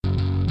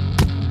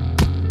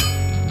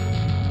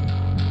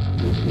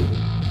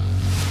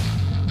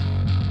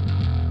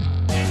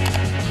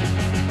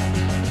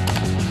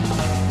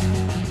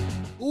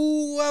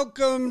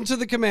Welcome to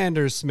the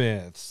Commander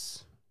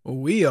Smiths.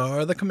 We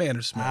are the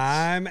Commander Smiths.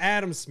 I'm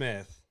Adam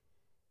Smith.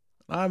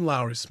 I'm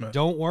Lowry Smith.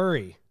 Don't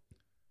worry.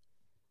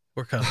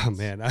 We're coming. Oh,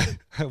 man, I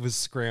was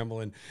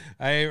scrambling.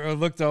 I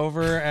looked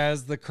over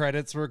as the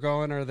credits were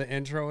going or the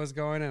intro was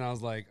going, and I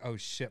was like, oh,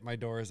 shit, my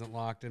door isn't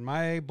locked. And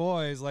my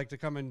boys like to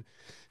come and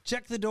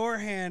check the door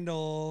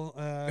handle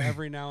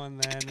every now and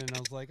then. And I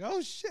was like,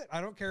 oh, shit, I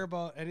don't care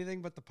about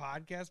anything but the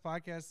podcast.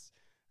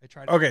 I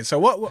tried to... Okay, so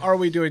what are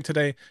we doing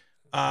today?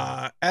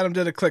 Adam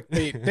did a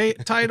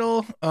clickbait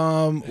title. I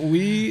don't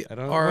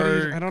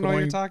know what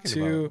you're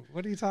talking about.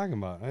 What are you talking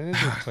about? I didn't do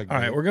clickbait. All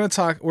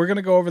right, we're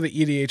gonna go over the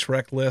EDH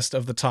rec list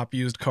of the top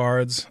used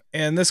cards,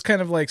 and this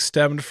kind of like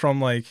stemmed from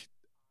like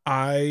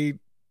there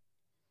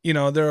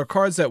are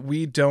cards that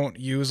we don't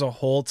use a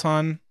whole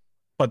ton,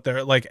 but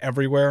they're like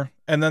everywhere,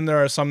 and then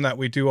there are some that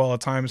we do all the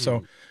time.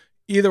 So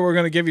either we're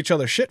gonna give each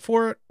other shit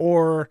for it,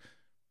 or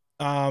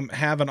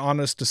have an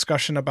honest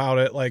discussion about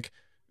it. Like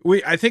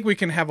I think we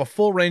can have a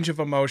full range of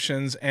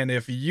emotions, and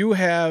if you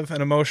have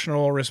an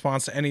emotional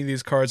response to any of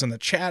these cards in the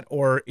chat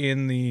or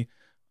in the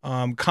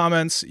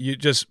comments, you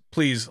just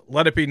please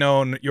let it be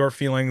known your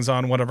feelings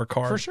on whatever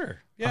card for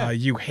sure. Yeah,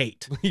 you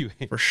hate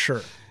for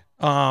sure.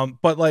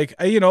 But like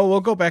we'll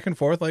go back and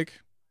forth.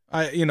 Like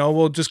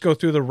we'll just go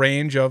through the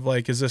range of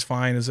like, is this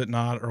fine? Is it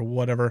not? Or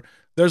whatever.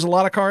 There's a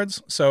lot of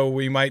cards, so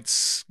we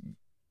might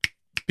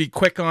be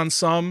quick on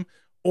some,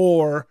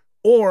 or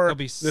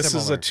this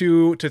is a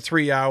 2 to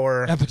 3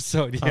 hour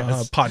episode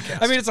podcast.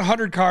 I mean, it's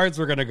 100 cards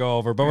we're going to go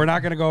over, but we're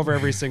not going to go over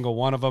every single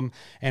one of them.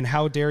 And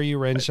how dare you,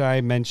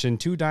 Renshai, mention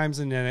 2 dimes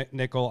and a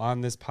nickel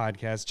on this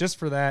podcast just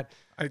for that.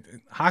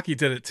 Hockey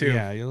did it too.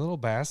 Yeah, you little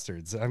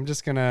bastards. I'm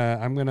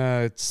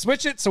gonna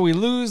switch it so we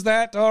lose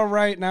that. All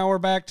right, now we're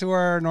back to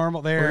our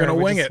normal. There, we're gonna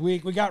wing it. We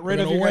got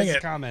rid of your guys'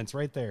 comments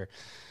right there.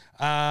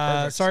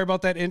 Sorry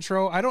about that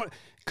intro.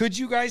 Could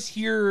you guys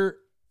hear?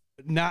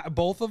 Not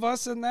both of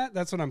us in that.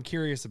 That's what I'm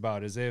curious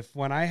about. Is if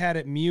when I had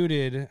it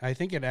muted, I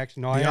think it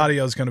actually the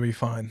audio is going to be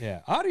fine.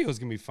 Yeah, audio is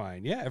going to be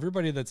fine. Yeah,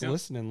 everybody that's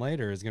listening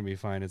later is going to be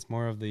fine. It's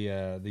more of the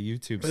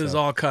YouTube. This is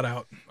all cut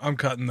out. I'm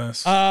cutting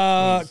this.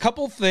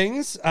 Couple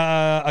things.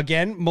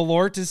 Again,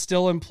 Malort is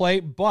still in play,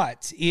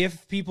 but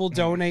if people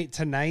donate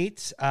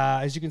tonight,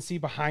 as you can see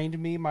behind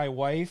me, my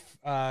wife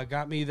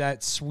got me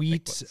that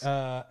sweet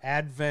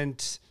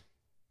Advent.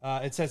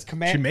 It says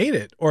command. She made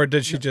it, or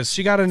did she just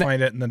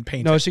find it and then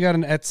paint it? No, she got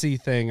an Etsy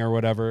thing or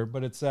whatever.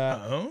 But it's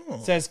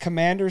it says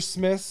Commander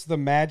Smith's The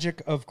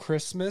Magic of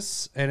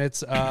Christmas, and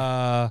it's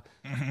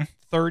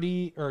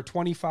 30 or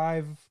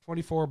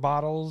 24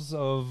 bottles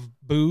of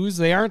booze.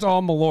 They aren't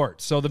all Malort.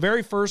 So the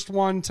very first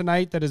one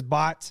tonight that is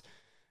bought,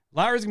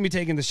 Lowry's gonna be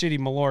taking the shitty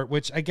Malort,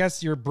 which I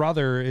guess your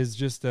brother is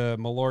just a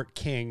Malort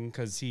king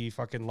because he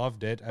fucking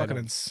loved it. Fucking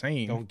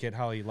insane. Don't get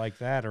how he liked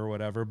that or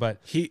whatever, but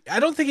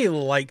I don't think he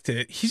liked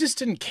it. He just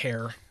didn't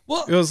care.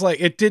 Well, it was like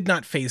it did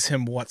not faze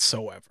him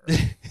whatsoever.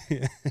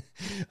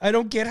 I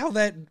don't get how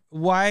that.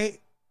 Why?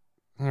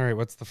 All right,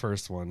 what's the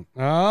first one?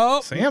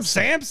 Oh,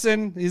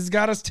 Samson. He's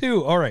got us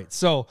too. All right,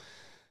 so.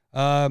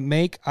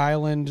 Make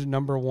Island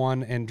number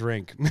 1 and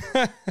drink.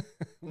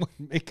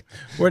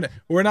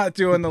 We're not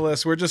doing the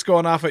list. We're just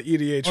going off of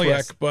EDH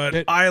rec,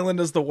 but Island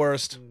is the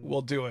worst.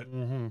 We'll do it.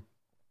 Mm-hmm.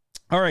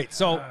 All right,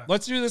 so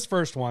let's do this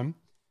first one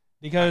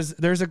because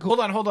there's a hold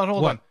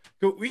on.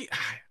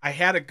 I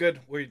had a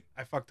good.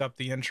 I fucked up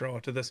the intro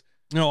to this.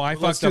 No, I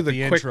fucked up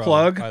the quick intro.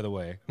 Plug. By the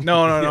way,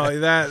 no,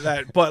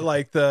 that. But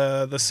like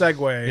the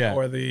segue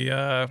or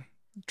the.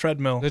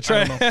 Treadmill.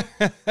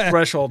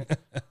 Threshold.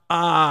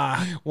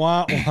 Wah,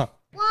 wah.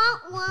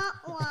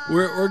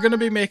 We're going to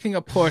be making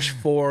a push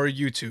for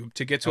YouTube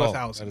to get to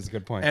 1,000. That is a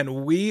good point.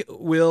 And we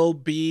will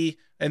be,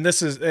 and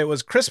it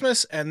was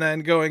Christmas and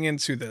then going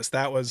into this.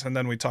 And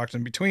then we talked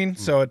in between,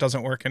 so it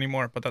doesn't work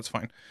anymore, but that's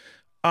fine.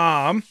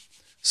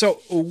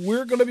 So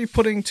we're going to be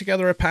putting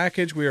together a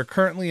package. We are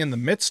currently in the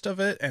midst of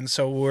it, and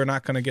so we're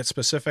not going to get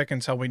specific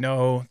until we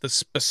know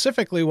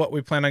specifically what we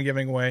plan on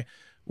giving away.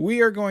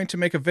 We are going to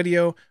make a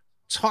video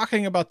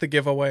talking about the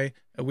giveaway.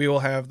 We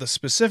will have the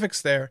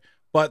specifics there,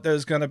 but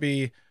there's going to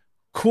be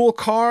cool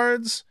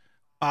cards,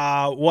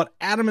 what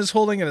Adam is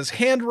holding in his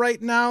hand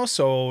right now,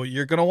 so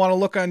you're going to want to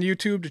look on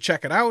YouTube to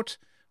check it out.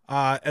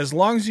 As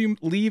long as you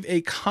leave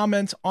a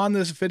comment on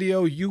this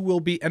video, you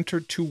will be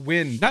entered to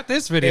win. Not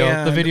this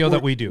video, the video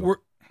that we do.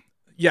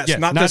 Yes,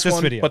 not this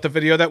one, video. But the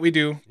video that we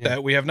do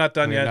that we have not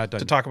done yet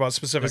to talk about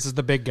specifics. This is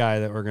the big guy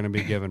that we're going to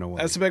be giving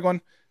away. That's the big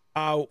one.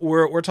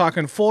 We're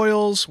talking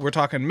foils, we're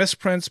talking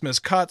misprints,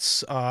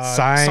 miscuts,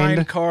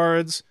 signed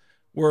cards.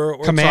 We're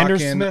Commander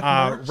talking Smith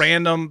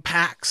random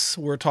packs.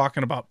 We're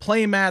talking about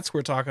play mats.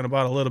 We're talking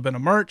about a little bit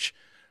of merch.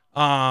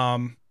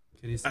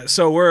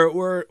 So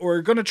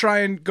we're gonna try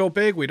and go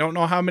big. We don't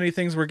know how many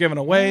things we're giving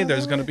away.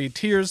 There's gonna be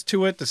tiers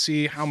to it to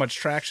see how much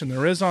traction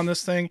there is on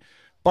this thing.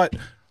 But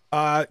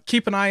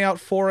keep an eye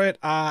out for it.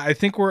 I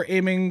think we're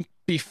aiming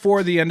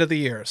before the end of the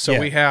year. So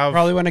we have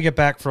probably when I get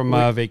back from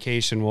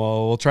vacation,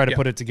 we'll try to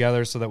put it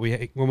together so that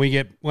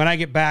when I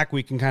get back,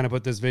 we can kind of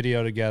put this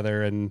video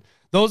together. And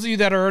those of you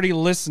that are already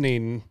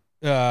listening,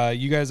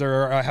 you guys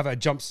are have a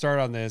jump start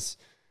on this,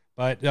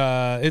 but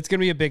it's gonna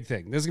be a big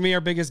thing. This is gonna be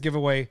our biggest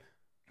giveaway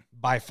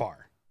by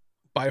far.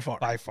 By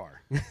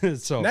far.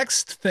 So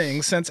next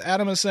thing, since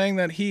Adam is saying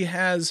that he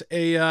has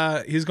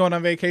he's going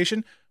on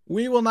vacation,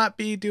 we will not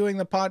be doing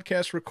the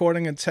podcast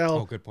recording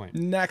until good point.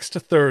 next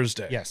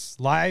Thursday. Yes,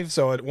 live.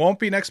 So it won't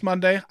be next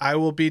Monday. I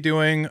will be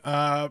doing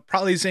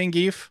probably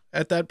Zangief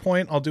at that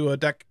point. I'll do a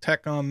deck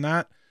tech on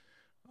that.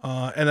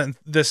 And then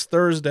this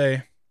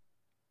Thursday,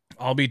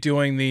 I'll be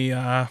doing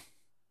the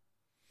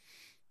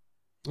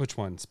which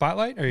one?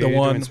 Spotlight? Or are the you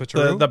one doing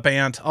Switcheroo? the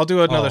Bant. I'll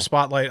do another Oh.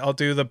 Spotlight. I'll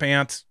do the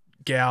Bant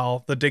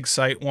Gal, the Dig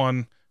Site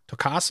one.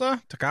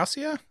 Tokasia?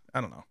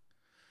 I don't know.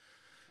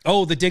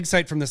 Oh, the dig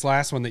site from this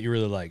last one that you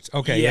really liked.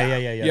 Okay, yeah.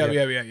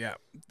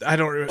 I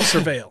don't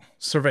surveil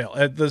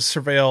the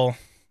surveil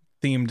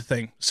themed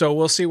thing. So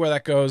we'll see where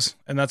that goes,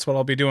 and that's what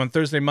I'll be doing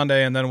Thursday,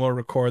 Monday, and then we'll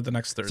record the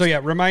next Thursday. So yeah,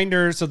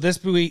 reminder. So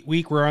this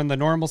week we're on the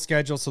normal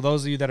schedule. So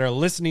those of you that are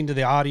listening to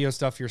the audio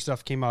stuff, your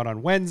stuff came out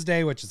on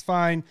Wednesday, which is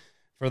fine.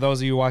 For those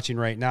of you watching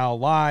right now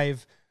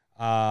live,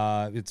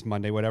 it's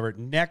Monday, whatever.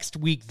 Next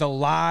week the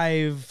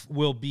live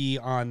will be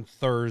on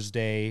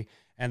Thursday,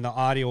 and the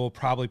audio will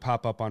probably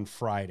pop up on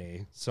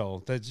Friday.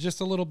 So that's just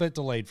a little bit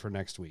delayed for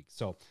next week.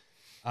 So,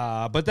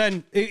 but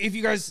then if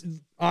you guys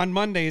on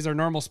Mondays, our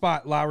normal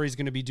spot, Lowry's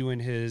going to be doing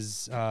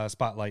his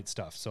spotlight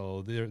stuff.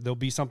 So there'll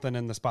be something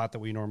in the spot that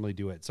we normally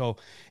do it. So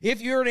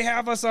if you already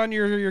have us on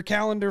your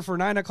calendar for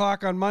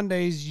 9:00 on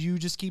Mondays, you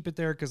just keep it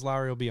there because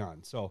Lowry will be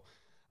on. So,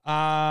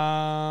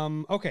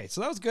 okay,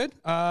 so that was good.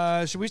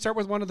 Should we start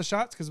with one of the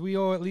shots? Because we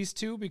owe at least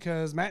two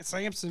because Matt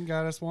Sampson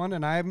got us one,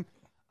 and I'm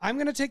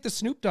going to take the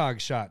Snoop Dogg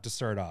shot to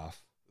start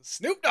off.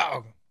 Snoop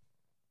Dogg.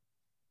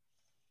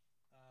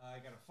 I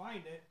got to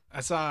find it.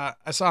 I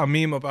saw a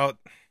meme about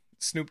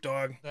Snoop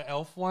Dogg. The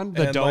elf one?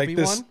 The And, Dobie like,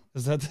 this- one?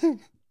 Is that the...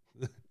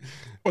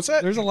 What's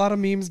that? There's a lot of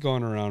memes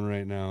going around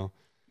right now.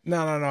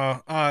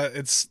 No.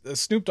 It's the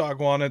Snoop Dogg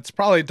one. It's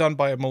probably done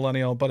by a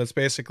millennial, but it's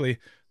basically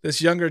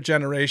this younger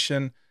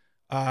generation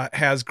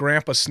has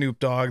Grandpa Snoop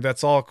Dogg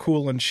that's all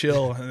cool and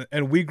chill,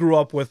 and we grew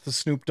up with the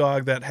Snoop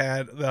Dogg that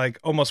had like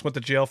almost went to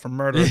jail for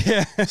murder.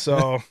 Yeah.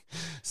 So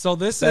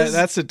This is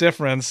that's the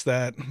difference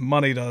that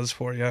money does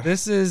for you.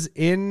 this is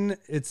in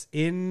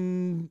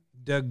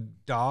the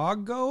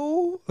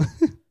Doggo.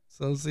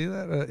 So see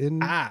that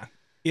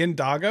In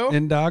Doggo.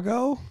 in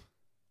Doggo.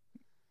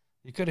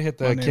 You could have hit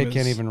the kid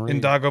can't even read.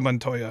 Indago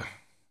Montoya.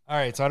 All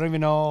right, so I don't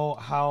even know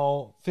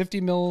how 50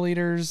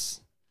 milliliters.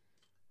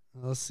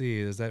 Let's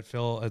see. Does that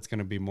fill? It's going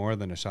to be more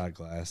than a shot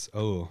glass.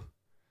 Oh,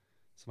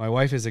 so my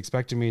wife is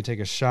expecting me to take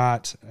a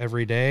shot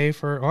every day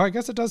for. Oh, I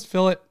guess it does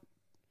fill it.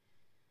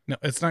 No,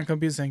 it's not going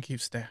to be a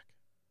Zangief stack.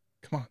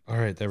 Come on. All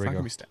right, there It's we not go.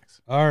 going to be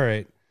stacks. All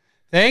right.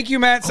 Thank you,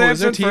 Matt Is there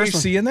Sampson. First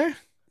one. THC in there?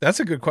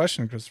 That's a good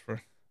question,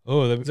 Christopher.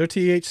 Oh, Is there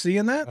THC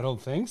in that? I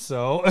don't think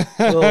so.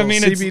 Little I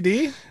mean,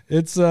 CBD.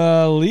 it's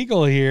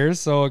legal here,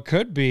 so it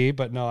could be,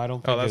 but no, I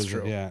don't think. Oh, that's it is.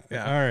 true. Yeah.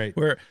 Yeah. All right.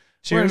 We're in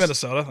Cheers.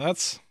 Minnesota.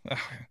 That's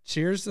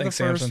Cheers to Thanks,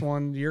 the first Samson.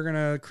 one. You're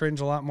gonna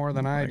cringe a lot more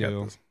than I got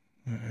do. this.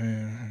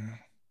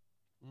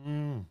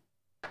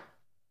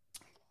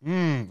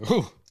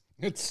 Ooh,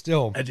 it's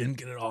still. I didn't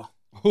get it all.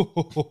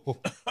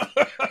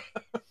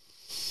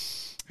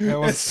 That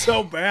was- It's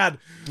so bad.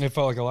 It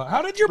felt like a lot.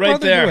 How did your Right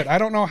brother there. do it? I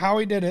don't know how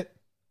he did it.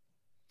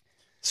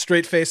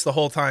 Straight face the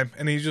whole time,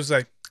 and he's just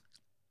like,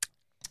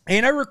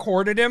 And I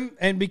recorded him,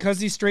 and because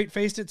he straight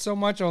faced it so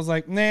much, I was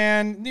like,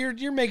 "Man,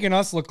 you're making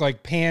us look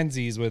like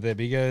pansies with it."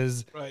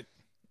 Because, right.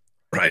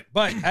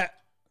 but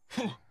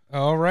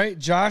all right,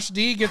 Josh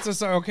D gets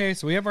us okay.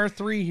 So we have our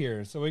 3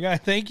 here. So we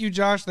got thank you,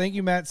 Josh. Thank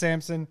you, Matt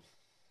Sampson.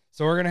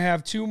 So we're gonna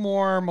have 2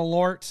 more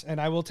Malort, and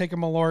I will take a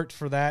Malort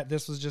for that.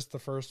 This was just the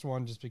first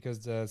one, just because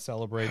to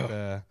celebrate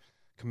the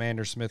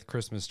Commander Smith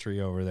Christmas tree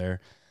over there.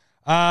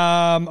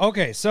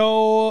 Okay,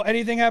 so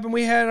anything happened?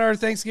 We had our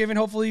Thanksgiving.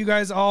 Hopefully you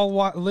guys all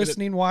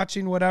listening,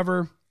 watching,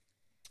 whatever,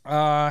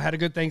 had a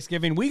good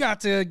Thanksgiving. We got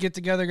to get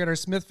together, get our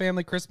Smith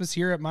family Christmas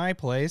here at my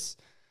place,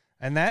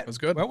 and that was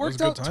good. Well, It was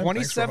worked a out. good time.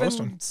 Thanks for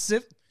hosting.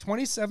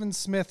 27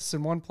 Smiths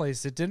in one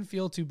place. It didn't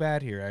feel too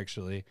bad here,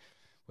 actually,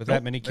 with Nope,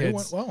 that many it kids.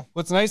 went well.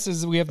 What's nice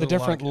is we have the There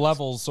were a lot of different kids.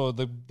 levels. So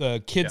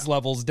the kids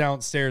levels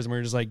downstairs, and we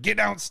were just like, get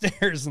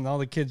downstairs, and all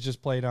the kids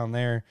just play down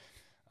there.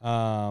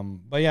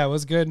 But yeah, it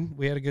was good.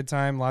 We had a good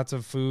time, lots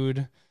of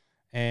food,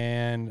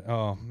 and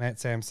Matt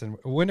Sampson.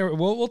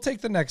 We'll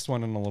take the next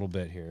one in a little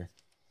bit here.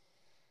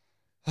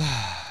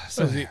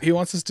 So he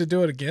wants us to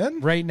do it again?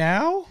 Right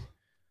now,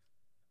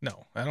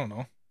 No, I don't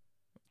know.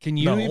 can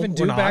you No, even we're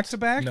do not. back to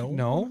back? No.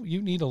 No,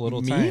 you need a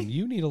little Me? time.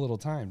 You need a little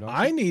time, don't you?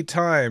 I need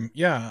time.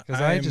 Yeah,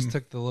 Because I just I'm-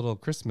 took the little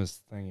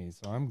Christmas thingy,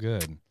 so I'm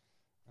good.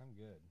 I'm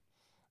good.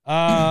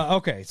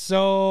 Okay,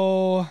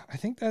 so I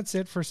think that's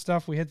it for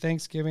stuff. We had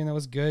Thanksgiving. That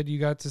was good. You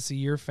got to see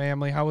your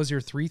family. How was your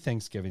 3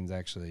 Thanksgivings,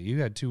 actually? You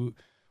had 2,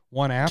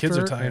 one Kids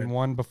are after tired. and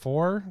one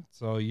before.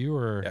 So you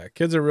were, Yeah,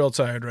 kids are real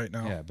tired right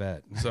now. yeah, I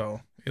bet. So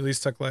at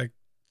least took like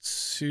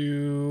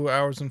 2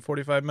 hours and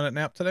 45-minute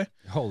nap today.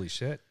 Holy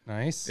shit.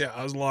 Nice. Yeah,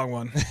 it was a long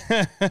one.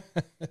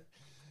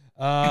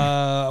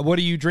 What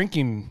are you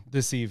drinking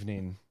this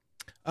evening?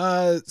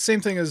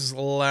 Same thing as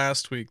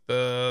last week.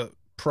 The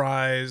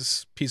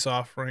prize peace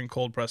offering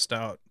cold pressed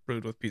stout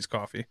brewed with peace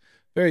coffee.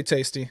 Very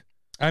tasty.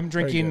 I'm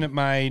drinking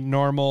my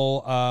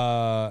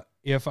normal,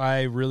 if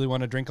I really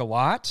want to drink a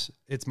lot,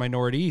 it's my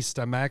Northeast.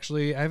 I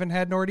haven't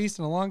had Northeast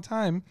in a long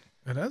time.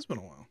 It has been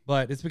a while.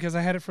 But it's because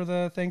I had it for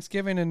the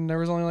Thanksgiving and there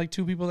was only like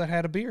 2 people that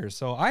had a beer.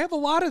 So I have a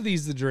lot of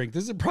these to drink.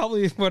 This is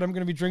probably what I'm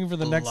going to be drinking for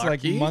the next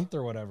like month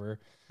or whatever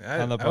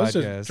on the podcast. I was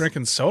just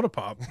drinking soda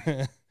pop.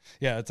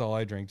 Yeah, that's all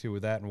I drink too,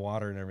 with that and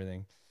water and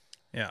everything.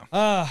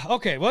 Yeah.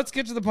 Okay, let's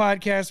get to the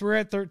podcast. We're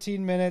at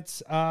 13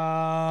 minutes.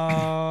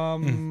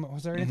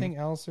 Was there anything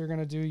else we are going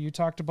to do? You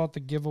talked about the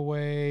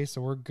giveaway,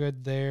 so we're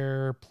good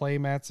there. Play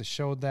mats, I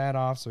showed that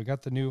off. So we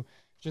got the new,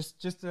 just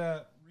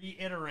to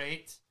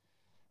reiterate,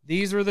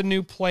 these were the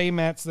new play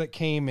mats that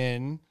came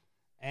in.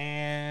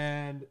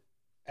 And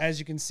as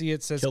you can see,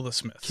 it says Kill the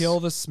Smiths. Kill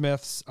the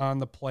Smiths on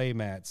the play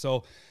mat.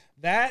 So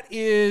that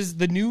is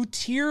the new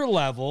tier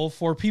level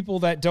for people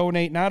that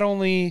donate, not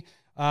only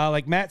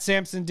like Matt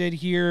Sampson did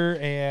here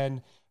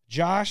and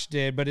Josh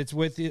did, but it's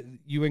with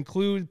you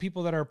include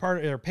people that are part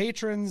of their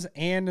patrons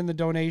and in the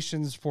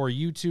donations for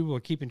YouTube.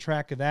 We're keeping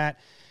track of that.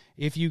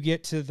 If you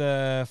get to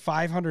the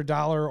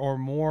 $500 or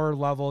more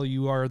level,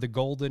 you are the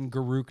golden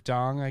Garuk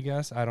Dong, I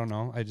guess. I don't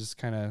know. I just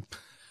kind of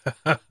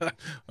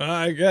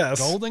I guess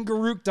golden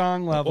Garuk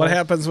Dong level. What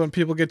happens when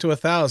people get to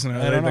 1,000? Are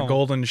they the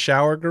golden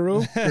shower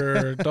Garuk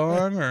or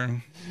Dong,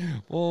 or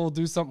we'll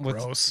do something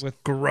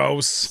with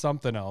gross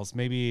something else,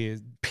 maybe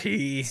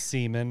pee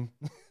semen.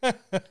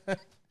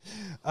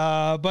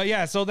 But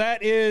yeah, so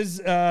that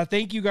is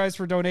thank you guys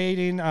for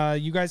donating.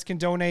 You guys can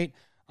donate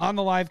on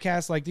the live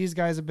cast like these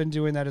guys have been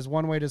doing. That is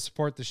one way to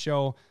support the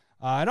show.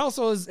 And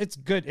also it's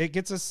good. It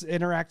gets us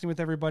interacting with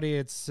everybody.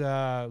 It's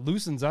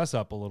loosens us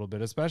up a little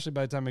bit, especially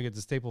by the time I get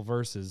to Staple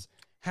Versus.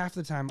 Half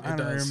the time I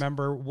don't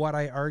remember what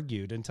I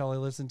argued until I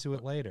listen to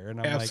it later.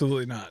 And I'm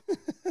absolutely not.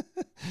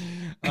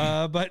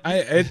 But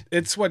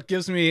it's what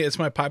gives me, it's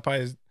my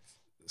pie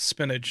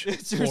spinach.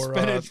 It's your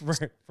spinach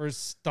for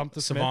Stump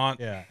the Savant.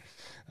 Smith.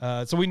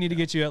 Yeah. So we need to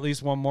get you at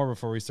least one more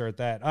before we start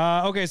that.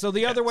 Okay, so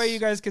the other way you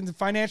guys can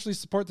financially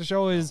support the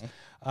show is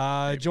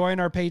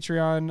join our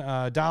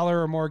Patreon. $1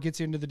 or more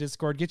gets you into the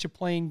Discord, get you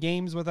playing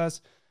games with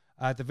us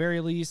at the very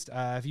least.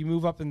 If you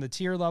move up in the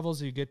tier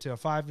levels, you get to a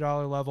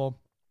 $5 level.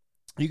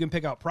 You can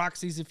pick out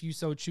proxies if you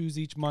so choose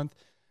each month.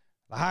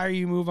 The higher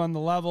you move on the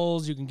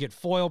levels, you can get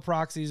foil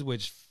proxies,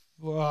 which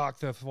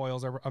the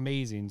foils are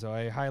amazing. So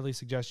I highly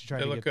suggest you try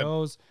to get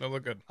those. They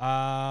look good.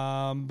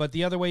 But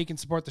the other way you can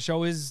support the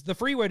show is the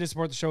free way to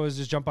support the show is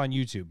just jump on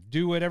YouTube.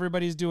 Do what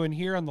everybody's doing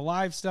here on the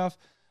live stuff.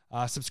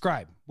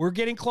 Subscribe. We're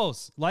getting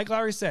close. Like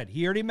Larry said,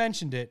 he already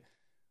mentioned it.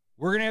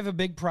 We're going to have a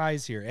big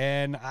prize here.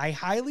 And I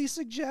highly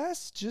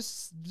suggest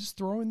just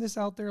throwing this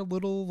out there, a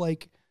little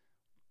like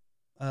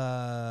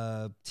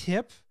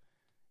tip.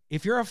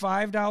 If you're a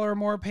 $5 or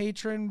more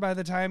patron, by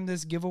the time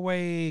this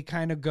giveaway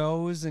kind of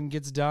goes and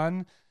gets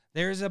done,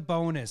 there's a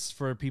bonus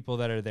for people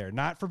that are there.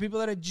 Not for people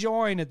that have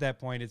joined at that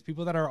point. It's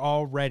people that are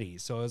already.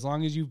 So as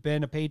long as you've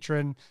been a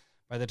patron,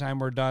 by the time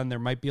we're done, there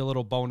might be a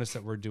little bonus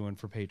that we're doing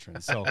for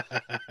patrons. So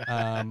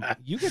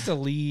you get to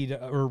lead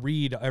or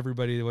read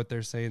everybody what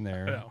they're saying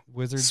there.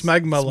 Wizards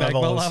Smegma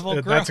level.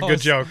 That's a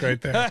good joke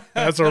right there.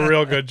 That's a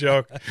real good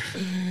joke.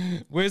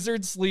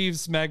 Wizard sleeve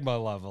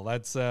Smegma level.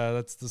 That's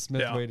the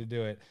Smith way to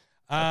do it.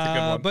 That's a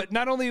good one. But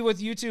not only with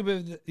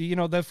YouTube,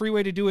 the free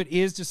way to do it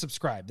is to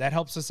subscribe. That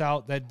helps us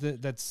out.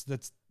 That's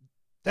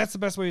the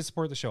best way to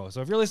support the show.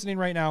 So if you're listening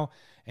right now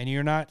and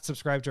you're not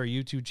subscribed to our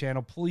YouTube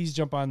channel, please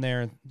jump on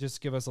there and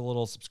just give us a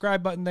little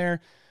subscribe button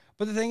there.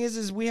 But the thing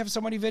is we have so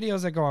many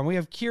videos that go on. We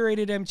have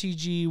curated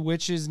MTG,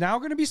 which is now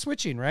going to be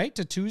switching, right,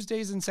 to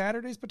Tuesdays and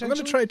Saturdays potentially. I'm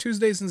going to try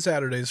Tuesdays and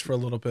Saturdays for a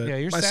little bit.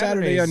 Yeah, my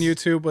Saturday on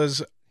YouTube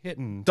was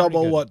hitting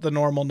double what the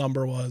normal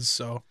number was.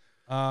 So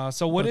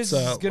what is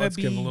going to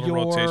be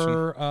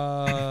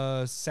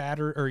your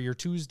Saturday or your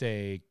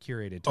Tuesday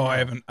curated?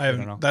 Tomorrow? I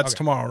haven't. That's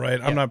tomorrow, right?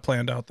 Yeah. I'm not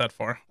planned out that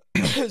far.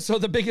 So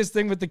the biggest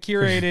thing with the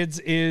curateds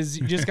is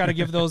you just got to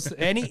give those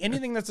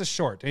anything that's a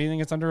short, anything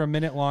that's under a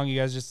minute long. You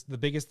guys the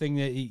biggest thing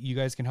that you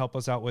guys can help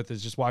us out with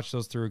is just watch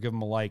those through, give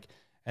them a like,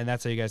 and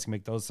that's how you guys can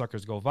make those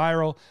suckers go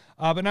viral.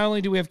 But not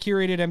only do we have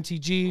curated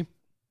MTG,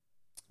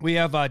 we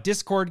have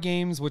Discord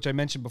games, which I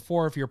mentioned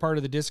before. If you're part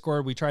of the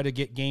Discord, we try to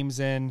get games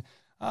in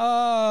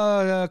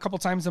a couple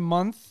times a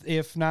month,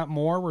 if not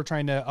more. We're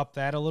trying to up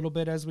that a little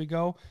bit as we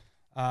go.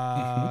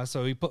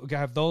 So we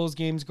have those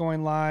games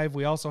going live.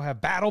 We also have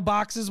battle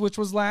boxes, which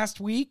was last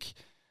week,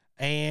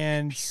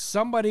 and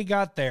somebody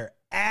got their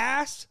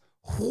ass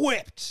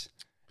whipped,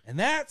 and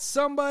that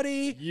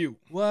somebody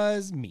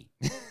was me.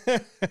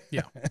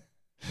 Yeah.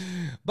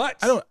 But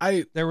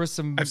there was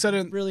some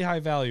really high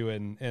value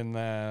in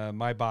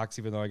my box,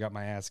 even though I got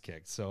my ass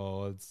kicked.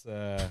 So it's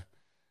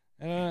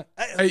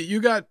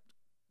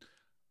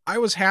I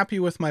was happy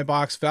with my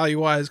box value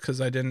wise because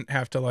I didn't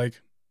have to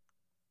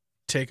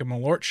take a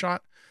Malort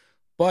shot,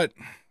 but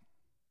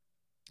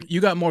you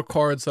got more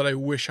cards that I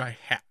wish I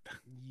had.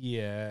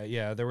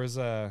 Yeah. There was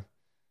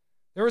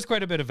there was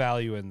quite a bit of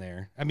value in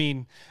there. I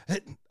mean,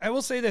 I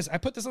will say this. I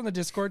put this on the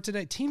Discord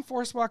today. Team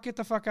Force Walk, get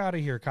the fuck out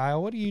of here,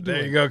 Kyle. What are you doing?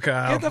 There you go,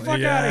 Kyle. Get the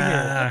fuck out of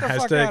here. Get the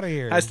fuck out of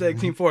here.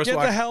 Hashtag Team Force Get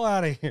Walk. the hell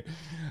out of here.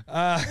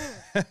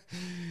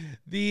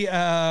 The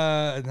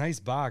nice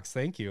box.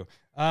 Thank you.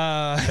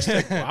 Wow.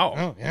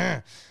 Oh,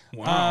 yeah.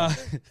 Wow.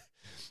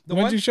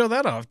 When did you show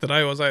that off?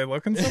 Was I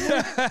looking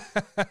somewhere?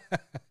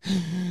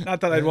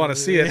 Not that I'd want to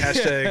see it.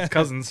 Hashtag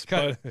cousins.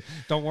 But.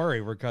 Don't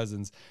worry, we're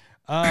cousins.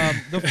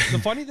 The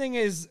funny thing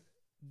is,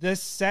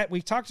 this set,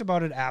 we talked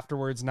about it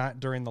afterwards, not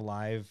during the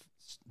live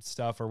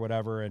stuff or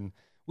whatever. And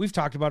we've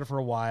talked about it for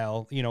a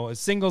while. You know,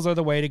 singles are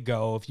the way to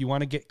go. If you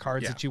want to get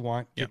cards that you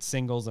want, get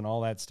singles and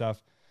all that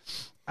stuff.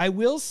 I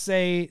will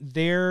say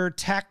their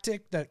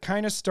tactic that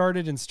kind of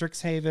started in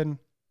Strixhaven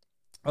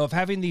of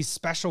having these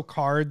special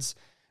cards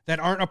that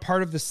aren't a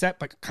part of the set,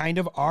 but kind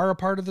of are a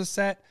part of the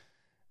set.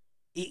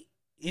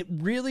 It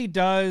really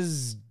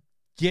does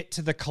get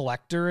to the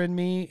collector in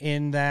me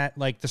in that,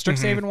 like the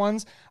Strixhaven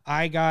ones,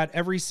 I got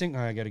every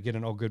single, I got to get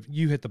an, oh good,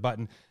 you hit the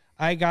button.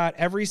 I got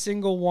every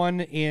single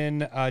one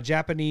in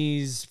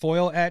Japanese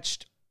foil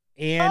etched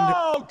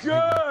and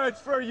good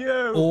for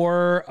you.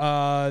 Or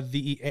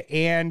the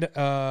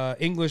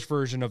English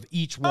version of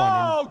each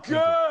one.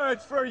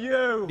 Good for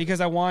you.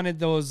 Because I wanted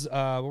those,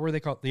 what were they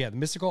called? Yeah, the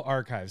Mystical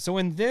Archives. So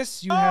in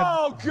this, you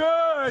have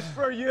good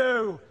for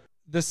you.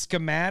 The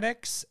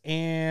schematics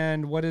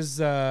and what is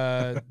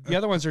the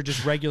other ones are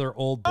just regular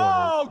old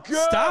border. Good.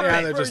 Stop Yeah,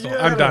 it. they're just.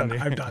 I'm done.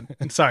 I'm done.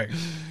 I'm sorry.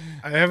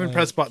 I haven't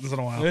pressed buttons in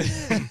a while.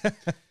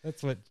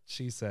 That's what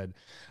she said.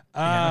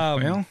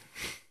 Well,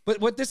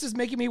 But what this is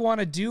making me want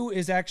to do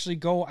is actually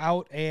go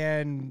out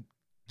and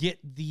get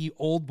the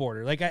old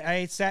border. Like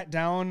I sat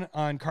down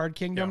on Card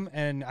Kingdom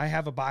and I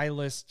have a buy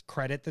list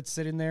credit that's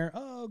sitting there.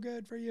 Oh,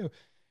 good for you.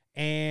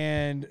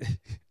 And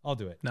I'll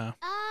do it. No.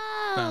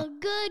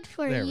 Good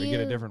for you. There, we get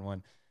a different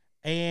one.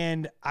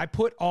 And I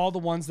put all the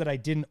ones that I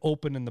didn't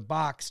open in the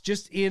box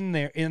just in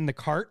there in the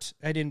cart.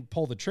 I didn't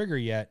pull the trigger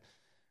yet.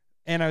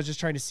 And I was just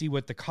trying to see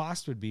what the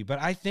cost would be. But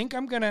I think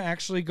I'm going to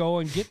actually go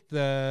and get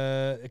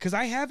because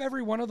I have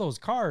every one of those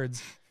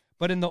cards,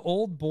 but in the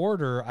old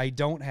border, I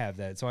don't have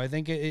that. So I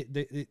think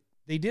they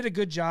did a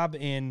good job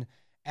in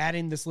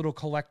adding this little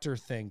collector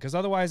thing. Because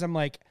otherwise I'm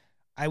like,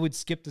 I would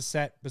skip the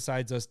set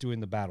besides us doing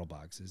the battle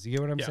boxes. You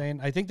get what I'm saying?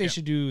 I think they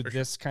should do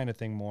this kind of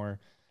thing more.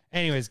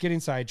 Anyways, getting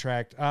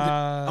sidetracked.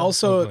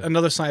 Also,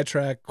 another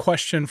sidetrack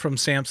question from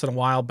Samson a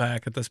while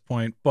back at this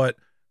point, but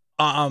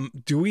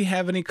do we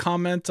have any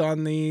comment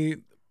on the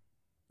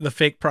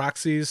fake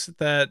proxies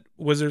that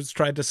Wizards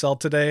tried to sell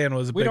today and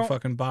was a big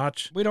fucking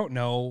botch? We don't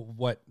know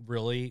what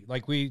really,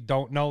 like, we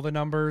don't know the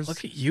numbers.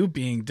 Look at you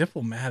being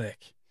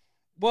diplomatic.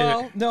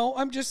 Well, no,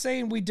 I'm just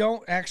saying we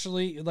don't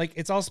actually, like,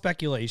 it's all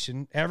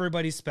speculation.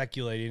 Everybody's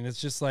speculating. It's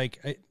just like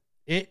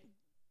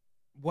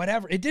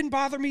whatever. It didn't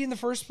bother me in the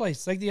first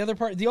place. Like the other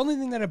part, the only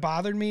thing that it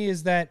bothered me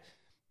is that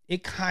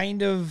it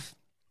kind of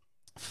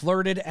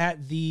flirted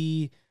at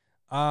the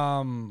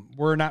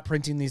we're not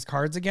printing these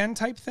cards again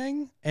type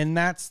thing. And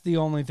that's the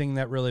only thing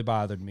that really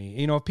bothered me.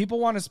 You know, if people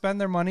want to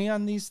spend their money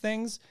on these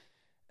things,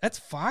 that's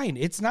fine.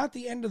 It's not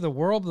the end of the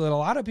world. That a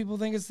lot of people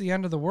think it's the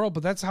end of the world,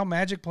 but that's how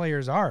Magic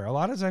players are. A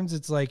lot of times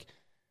it's like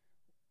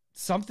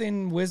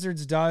something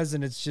Wizards does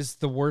and it's just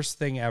the worst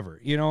thing ever,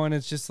 you know? And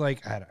it's just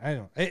like, I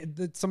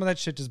don't some of that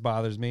shit just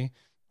bothers me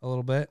a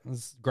little bit. It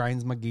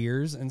grinds my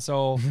gears. And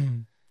so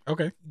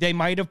okay, they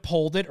might have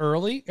pulled it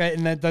early.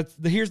 And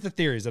here's the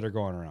theories that are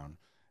going around,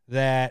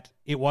 that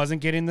it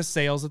wasn't getting the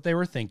sales that they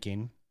were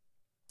thinking.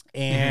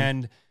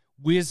 And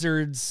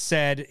Wizards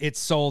said it's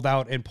sold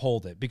out and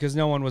pulled it because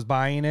no one was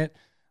buying it.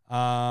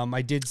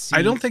 I did see.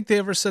 I don't think they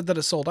ever said that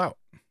it sold out.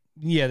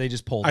 Yeah, they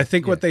just pulled it. I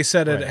think what they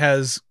said, it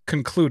has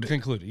concluded.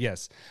 Concluded,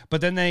 yes.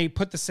 But then they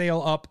put the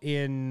sale up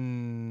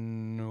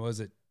in, was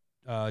it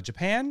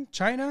Japan,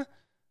 China?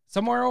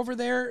 Somewhere over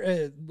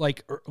there,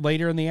 like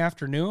later in the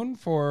afternoon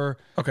for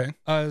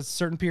a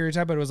certain period of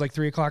time, but it was like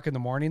 3:00 in the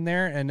morning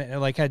there, and it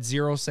like had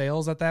zero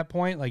sales at that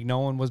point. Like no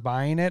one was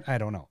buying it. I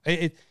don't know.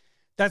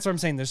 That's what I'm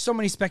saying. There's so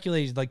many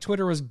speculations. Like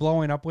Twitter was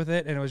blowing up with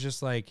it, and it was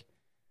just like,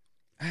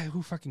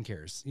 who fucking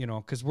cares? You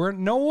know, because we're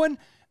no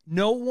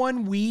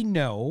one we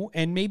know,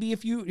 and maybe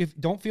if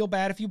don't feel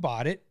bad if you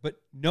bought it, but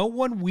no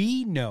one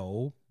we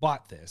know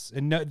bought this,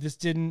 and no, this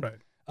didn't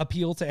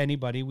appeal to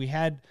anybody. We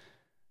had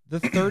the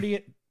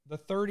 30th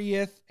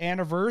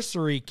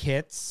anniversary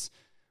kits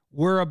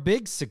were a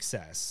big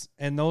success,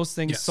 and those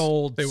things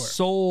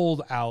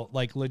sold out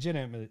like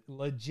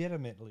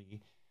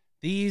legitimately.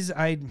 These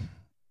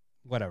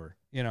whatever,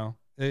 you know,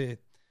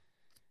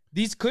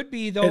 these could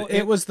be though.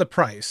 It was the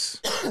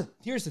price.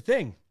 Here's the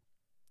thing.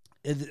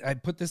 I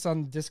put this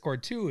on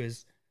Discord too,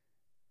 is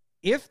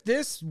if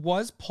this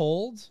was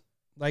pulled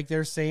like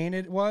they're saying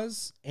it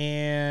was,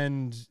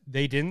 and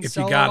they didn't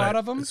sell a lot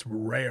of them, it's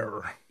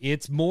rare.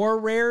 It's more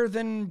rare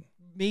than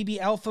maybe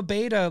alpha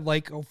beta,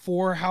 like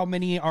for how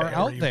many are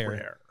out there.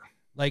 Rare.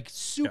 Like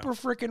super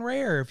freaking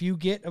rare. If you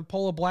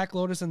pull a Black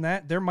Lotus in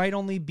that, there might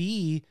only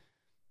be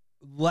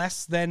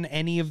less than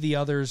any of the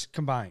others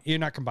combined. You're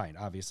not combined,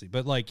 obviously,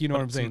 but like, you know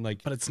what I'm saying?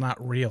 Like, but it's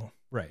not real.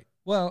 right.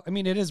 Well, I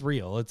mean, it is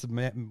real. It's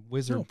a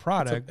Wizard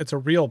product. It's a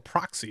real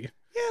proxy.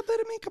 Yeah, but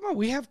I mean, come on.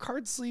 We have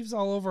card sleeves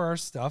all over our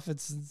stuff.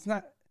 It's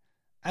not.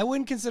 I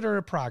wouldn't consider it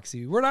a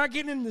proxy. We're not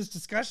getting in this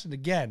discussion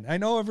again. I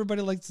know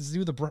everybody likes to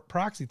do the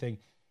proxy thing.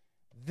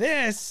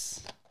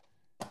 This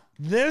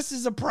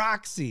is a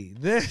proxy.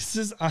 This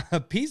is a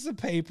piece of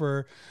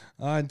paper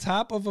on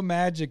top of a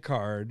Magic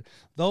card.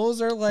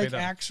 Those are like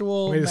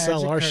actual way to Magic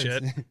sell our cards.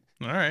 shit.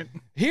 All right.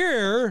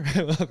 Here,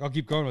 look, I'll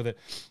keep going with it.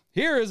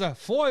 Here is a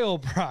foil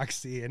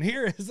proxy, and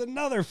here is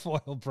another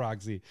foil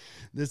proxy.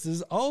 This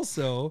is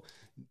also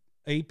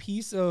a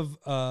piece of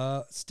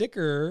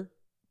sticker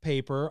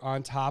paper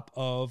on top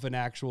of an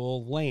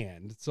actual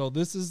land. So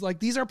this is like,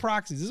 these are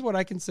proxies. This is what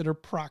I consider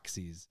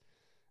proxies.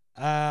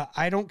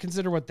 I don't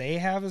consider what they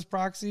have as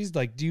proxies.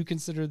 Like, do you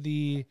consider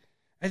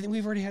I think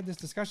we've already had this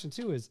discussion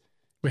too,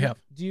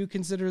 do you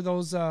consider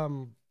those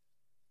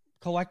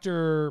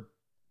collector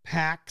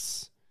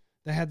packs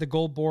that had the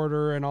gold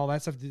border and all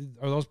that stuff?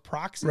 Are those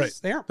proxies? Right.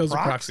 They aren't those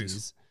proxies. are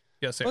proxies.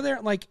 Yes, Well, they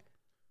aren't like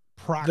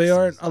proxies. they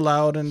aren't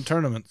allowed in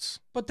tournaments.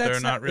 But that's They're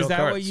not real is that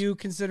cards. what you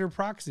consider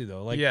proxy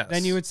though? Like, Yes.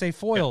 then you would say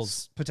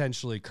foils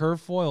potentially.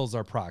 Curved foils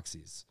are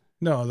proxies.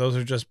 No, those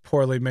are just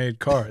poorly made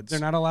cards. They're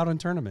not allowed in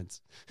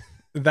tournaments.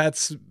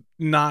 That's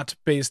not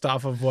based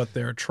off of what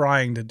they're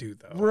trying to do,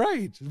 though.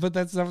 Right. But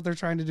that's not what they're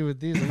trying to do with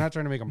these. They're not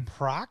trying to make them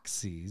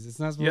proxies. It's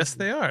not supposed Yes,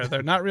 they are.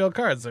 They're not real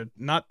cards. They're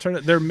not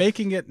They're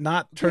making it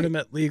not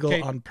tournament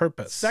legal on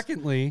purpose.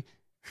 Secondly,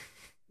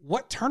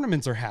 what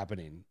tournaments are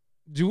happening?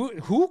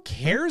 Who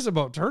cares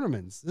about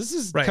tournaments? This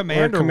is right.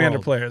 Commander We're Commander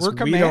World. players. We're We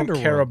Commander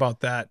don't care World. about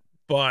that,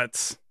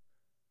 but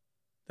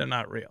they're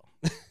not real.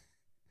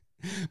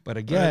 But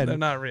again, they're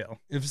not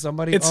real. if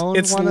somebody It's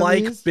owns one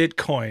like of these,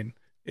 Bitcoin.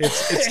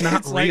 It's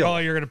not like, real. oh,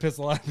 you're gonna piss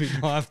a lot of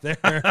people off there.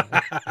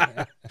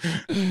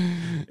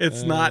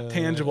 It's not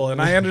tangible,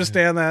 and I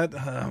understand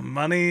that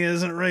money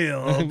isn't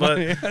real,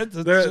 but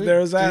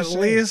there's at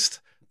least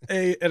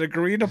an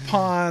agreed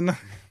upon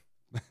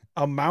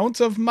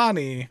amount of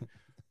money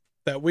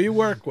that we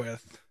work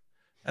with,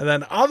 and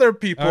then other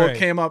people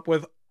came up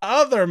with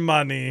other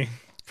money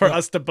for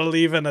us to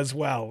believe in as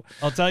well.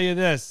 I'll tell you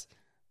this: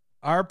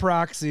 our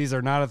proxies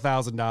are not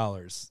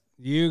 $1,000.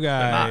 You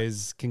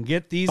guys can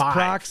get these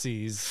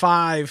proxies.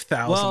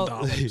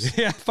 $5,000.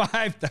 Yeah,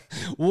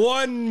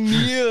 $1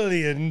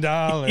 million.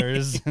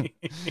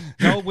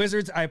 No,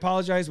 Wizards, I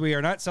apologize. We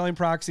are not selling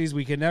proxies.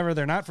 We can never.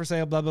 They're not for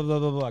sale. Blah blah blah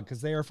blah blah.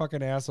 Because they are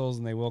fucking assholes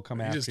and they will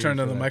come after you. You just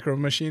turned into the Micro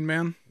Machine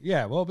Man.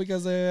 Yeah, well,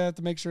 because they have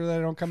to make sure that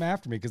they don't come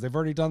after me because they've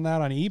already done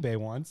that on eBay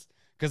once.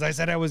 Because I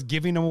said I was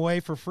giving them away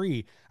for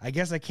free. I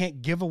guess I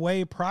can't give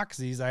away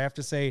proxies. I have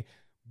to say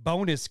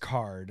bonus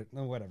card.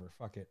 No, whatever.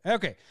 Fuck it.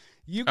 Okay.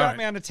 You got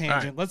me on a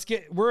tangent.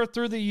 We're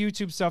through the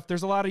YouTube stuff.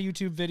 There's a lot of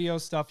YouTube video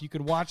stuff. You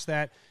can watch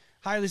that.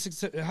 Highly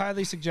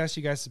suggest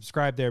you guys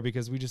subscribe there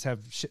because we just have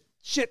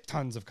shit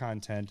tons of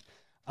content.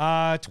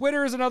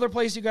 Twitter is another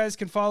place you guys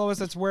can follow us.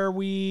 That's where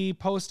we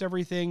post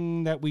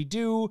everything that we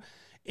do.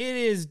 It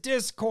is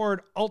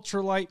Discord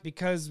Ultralight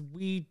because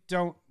we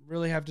don't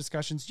really have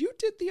discussions. You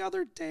did the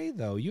other day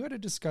though. You had a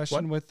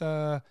discussion with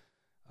the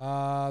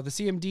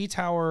CMD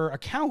Tower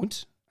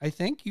account. I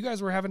think you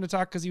guys were having to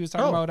talk because he was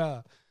talking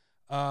about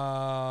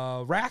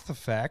Wrath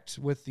Effect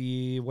with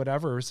the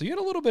whatever. So you had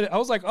a little bit. I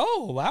was like,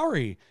 oh,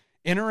 Lowry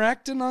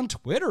interacting on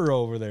Twitter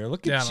over there.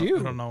 Look at you.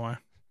 I don't know why.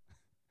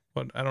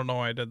 But I don't know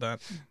why I did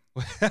that.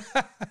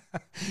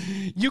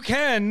 You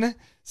can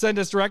send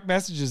us direct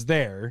messages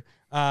there.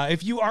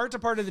 If you aren't a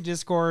part of the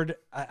Discord,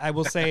 I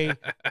will say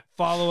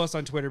follow us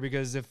on Twitter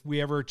because if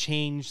we ever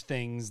change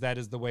things, that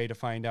is the way to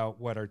find out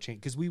what our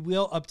change. Because we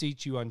will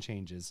update you on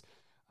changes.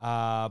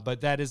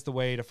 But that is the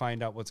way to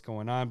find out what's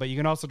going on. But you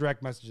can also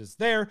direct messages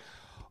there.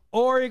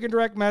 Or you can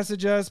direct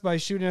message us by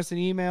shooting us an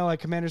email at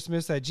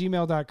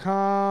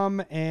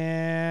commandersmiths@gmail.com.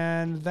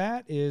 And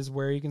that is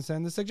where you can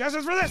send the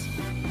suggestions for this.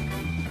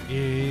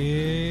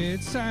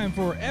 It's time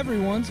for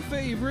everyone's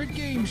favorite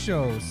game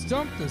show,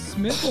 Stump the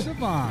Smith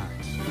Savant.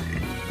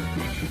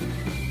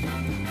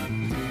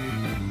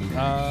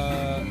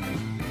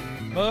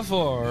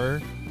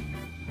 Before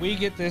we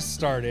get this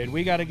started,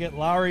 we got to get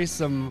Lowry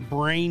some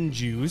brain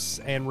juice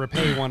and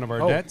repay one of our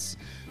debts.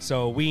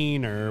 So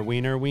wiener,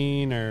 we're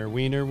going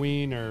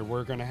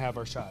to have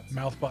our shots.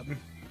 Mouth button.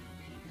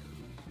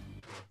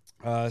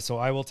 So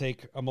I will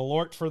take a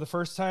Malort for the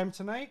first time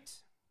tonight.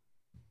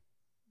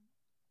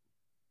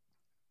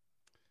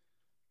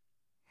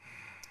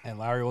 And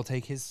Lowry will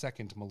take his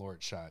second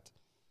Malort shot.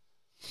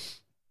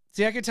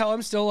 See, I can tell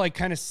I'm still like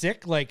kind of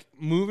sick, like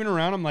moving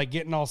around. I'm like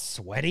getting all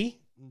sweaty.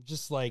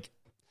 Just like,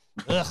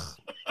 ugh.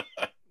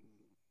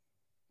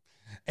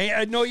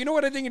 Hey, no, you know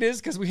what I think it is?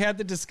 Because we had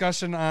the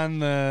discussion on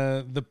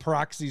the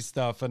proxy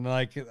stuff, and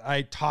like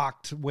I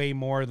talked way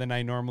more than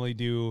I normally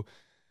do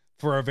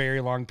for a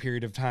very long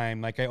period of time.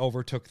 Like I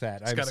overtook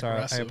that. I'm sorry.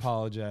 Aggressive. I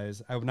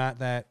apologize. I'm not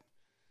that.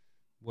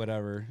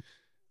 Whatever.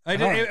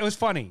 It was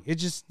funny. It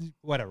just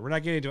whatever. We're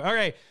not getting into it. All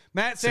right,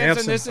 Matt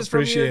Sampson, this is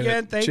from you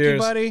again. Thank you,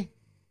 buddy.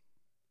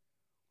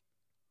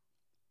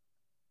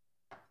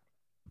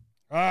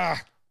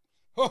 Ah.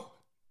 Oh.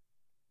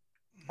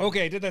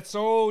 Okay, I did that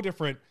so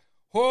different.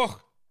 Oh.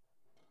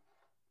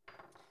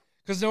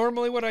 Because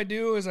normally what I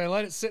do is I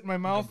let it sit in my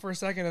mouth for a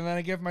second, and then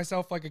I give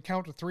myself like a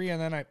count to 3,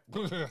 and then I...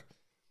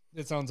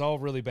 It sounds all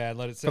really bad.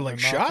 Let it sit For in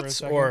like my mouth for a shots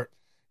second. or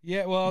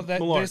Yeah, well,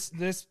 Malort?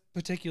 this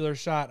particular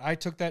shot, I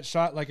took that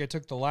shot like I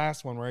took the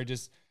last one, where I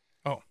just...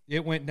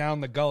 It went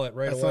down the gullet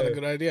right That's away. not a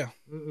good idea.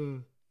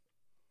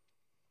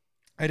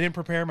 I didn't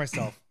prepare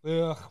myself.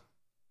 Ugh.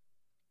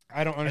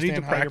 I don't I understand need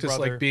to how your practice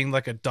brother... like being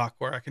like a duck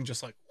where I can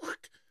just like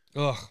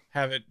Ugh.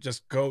 have it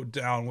just go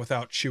down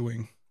without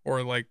chewing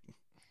or like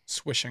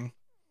swishing.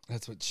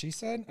 That's what she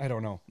said? I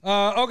don't know.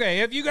 Okay,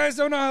 if you guys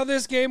don't know how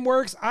this game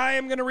works, I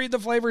am going to read the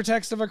flavor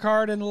text of a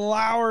card, and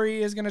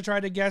Lowry is going to try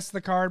to guess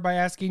the card by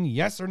asking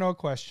yes or no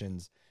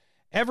questions.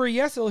 Every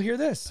yes, he'll hear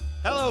this.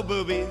 Hello,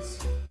 boobies.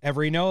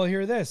 Every no, he'll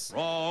hear this.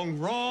 Wrong,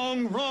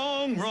 wrong,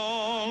 wrong,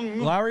 wrong.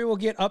 Lowry will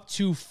get up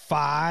to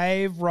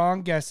 5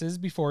 wrong guesses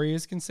before he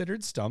is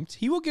considered stumped.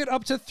 He will get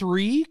up to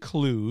 3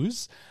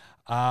 clues.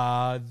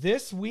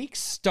 This week's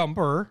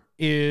stumper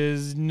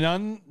is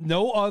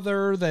no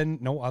other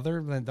than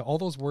all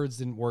those words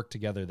didn't work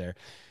together there.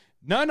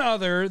 None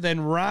other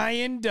than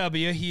Ryan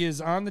W. He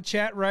is on the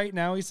chat right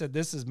now. He said,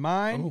 "This is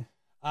mine."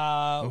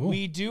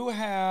 We do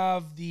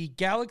have the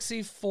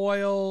Galaxy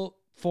foil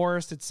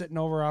forest. It's sitting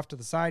over off to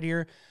the side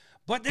here,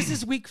 but this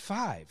is week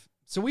 5.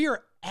 So we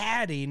are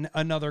adding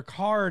another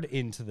card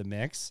into the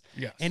mix.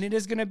 Yes. And it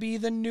is going to be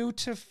the new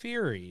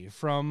Teferi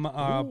from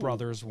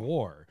Brothers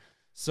War.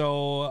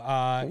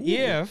 So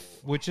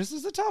which this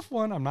is a tough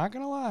one, I'm not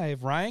going to lie,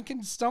 if Ryan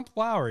can stump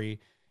Lowry,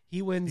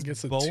 he wins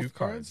gets the both 2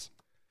 cards.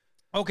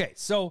 Okay,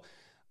 so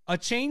a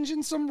change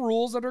in some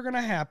rules that are going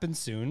to happen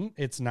soon.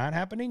 It's not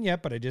happening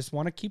yet, but I just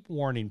want to keep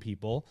warning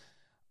people.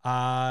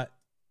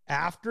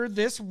 After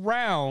this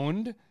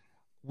round,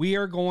 we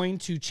are going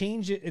to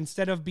change it.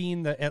 Instead of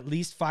being the at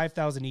least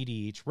 5,000 ED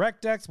each rec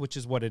decks, which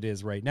is what it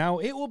is right now,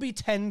 it will be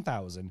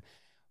 10,000.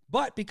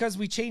 But because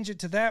we change it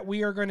to that,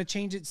 we are going to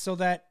change it so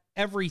that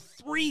every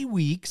 3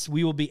 weeks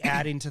we will be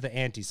adding to the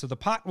ante. So the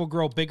pot will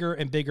grow bigger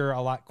and bigger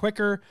a lot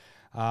quicker.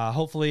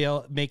 Hopefully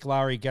it'll make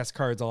Lowry guess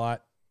cards a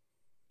lot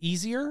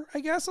easier,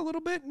 I guess, a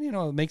little bit. You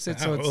know, it makes it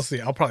so we'll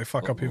see. I'll probably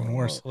fuck up even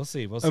worse. We'll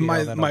see. We'll see.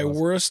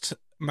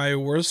 My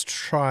worst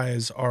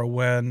tries are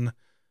when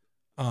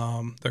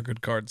they're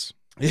good cards.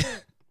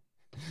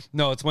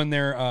 No, it's when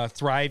they're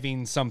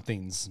thriving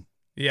somethings.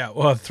 Yeah,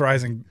 well,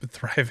 thriving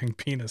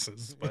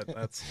penises, but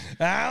that's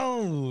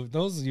ow,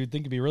 those you'd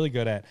think would be really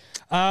good at.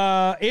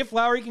 If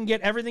Lowry can get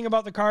everything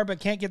about the card but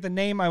can't get the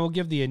name, I will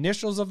give the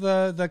initials of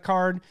the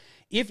card.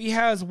 If he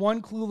has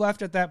 1 clue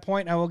left at that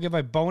point, I will give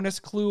a bonus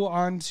clue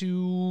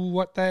onto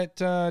what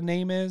that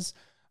name is.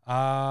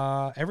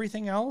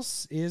 Everything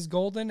else is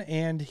golden,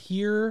 and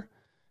here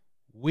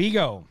we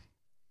go.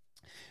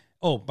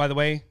 Oh, by the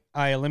way,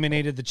 I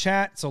eliminated the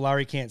chat, so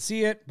Lowry can't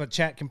see it, but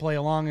chat can play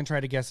along and try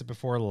to guess it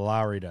before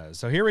Lowry does.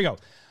 So here we go.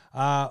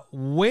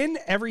 When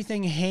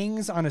everything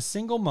hangs on a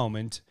single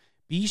moment,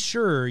 be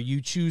sure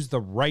you choose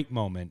the right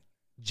moment.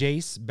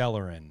 Jace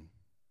Bellerin.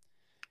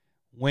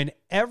 When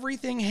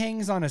everything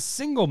hangs on a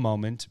single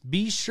moment,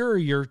 be sure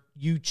you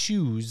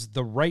choose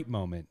the right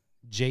moment.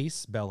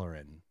 Jace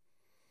Bellerin.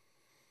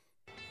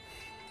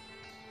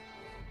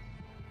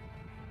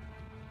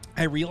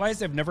 I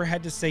realized I've never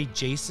had to say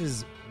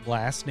Jace's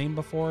last name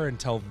before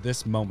until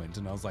this moment,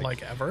 and I was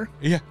like ever?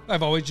 Yeah,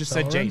 I've always just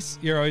said Bellerin? Jace.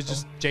 You're always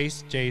just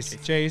Jace,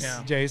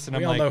 Yeah. Jace, and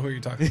We I'm all like, know who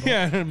you're talking about.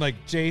 yeah, and I'm like,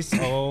 Jace.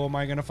 Oh, am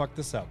I gonna fuck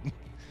this up?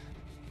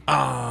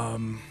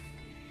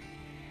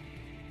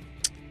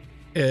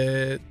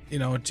 Jace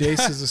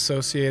is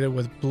associated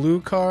with blue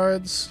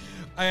cards.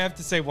 I have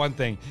to say one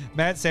thing.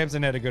 Matt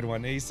Sampson had a good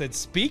one. He said,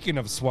 "Speaking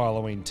of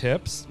swallowing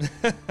tips."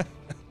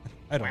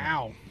 I don't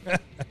know.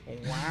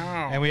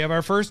 Wow. And we have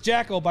our first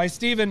Jackal by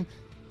Steven.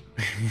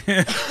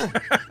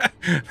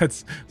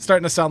 That's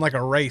starting to sound like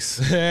a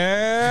race.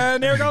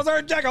 And there goes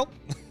our Jackal.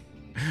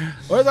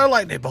 Where's our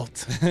lightning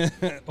bolt?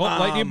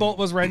 Lightning Bolt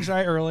was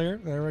Renshai earlier.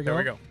 There we go. There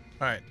we go.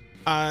 All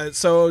right.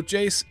 So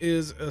Jace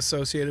is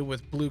associated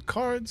with blue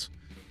cards.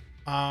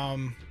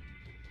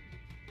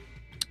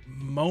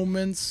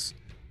 Moments.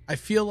 I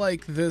feel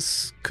like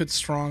this could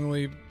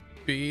strongly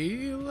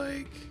be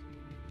like.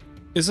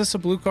 Is this a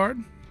blue card?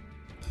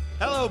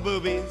 Hello,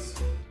 boobies.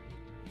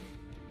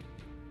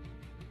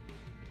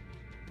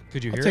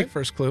 Could you I'll hear take it?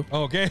 first clue.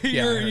 Okay,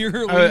 Yeah,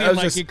 you're I leaning was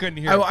like just- you couldn't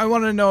hear. I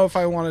want to know if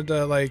I wanted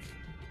to like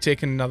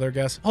take another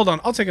guess. Hold on,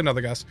 I'll take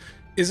another guess.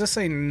 Is this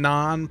a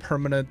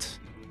non-permanent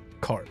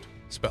card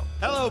spell?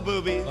 Hello,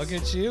 boobies. Look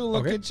at you.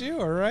 Look Okay. at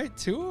you. All right.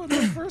 2 on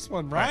the first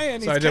one.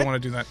 Ryan. So I didn't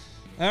want to do that.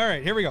 All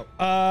right. Here we go.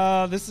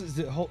 This is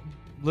the whole.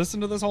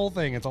 Listen to this whole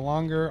thing. It's a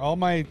longer. All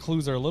my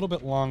clues are a little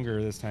bit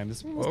longer this time.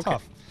 This one was Okay.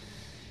 tough.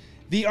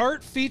 The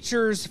art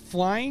features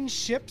flying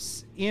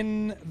ships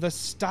in the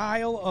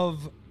style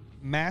of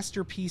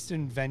Masterpiece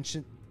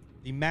Invention,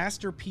 the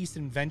Masterpiece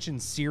Invention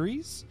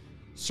series,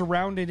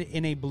 surrounded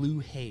in a blue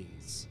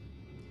haze.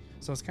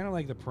 So it's kind of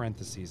like the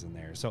parentheses in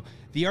there. So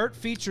the art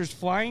features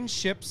flying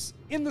ships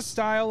in the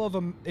style of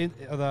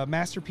the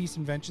Masterpiece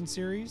Invention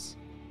series,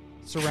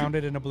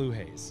 surrounded in a blue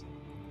haze.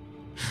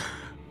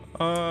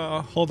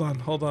 Hold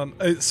on.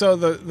 So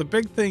the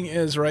big thing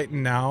is right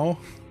now,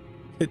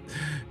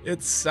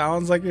 it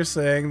sounds like you're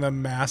saying the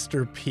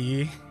Master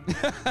P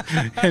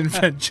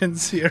invention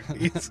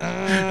series.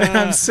 And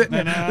I'm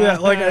sitting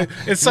there,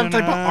 it's some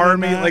type of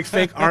army, like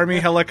fake army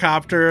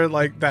helicopter,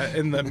 like that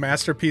in the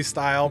Master P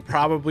style,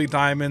 probably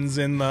diamonds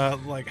in the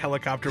like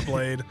helicopter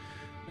blade.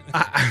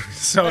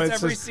 So That's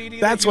it's every just, CD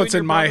that's that you what's and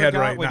in your my brother head got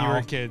right when you now.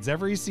 were kids.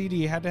 Every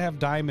CD had to have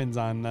diamonds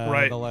on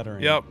Right. the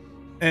lettering. Yep.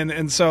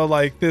 And so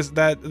like this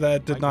that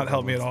did not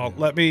help me at all.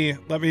 Let me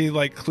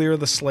like clear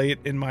the slate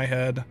in my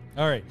head.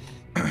 All right.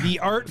 The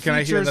art Can I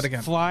hear features that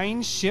again?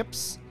 flying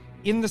ships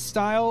in the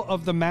style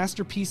of the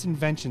Masterpiece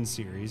Invention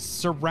series,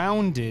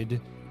 surrounded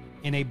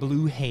in a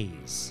blue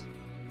haze.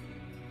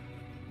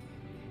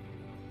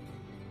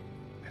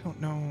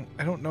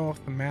 I don't know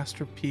if the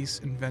Masterpiece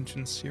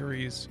Invention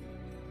series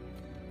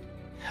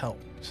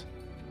helped.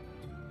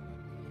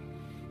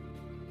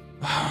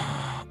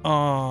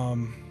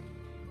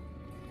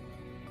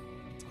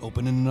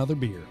 Opening another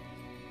beer.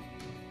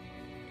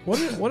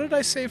 What did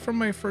I say from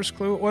my first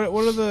clue? What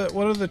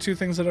are the two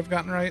things that I've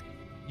gotten right?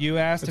 You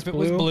asked It's if it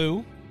was blue?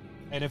 blue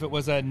and if it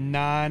was a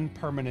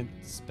non-permanent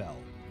spell.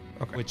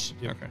 Okay. Which,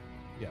 Okay.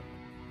 yeah,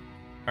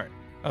 All right.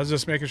 I was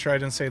just making sure I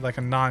didn't say like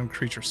a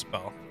non-creature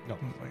spell. no,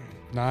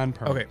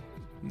 non-permanent. Okay.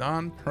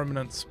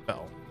 Non-permanent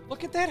spell.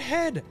 Look at that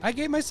head. I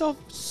gave myself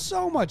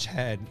so much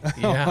head.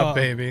 Yeah,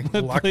 baby.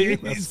 Lucky.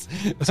 Please.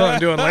 That's what I'm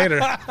doing later.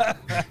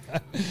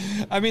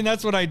 I mean,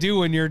 that's what I do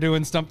when you're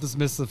doing Stump the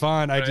Smith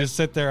Savant. I Right. just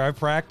sit there. I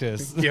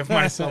practice. Give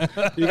myself.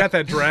 You got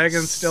that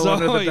dragon still So-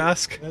 under the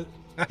desk?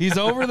 He's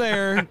over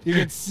there. You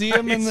can see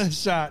him in the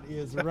shot. He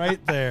is right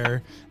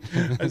there.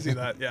 I see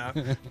that. Yeah.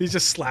 He's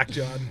just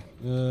slack-jawed.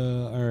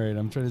 All right.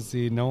 I'm trying to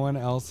see. No one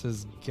else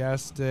has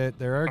guessed it.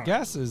 There are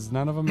guesses.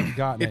 None of them have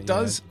gotten it.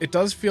 It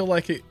does feel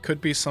like it could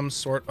be some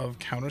sort of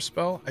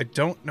counterspell. I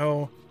don't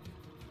know.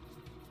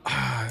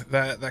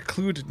 That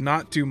clue did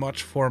not do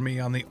much for me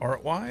on the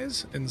art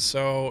wise, and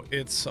so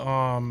it's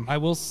I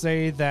will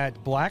say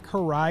that Black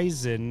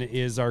Horizon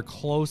is our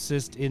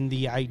closest in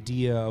the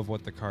idea of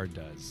what the card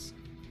does,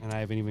 and I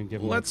haven't even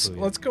given. let's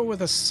go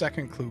with a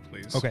second clue,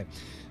 please. Okay.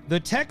 The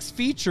text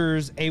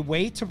features a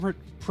way to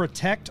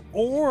protect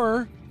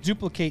or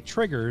duplicate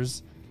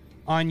triggers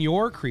on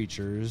your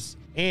creatures,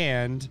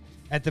 and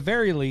at the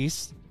very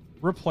least,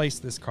 replace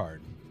this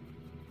card.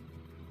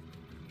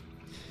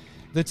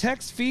 The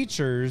text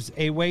features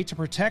a way to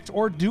protect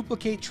or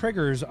duplicate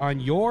triggers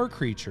on your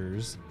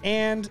creatures,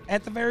 and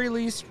at the very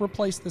least,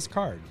 replace this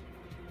card.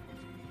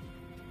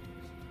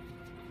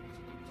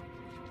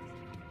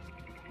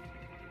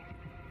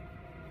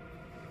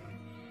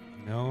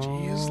 No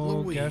Jeez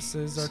Louise.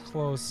 guesses are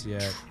close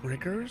yet.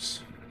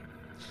 Triggers.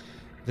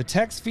 The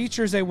text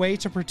features a way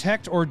to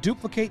protect or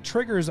duplicate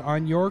triggers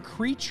on your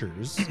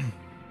creatures,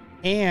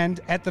 and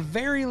at the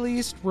very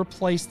least,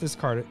 replace this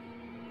card.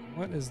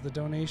 What is the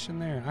donation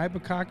there?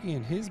 Ibukaki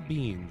and his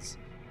beans.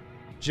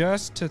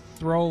 Just to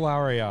throw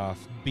Lowry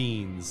off.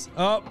 Beans.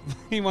 Oh,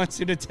 he wants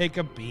you to take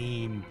a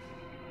bean.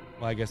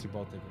 Well, I guess we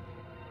both did.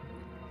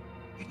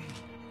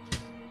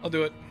 I'll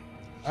do it.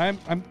 I'm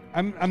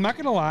not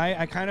gonna lie.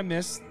 I kind of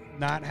miss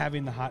not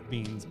having the hot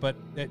beans, but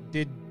it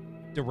did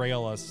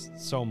derail us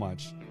so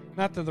much.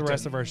 Not that the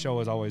rest of our show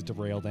is always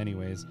derailed,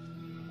 anyways.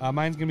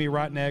 Mine's gonna be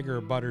rotten egg or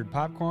buttered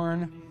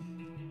popcorn.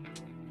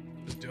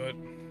 Just do it.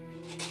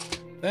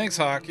 Thanks,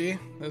 Hockey.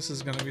 This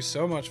is gonna be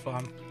so much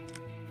fun.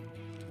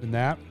 And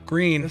that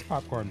Green. is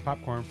popcorn.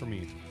 Popcorn for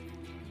me.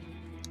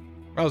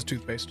 That was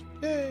toothpaste.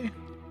 Yay.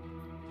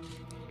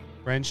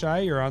 Renshaw,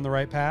 you're on the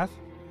right path.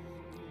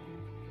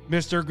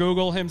 Mr.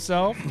 Google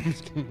himself.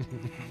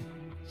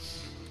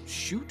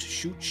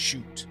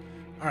 Shoot.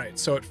 All right,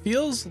 so it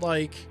feels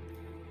like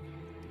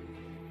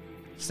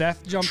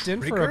Seth jumped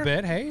in for Trigger? a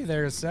bit. Hey,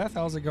 there's Seth.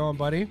 How's it going,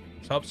 buddy?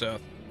 what's up,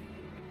 Seth?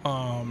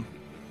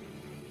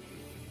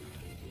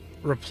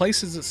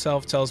 Replaces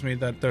itself tells me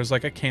that there's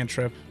like a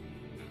cantrip,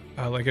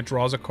 like it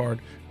draws a card.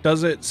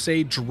 Does it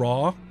say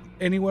draw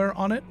anywhere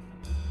on it?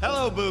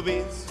 Hello,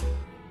 boobies.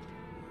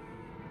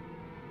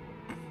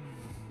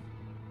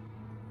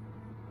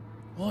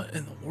 What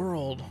in the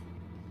world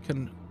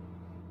can?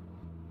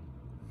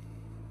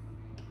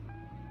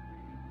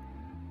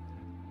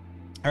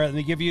 All right, let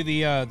me give you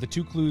the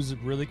two clues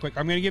really quick.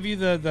 I'm going to give you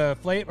the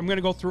flavor. I'm going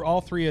to go through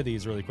all three of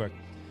these really quick.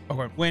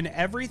 Okay. When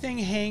everything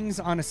hangs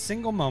on a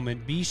single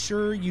moment, be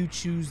sure you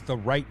choose the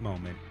right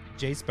moment.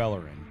 Jay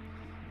Spellerin.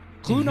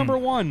 Clue number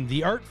one,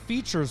 the art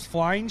features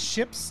flying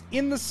ships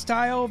in the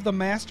style of the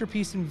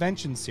Masterpiece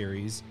Invention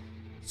series,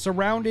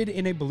 surrounded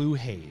in a blue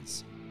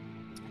haze.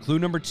 Clue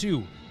number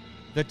two,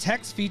 the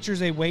text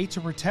features a way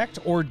to protect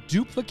or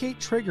duplicate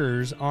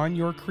triggers on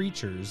your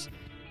creatures,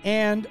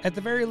 and at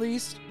the very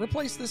least,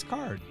 replace this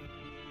card.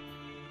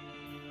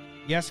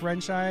 Yes,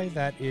 Renshai,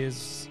 that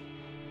is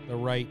the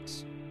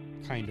right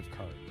kind of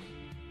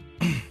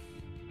card.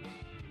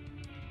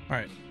 All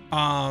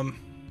right.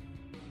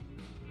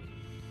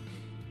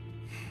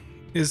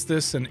 Is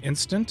this an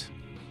instant?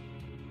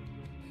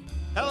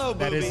 Hello,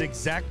 That boobies. is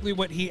exactly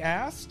what he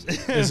asked.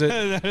 Is it?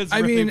 That is I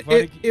really mean,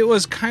 funny. it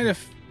was kind of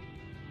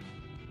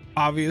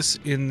obvious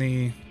in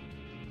the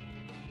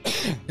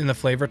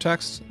flavor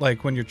text.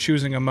 Like when you're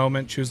choosing a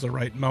moment, choose the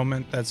right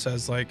moment. That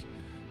says like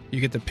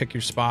you get to pick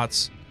your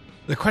spots.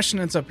 The question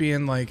ends up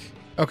being like,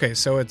 okay,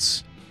 so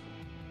it's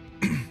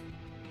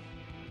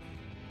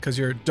because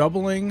you're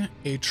doubling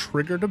a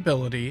triggered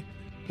ability,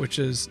 which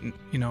is,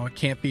 you know, it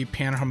can't be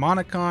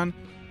Panharmonicon.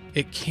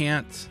 It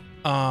can't.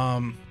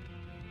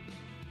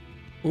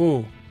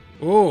 Ooh,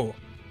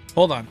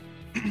 hold on.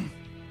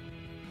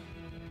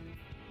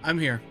 I'm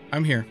here.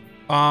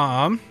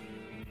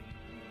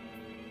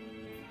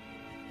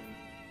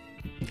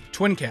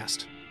 Twin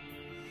cast.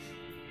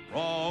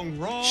 Wrong,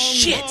 wrong,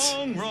 Shit.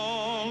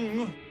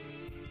 wrong.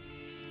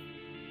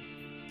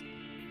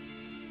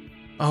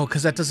 Oh,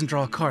 because that doesn't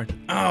draw a card.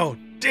 Oh,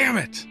 damn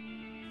it.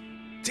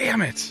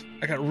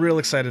 I got real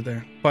excited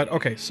there. But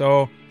okay,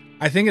 so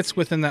I think it's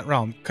within that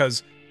realm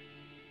because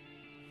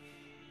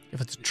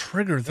if it's a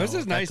trigger, though, This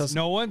is that nice. doesn't-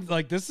 No one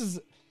like this is.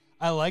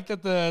 I like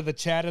that the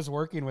chat is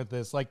working with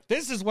this. Like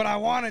this is what I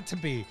want it to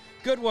be.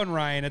 Good one,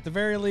 Ryan. At the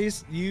very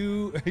least,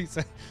 he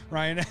said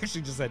Ryan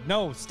actually just said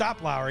no.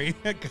 Stop, Lowry,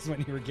 because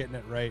when you were getting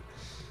it right.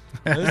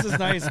 This is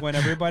nice when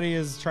everybody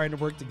is trying to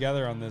work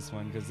together on this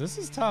one because this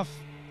is tough.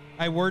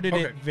 I worded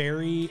it Okay.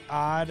 very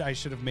odd. I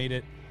should have made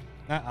it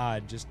not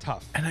odd, just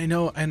tough. And I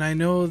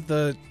know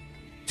the.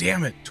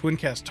 Damn it, twin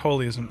cast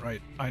totally isn't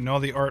right. I know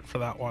the art for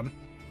that one.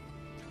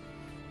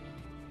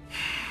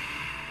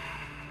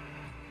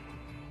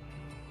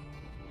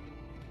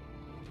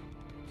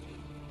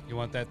 You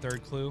want that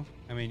third clue?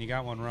 I mean, you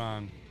got one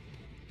wrong.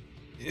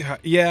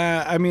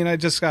 Yeah. I mean, I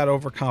just got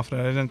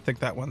overconfident. I didn't think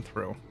that one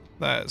through.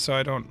 So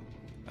I don't.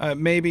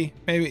 Maybe.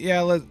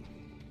 Yeah.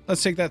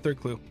 Let's take that third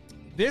clue.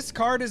 This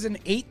card is an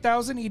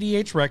 8,000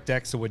 EDH rec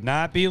deck, so would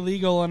not be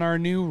legal in our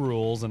new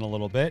rules in a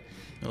little bit.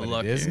 But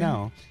Lucky. it is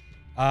now.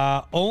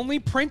 Only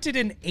printed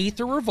in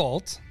Aether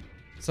Revolt.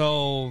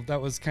 So that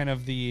was kind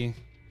of the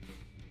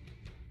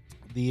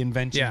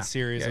invention Yeah.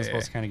 series. I was Yeah,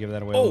 supposed yeah. to kind of give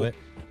that away a little bit.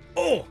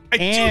 Oh, I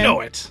do And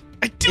know it.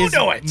 I do Is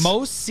know it.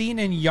 most seen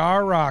in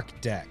Yarok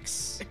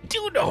decks. I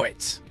do know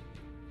it.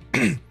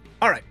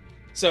 All right.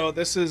 So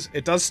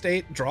it does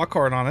state draw a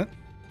card on it.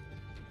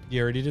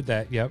 You already did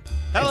that. Yep.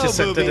 Hello, It just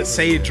said, did it boobies.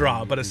 say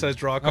draw, but it says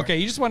draw a card. Okay,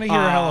 you just want to hear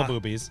hello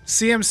boobies.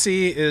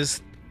 CMC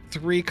is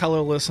 3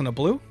 colorless and a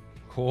blue.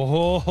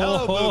 Oh,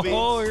 Hello,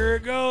 boobies. here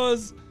it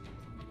goes.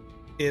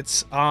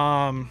 It's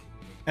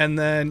and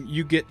then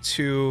you get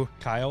to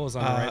Kyle is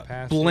on the right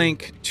path.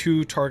 blink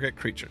 2 target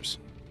creatures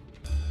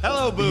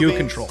Hello, boobies. you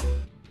control.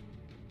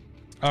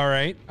 All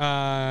right.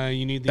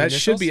 You need the That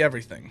initials? should be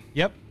everything.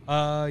 Yep.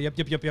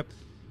 Yep.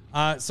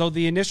 So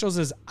the initials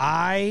is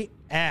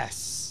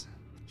IS.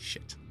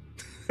 Shit.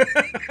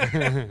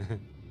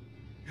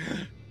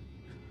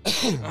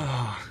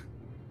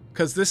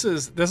 Because this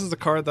is the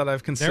card that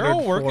I've considered. They're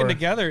all working for-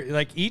 together.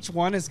 Like each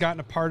one has gotten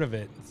a part of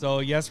it. So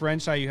yes,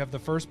 Renshai, you have the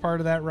first part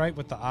of that right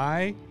with the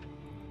I,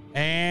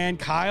 and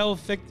Kyle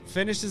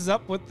finishes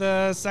up with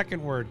the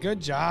second word. Good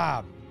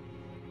job.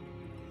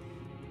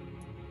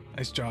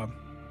 Nice job.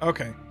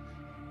 Okay.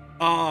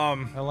 I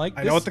like.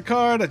 I This. know what the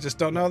card. I just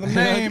don't know the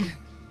name.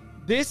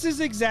 This is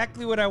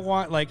exactly what I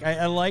want. Like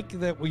I like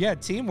that. Well, yeah,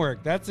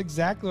 teamwork. That's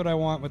exactly what I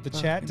want with the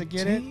chat to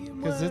get it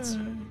because it's.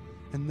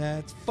 And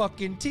that's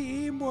fucking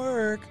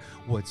teamwork.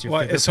 What's your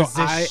favorite So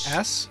position?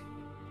 IS?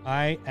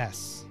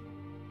 IS.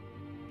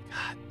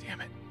 God damn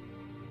it.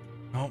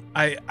 No,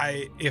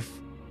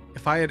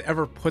 if I had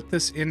ever put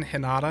this in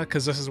Hinata,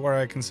 because this is where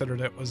I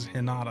considered it was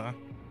Hinata,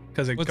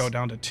 because it'd go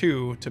down to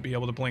 2 to be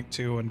able to blink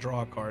 2 and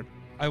draw a card.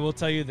 I will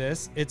tell you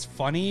this. It's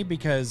funny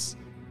because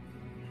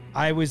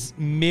I was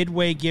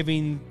midway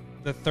giving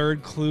the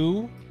third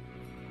clue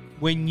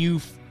when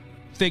you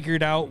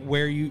figured out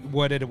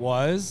what it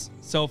was.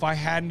 So if I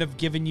hadn't have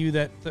given you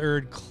that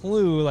third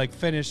clue, like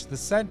finish the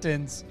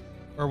sentence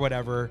or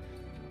whatever,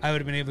 I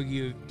would have been able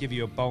to give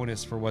you a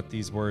bonus for what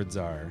these words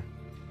are.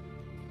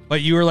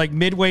 But you were like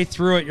midway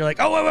through it. You're like,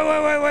 oh,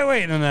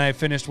 wait. And then I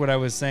finished what I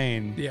was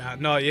saying. Yeah,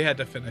 no, you had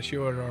to finish.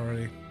 You were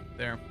already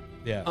there.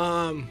 Yeah.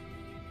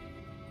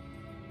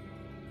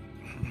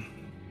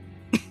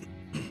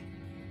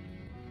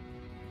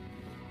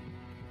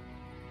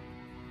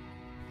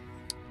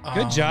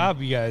 Good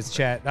job, you guys,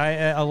 chat.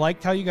 I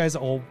liked how you guys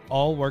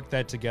all worked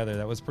that together.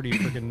 That was pretty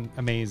freaking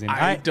amazing.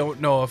 I don't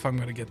know if I'm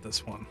going to get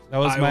this one. That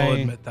was I my will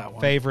admit that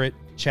one. favorite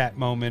chat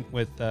moment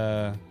with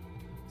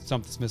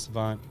Something Smith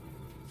Savant.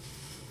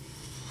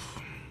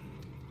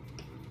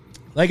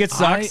 Like, it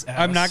sucks.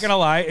 I'm not going to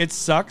lie. It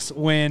sucks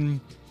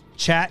when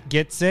chat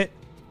gets it,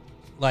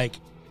 like,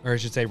 or I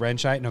should say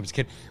Renshite. No, I'm just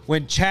kidding.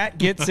 When chat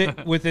gets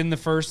it within the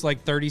first,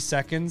 like, 30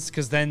 seconds,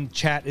 because then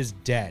chat is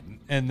dead.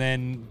 And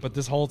then, but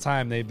this whole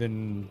time, they've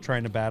been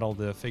trying to battle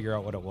to figure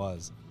out what it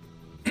was.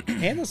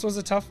 And this was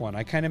a tough one.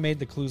 I kind of made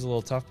the clues a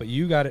little tough, but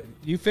you got it.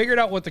 You figured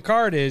out what the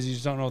card is. You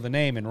just don't know the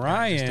name. And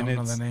Ryan, I just don't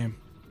know the name.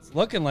 it's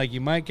looking like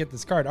you might get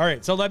this card. All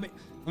right, so let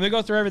me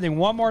go through everything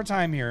one more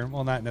time here.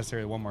 Well, not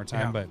necessarily one more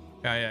time, but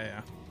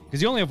Yeah.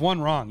 Because you only have one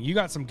wrong. You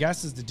got some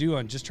guesses to do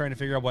on just trying to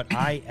figure out what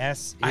IS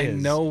is. I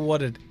know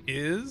what it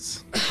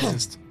is.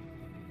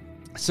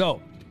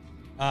 So,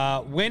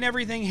 when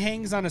everything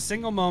hangs on a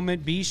single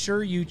moment, be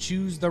sure you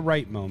choose the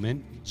right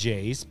moment.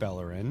 J.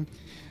 Spellerin.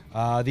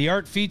 The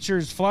art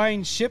features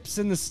flying ships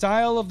in the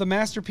style of the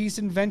Masterpiece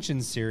Invention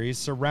series,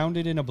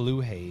 surrounded in a blue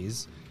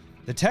haze.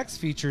 The text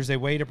features a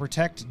way to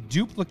protect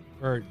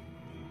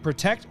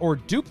or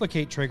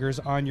duplicate triggers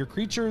on your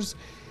creatures,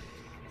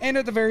 and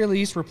at the very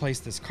least,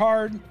 replace this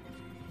card.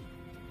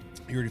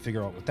 You already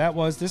figured out what that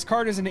was. This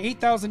card is an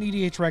 8,000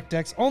 EDH Rec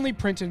decks, only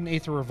printed in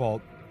Aether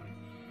Revolt.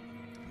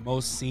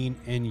 Most seen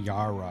in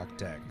Yarok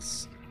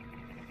decks.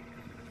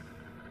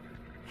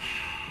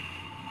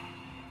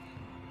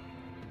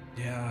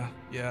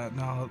 Yeah,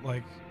 no,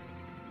 like...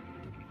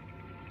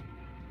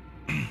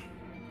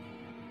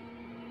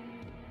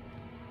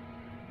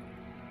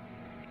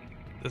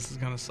 This is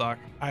gonna suck.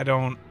 I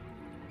don't...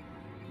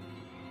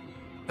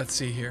 Let's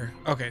see here.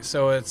 Okay,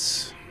 so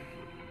it's...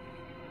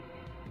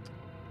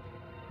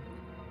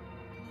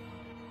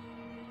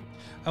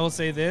 I will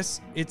say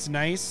this. It's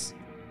nice.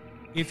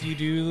 If you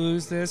do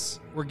lose this,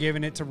 we're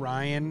giving it to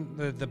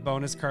Ryan, the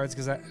bonus cards,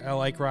 because I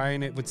like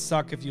Ryan. It would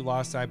suck if you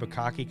lost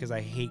Ibukaki, because I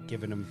hate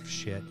giving him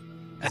shit.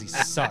 Because he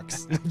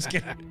sucks. I'm just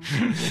kidding.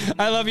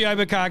 I love you,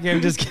 Ibukaki.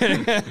 I'm just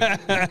kidding.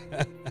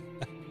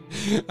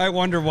 I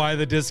wonder why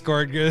the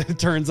Discord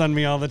turns on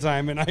me all the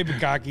time, and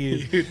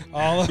Ibukaki is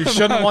all You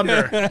shouldn't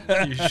wonder.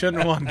 You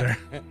shouldn't wonder.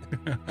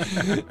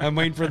 I'm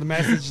waiting for the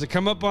message to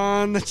come up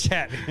on the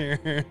chat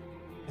here.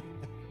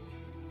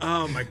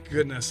 Oh my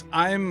goodness.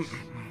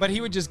 But he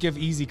would just give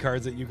easy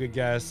cards that you could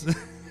guess.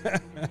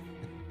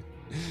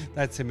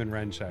 That's him and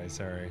Renshai,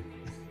 sorry.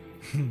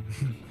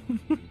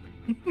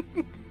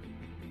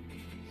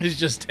 He's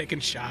just taking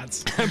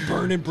shots.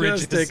 Burning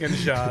bridges. Just taking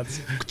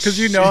shots. Because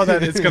you know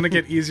that it's going to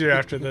get easier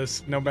after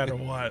this, no matter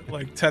what.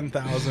 Like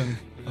 10,000.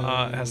 It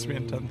has to be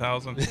in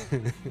 10,000.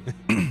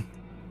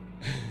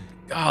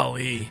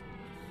 Golly.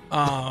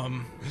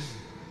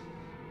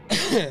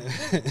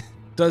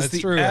 Does That's the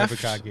true, F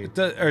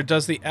Ibukaki. or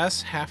does the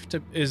S have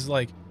to is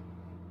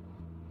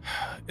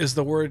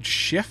the word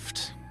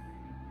shift?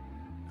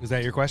 Is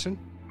that your question?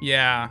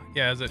 Yeah,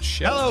 is it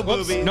shift? Hello,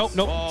 Whoops. boobies. Nope.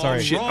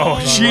 Sorry. Shit. Wrong, Oh,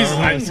 wrong,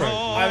 jeez.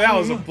 wrong. That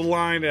was a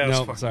blind ass.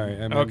 Nope, sorry.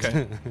 I meant-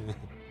 Okay.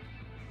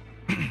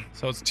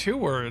 So it's two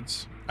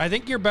words. I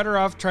think you're better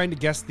off trying to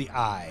guess the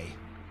I,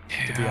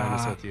 to be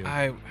honest with you.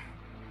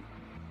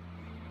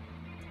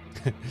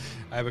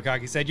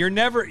 Ibukaki said,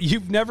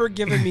 you've never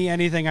given me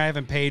anything I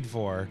haven't paid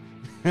for.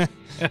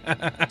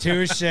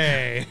 Touche.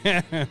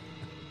 Even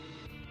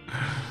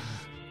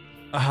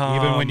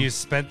when you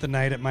spent the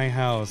night at my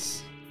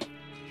house.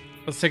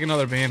 Let's take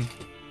another bean.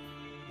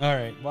 All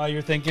right, while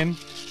you're thinking.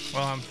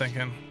 Well, I'm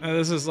thinking.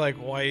 This is like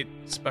white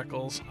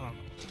speckles.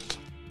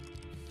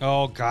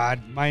 Oh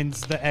God,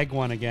 mine's the egg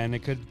one again.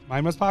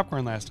 Mine was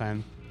popcorn last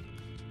time.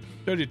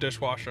 Dirty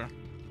dishwasher.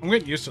 I'm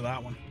getting used to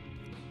that one.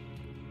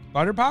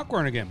 Butter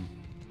popcorn again.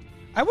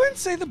 I wouldn't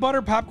say the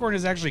butter popcorn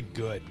is actually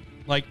good.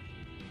 Like,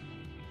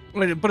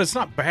 But it's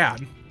not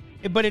bad.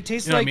 but it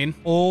tastes You know what like I mean?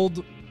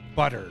 old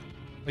butter.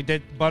 Like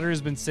that butter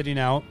has been sitting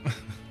out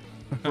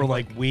for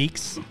like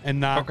weeks and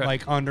not Okay.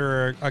 like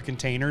under a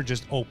container,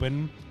 just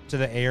open to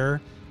the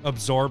air,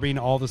 absorbing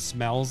all the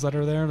smells that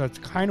are there. That's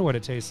kind of what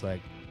it tastes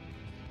like.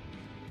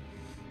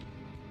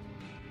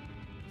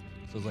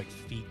 So it's like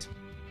feet.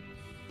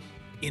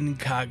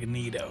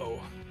 Incognito.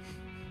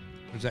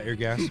 Is that your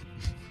guess?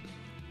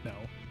 No.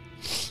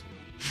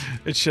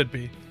 It should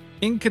be.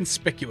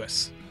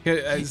 Inconspicuous.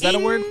 Is that a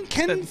word?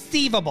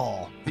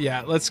 Inconceivable.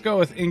 Yeah, let's go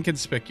with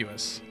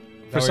inconspicuous.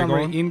 For where some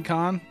you're reason,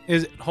 incon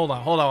is. Hold on.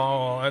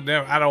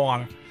 I don't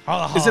want to.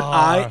 Is it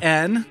Ah.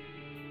 IN?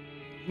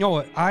 No,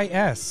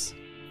 IS.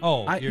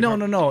 Oh,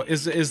 No.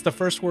 Is the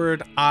first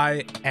word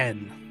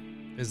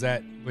IN? Is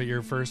that what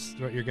your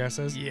guess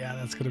is? Yeah,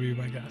 that's gonna be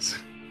my guess.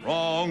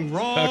 Wrong,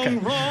 Okay.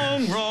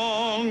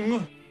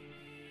 wrong.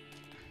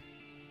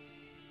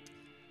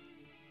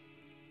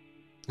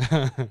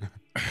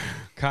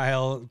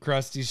 Kyle,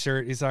 crusty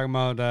shirt. He's talking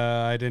about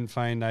I didn't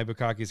find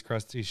Ibukaki's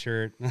crusty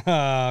shirt.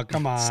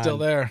 Come on. Still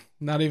there.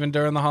 Not even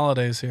during the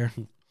holidays here.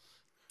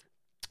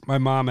 My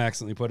mom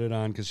accidentally put it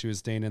on because she was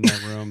staying in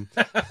that room.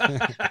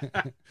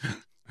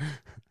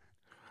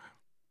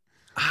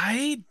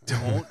 I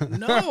don't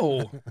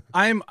know.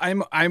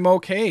 I'm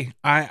okay.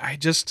 I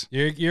just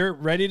You're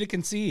ready to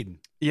concede.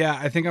 yeah,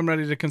 I think I'm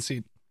ready to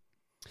concede.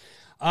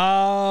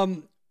 All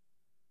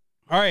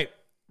right.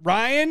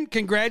 Ryan,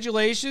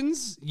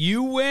 congratulations.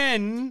 You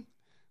win.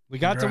 We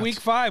got to Congrats. week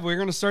 5. We're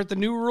going to start the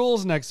new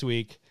rules next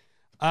week.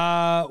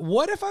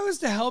 What if I was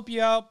to help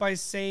you out by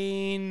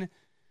saying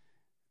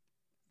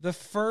the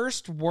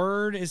first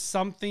word is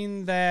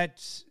something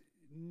that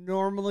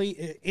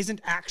normally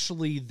isn't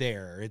actually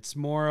there? It's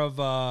more of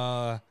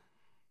a...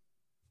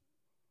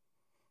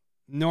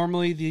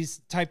 Normally,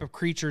 these type of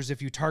creatures,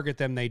 if you target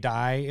them, they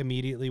die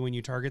immediately when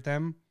you target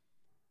them.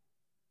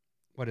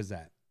 What is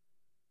that?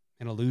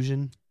 An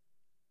illusion?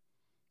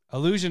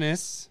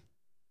 Illusionists.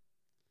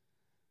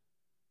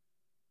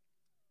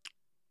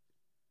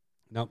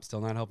 Nope,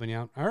 still not helping you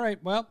out. All right,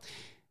 well,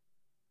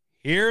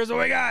 here's what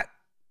we got.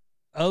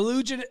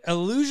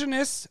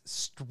 Illusionist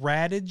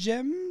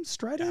stratagem.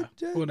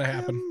 Would have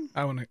happened.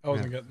 I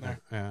wasn't getting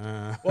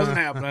there. Wasn't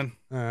happening.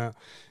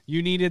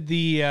 You needed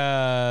the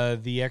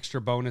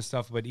extra bonus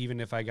stuff, but even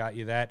if I got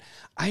you that,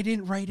 I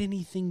didn't write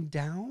anything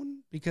down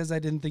because I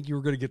didn't think you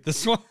were going to get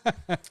this one.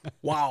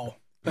 Wow.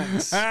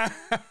 Thanks. But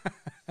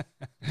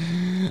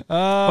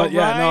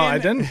yeah, no, I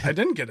Ryan,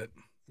 didn't get it.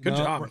 Good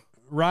job.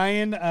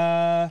 Ryan.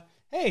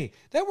 Hey,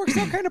 that works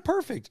out kind of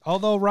perfect.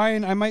 Although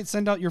Ryan, I might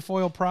send out your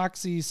foil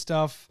proxy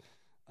stuff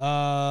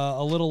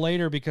a little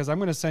later because I'm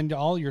going to send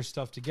all your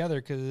stuff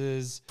together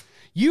because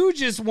you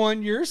just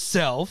won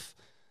yourself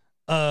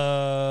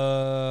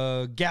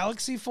a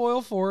Galaxy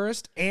Foil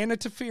Forest and a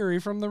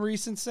Teferi from the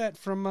recent set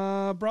from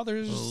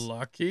Brothers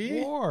Lucky.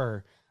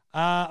 War.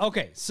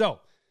 Okay, so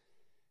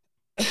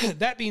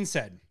that being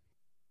said,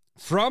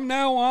 from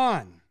now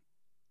on,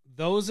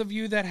 those of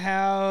you that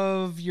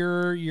have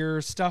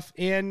your stuff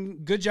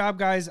in, good job,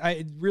 guys.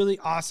 Really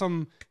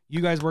awesome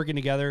you guys working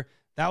together.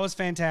 That was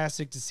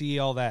fantastic to see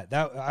all that.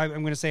 I'm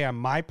going to say on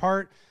my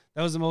part,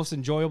 that was the most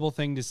enjoyable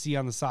thing to see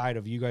on the side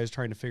of you guys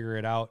trying to figure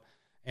it out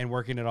and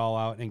working it all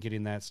out and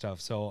getting that stuff.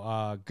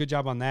 So good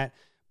job on that.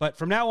 But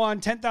from now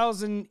on,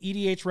 10,000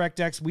 EDH Rec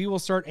decks, we will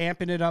start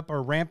amping it up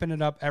or ramping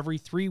it up every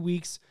 3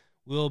 weeks.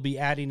 We'll be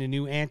adding a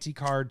new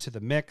anti-card to the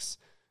mix.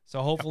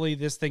 So hopefully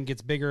this thing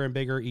gets bigger and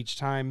bigger each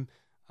time.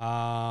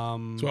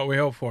 That's what we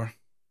hope for.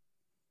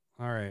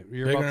 All right,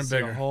 you're Bigger about to and see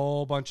bigger. a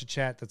whole bunch of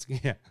chat.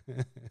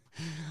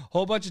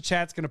 Whole bunch of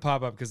chat's gonna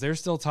pop up because they're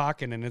still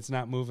talking and it's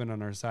not moving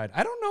on our side.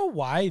 I don't know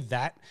why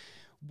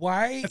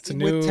That's a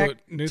with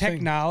new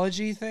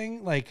technology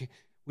thing. Like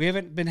we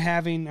haven't been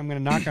having. I'm gonna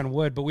knock on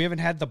wood, but we haven't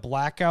had the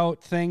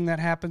blackout thing that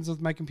happens with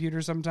my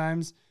computer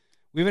sometimes.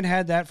 We haven't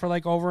had that for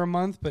like over a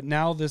month, but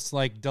now this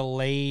like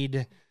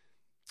delayed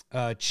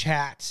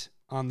chat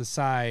on the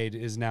side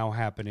is now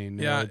happening.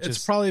 Yeah,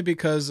 it's probably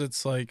because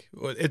it's like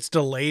it's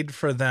delayed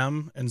for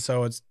them, and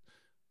so it's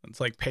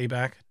like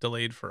payback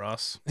delayed for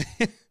us.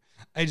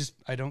 I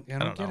don't get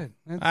know. it.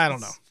 I don't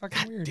know. It's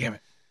fucking weird. Damn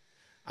it!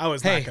 I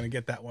was Hey. not going to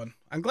get that one.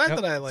 I'm glad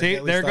that I like. See,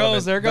 at least there thought of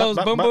goes, it. there goes,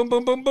 Bup, boom, bup,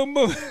 boom, boom, boom,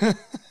 boom,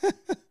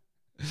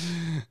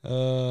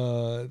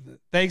 boom.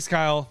 Thanks,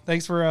 Kyle.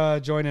 Thanks for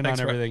joining Thanks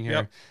on for- everything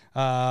here.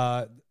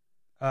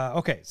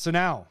 Okay, so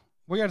now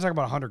we got to talk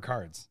about 100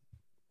 cards.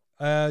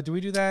 Do we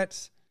do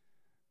that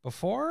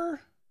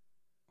before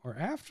or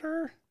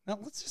after? No,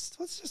 let's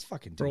just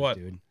fucking do For it, what?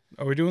 dude.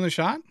 Are we doing the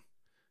shot?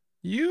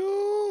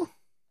 You.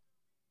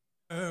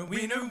 Hey.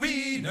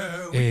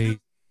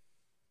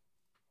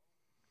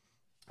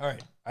 All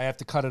right, I have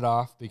to cut it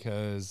off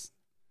because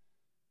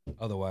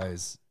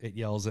otherwise it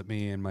yells at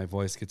me and my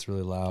voice gets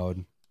really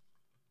loud.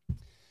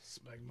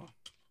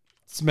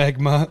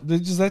 Smegma.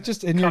 Is that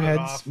just in your Cut it head?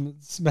 off.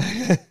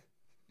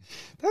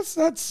 That's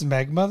not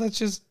smegma. That's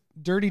just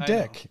dirty I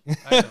dick.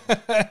 know.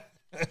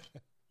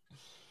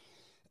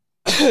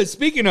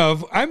 Speaking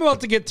of, I'm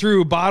about to get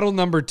through bottle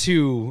number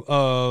 2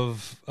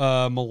 of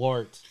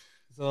Malort.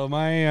 So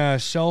my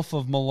shelf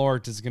of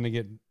Malort is going to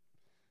get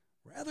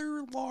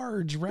rather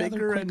large, rather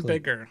Bigger and quickly.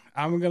 bigger.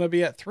 I'm going to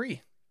be at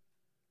 3.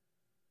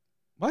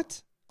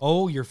 What?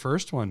 Oh, your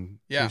first one.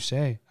 Yeah. Touche.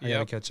 I gotta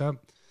Yep. catch up.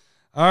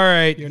 All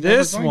right. You're never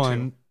This going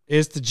one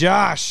is to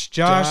Josh.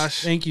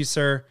 Josh. Thank you,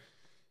 sir.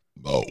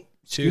 Oh,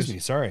 Excuse me.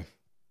 Sorry.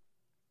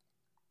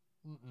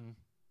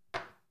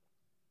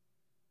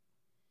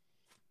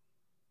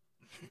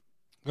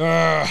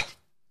 Ugh.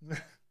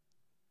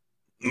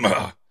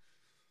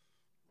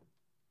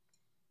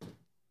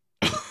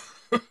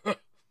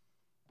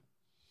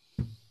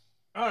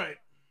 All right.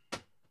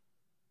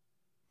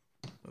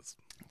 It's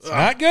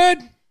not good.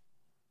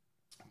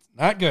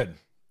 Not good.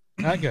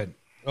 Not good.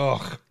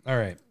 Ugh. All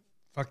right.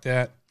 Fuck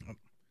that.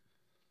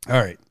 All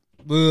right.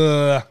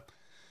 Ugh.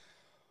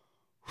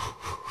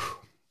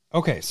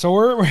 Okay, so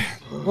we're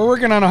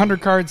working on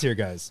 100 cards here,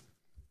 guys.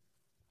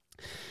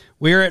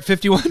 We're at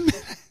 51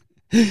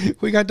 minutes.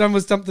 We got done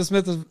with Stump the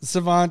Smith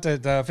Savant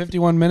at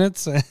 51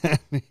 minutes. And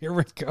here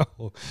we go.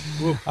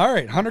 All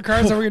right, 100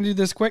 cards. Are we going to do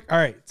this quick? All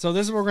right, so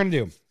this is what we're going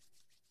to do.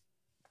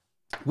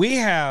 We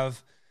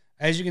have,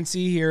 as you can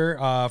see here,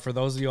 for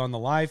those of you on the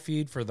live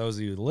feed, for those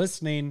of you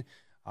listening,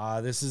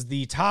 this is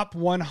the top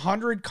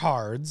 100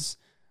 cards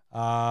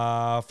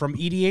from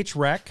EDH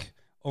Rec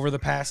over the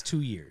past 2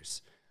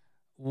 years.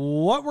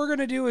 What we're going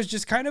to do is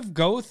just kind of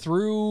go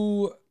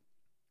through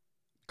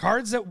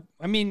cards that,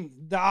 I mean,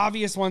 the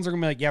obvious ones are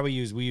going to be like, yeah, we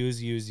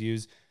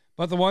use.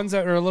 But the ones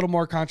that are a little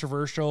more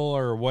controversial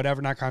or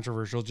whatever, not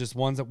controversial, just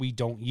ones that we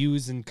don't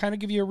use and kind of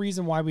give you a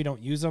reason why we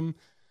don't use them.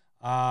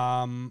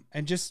 And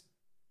just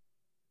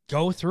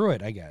go through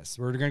it, I guess.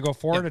 We're going to go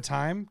 4 at a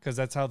time because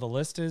that's how the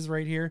list is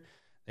right here.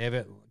 They have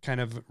it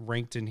kind of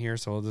ranked in here,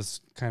 so we'll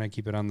just kind of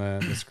keep it on the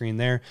screen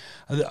there.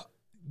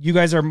 You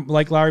guys are,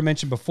 like Larry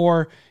mentioned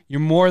before,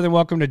 you're more than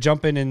welcome to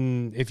jump in,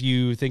 and if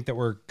you think that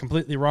we're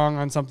completely wrong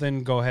on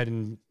something, go ahead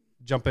and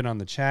jump in on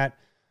the chat.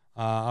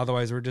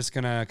 Otherwise, we're just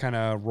going to kind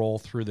of roll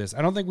through this.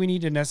 I don't think we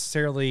need to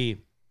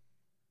necessarily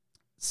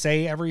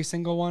say every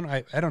single one.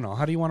 I don't know.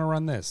 How do you want to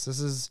run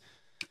this?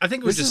 I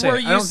think we This just is say where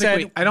it. you I don't said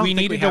think I don't we think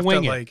needed we to have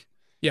wing to it. like.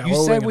 Yeah, You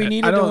we're said winging we it.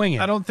 needed I to don't- wing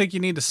it. I don't think you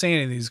need to say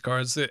any of these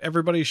cards. That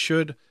everybody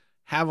should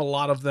have a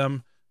lot of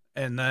them,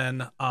 and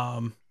then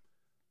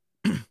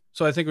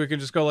so I think we can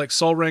just go like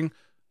Soul Ring.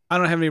 I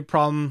don't have any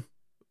problem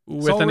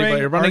with Soul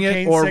anybody Ring, running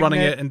Arcane it or running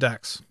Signet. it in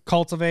decks.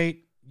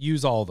 Cultivate,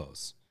 use all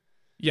those.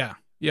 Yeah,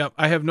 yep.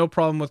 I have no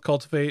problem with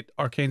Cultivate,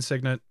 Arcane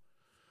Signet.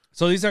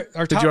 So these are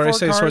our Did top you already four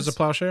say cards. Swords of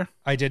Plowshare?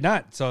 I did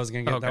not. So I was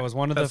going to get Okay. that was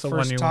one of That's the one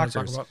first you want to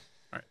talkers. talk about.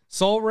 All right.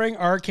 Soul Ring,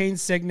 Arcane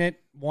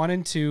Signet, 1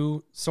 and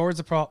 2, Swords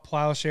of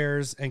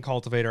Plowshares, and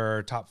Cultivator are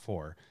our top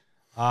 4.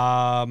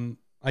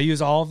 I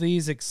use all of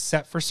these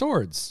except for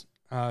Swords,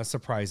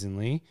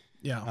 surprisingly.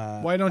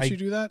 Yeah. Why don't you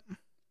do that?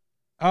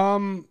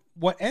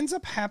 What ends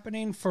up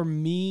happening for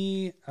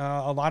me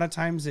a lot of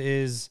times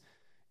is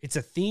it's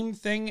a theme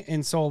thing.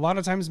 And so a lot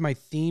of times my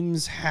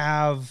themes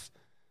have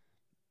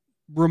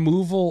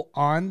removal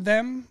on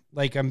them.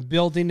 Like I'm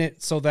building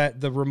it so that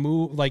the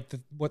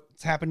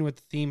what's happening with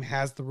the theme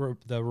has the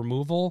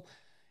removal.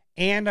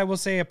 And I will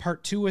say a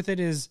part 2 with it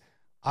is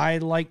I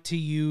like to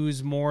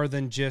use more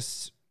than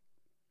just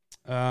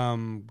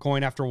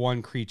going after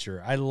one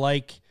creature. I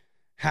like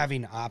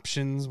having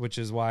options, which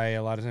is why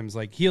a lot of times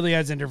like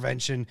Heliod's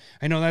Intervention.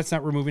 I know that's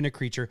not removing a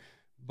creature,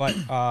 but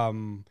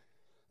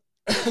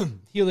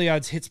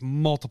Heliod's hits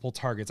multiple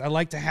targets. I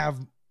like to have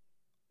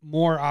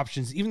more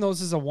options. Even though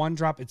this is a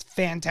 1-drop, it's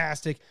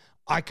fantastic.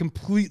 I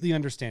completely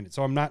understand it.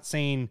 So I'm not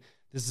saying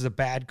this is a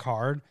bad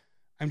card.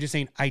 I'm just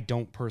saying I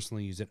don't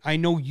personally use it. I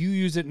know you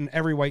use it in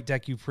every white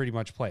deck you pretty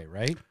much play,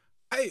 right?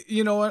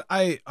 You know what?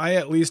 I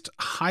at least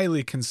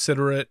highly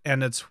consider it,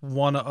 and it's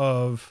one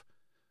of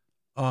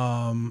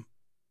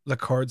the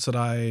cards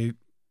that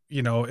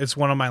it's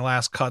one of my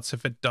last cuts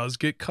if it does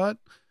get cut.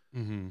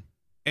 Mm-hmm.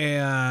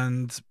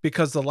 And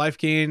because the life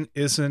gain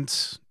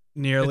isn't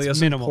nearly It's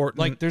as minimal. important.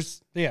 Like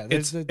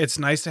It's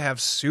nice to have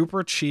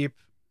super cheap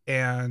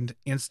and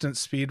instant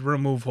speed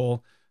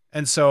removal.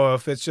 And so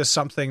if it's just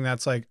something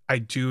that's like, I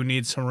do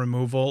need some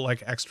removal,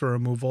 like extra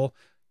removal,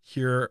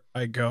 here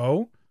I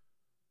go.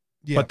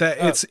 yeah. But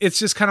that it's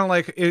just kind of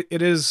like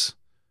it is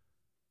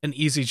an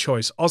easy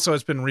choice. Also,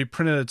 it's been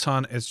reprinted a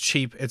ton. It's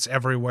cheap. It's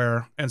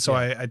everywhere. And so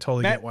I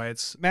totally get why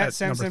it's Matt at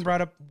Sampson number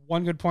brought up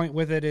one good point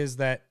with it is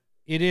that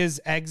it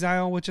is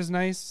exile, which is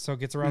nice. So it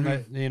gets around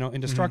that,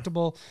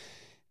 indestructible.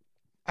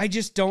 I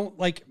just don't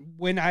like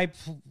when I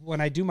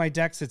do my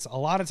decks, it's a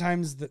lot of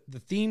times the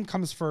theme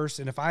comes first.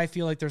 And if I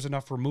feel like there's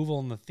enough removal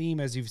in the theme,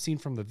 as you've seen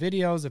from the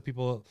videos, if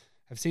people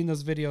have seen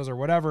those videos or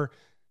whatever,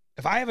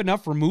 if I have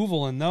enough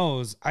removal in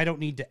those, I don't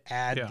need to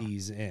add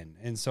these in.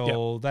 And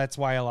so that's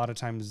why a lot of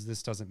times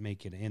this doesn't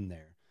make it in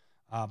there.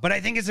 But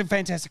I think it's a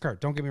fantastic card.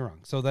 Don't get me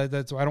wrong. So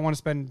that's I don't want to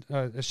spend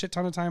a shit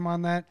ton of time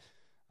on that.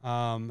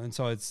 And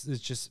so it's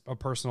just a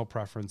personal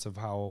preference of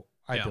how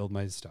I build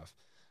my stuff.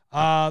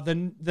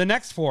 The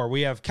next 4,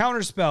 we have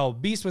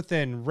Counterspell, Beast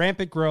Within,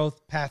 Rampant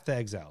Growth, Path to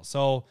Exile.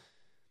 So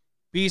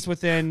Beast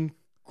Within,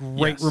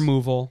 great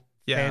removal.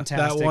 Yeah,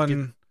 fantastic. that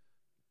one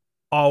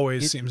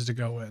always seems to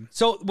go in.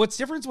 So what's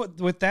different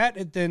with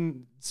that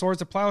than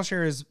Swords of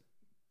Plowshares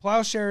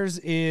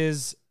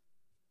is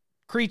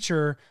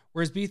creature,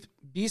 whereas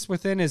Beast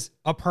Within is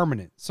a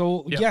permanent.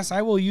 So yes,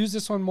 I will use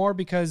this one more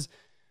because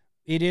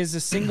it is a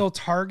single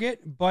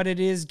target, but it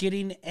is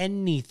getting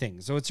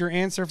anything. So it's your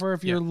answer for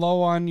if you're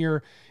low on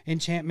your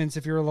enchantments,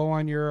 if you're low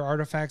on your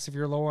artifacts, if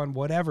you're low on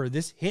whatever.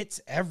 This hits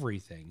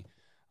everything.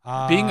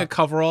 Being a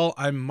coverall,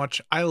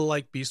 I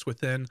like Beast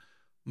Within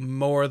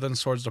more than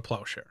Swords to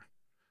Plowshare.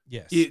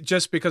 Yes.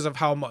 Just because of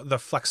how the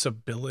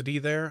flexibility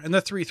there, and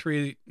the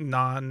 3/3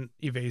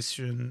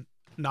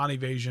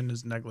 non-evasion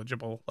is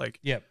negligible. Like,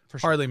 for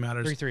sure. hardly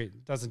matters.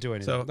 3/3 doesn't do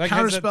anything. So like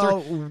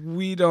counterspell,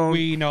 we don't.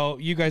 We know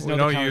you guys know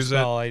the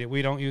counterspell.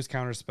 We don't use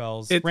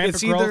counterspells.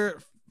 It's either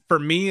for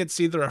me, it's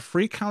either a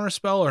free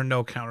counterspell or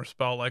no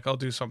counterspell. Like I'll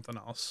do something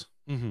else.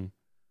 Mm-hmm.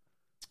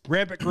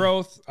 Rampant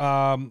Growth.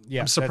 I'm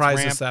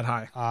surprised it's that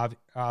high.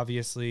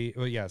 Obviously,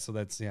 well, yeah. So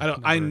that's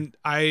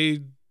I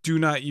do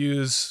not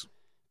use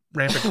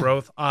Rampant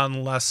Growth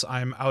unless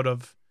I'm out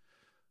of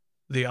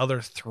the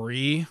other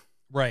 3.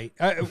 Right.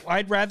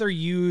 I'd rather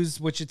use,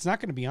 which it's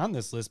not going to be on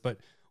this list, but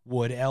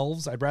Wood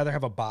Elves. I'd rather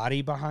have a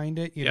body behind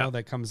it, you know,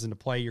 that comes into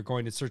play. You're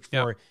going to search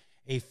for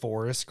a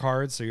forest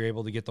card, so you're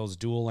able to get those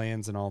dual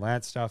lands and all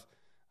that stuff.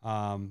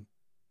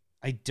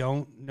 I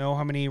don't know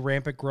how many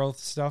Rampant Growth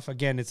stuff.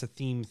 Again, it's a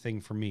theme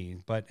thing for me,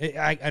 but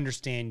I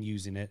understand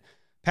using it.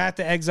 Path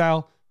to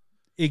Exile,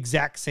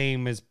 exact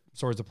same as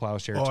Swords of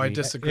Plowshare. Oh, I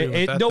disagree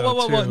with that.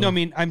 No, I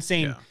mean, I'm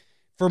saying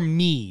for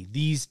me,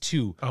 these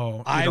two,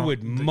 I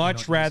would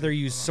much rather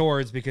use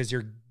Swords because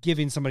you're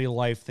giving somebody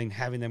life than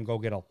having them go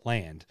get a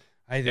land.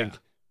 I think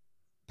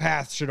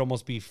Path should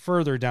almost be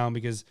further down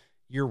because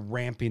you're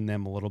ramping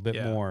them a little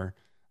bit more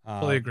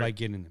by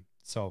getting them.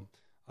 So,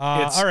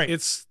 all right.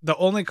 It's the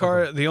only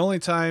card, the only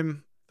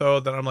time though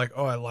that I'm like,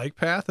 oh, I like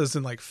Path is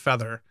in like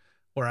Feather,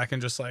 where I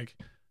can just like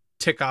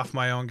tick off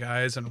my own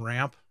guys and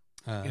ramp.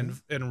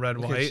 in red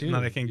look at white, and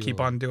then you, I can you keep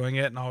little- on doing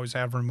it and always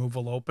have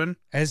removal open.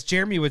 As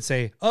Jeremy would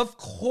say, of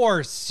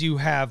course you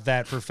have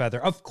that for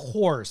feather. Of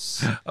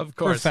course. Of For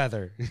course.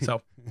 feather.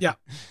 So yeah,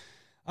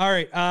 All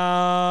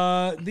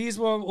right. These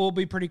will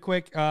be pretty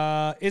quick.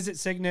 Is it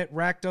Signet,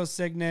 Rakdos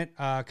Signet,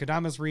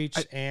 Kadama's Reach,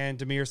 and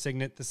Demir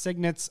Signet. The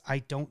Signets I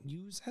don't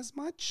use as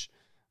much.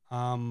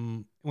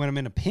 When I'm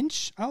in a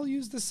pinch, I'll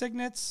use the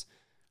Signets.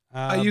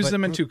 I use but-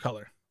 them in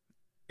 2-color.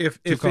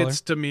 If Two-color?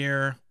 it's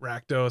Demir,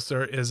 Rakdos,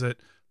 or is it?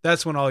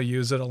 That's when I'll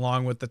use it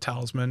along with the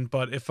talisman.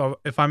 But if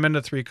I'm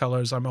into 3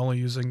 colors, I'm only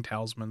using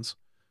talismans.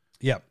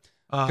 Yep.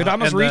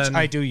 Kadama's and Reach then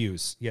I do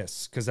use,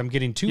 yes, because I'm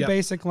getting 2 Yep.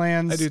 basic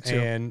lands. I do too.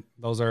 And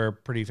those are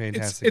pretty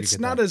fantastic. It's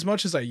not as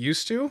much as I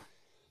used to.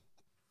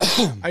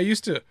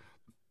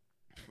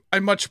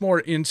 I'm much more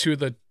into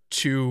the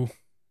 2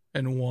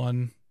 and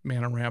 1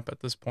 mana ramp at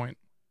this point.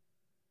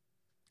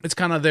 It's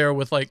kind of there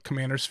with like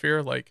Commander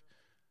Sphere. Like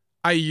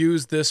I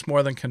use this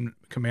more than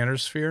Commander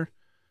Sphere,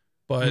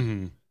 but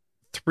Mm-hmm.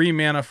 3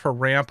 mana for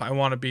ramp, I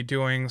want to be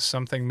doing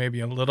something maybe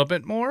a little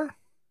bit more.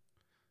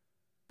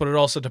 But it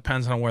also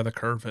depends on where the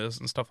curve is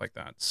and stuff like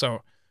that.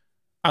 So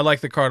I like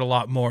the card a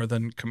lot more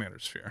than Commander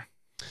Sphere.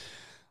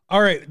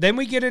 All right, then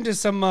we get into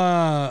some.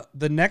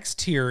 The next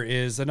tier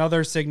is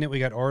another Signet. We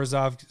got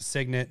Orzhov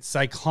Signet,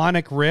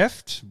 Cyclonic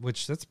Rift,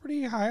 which that's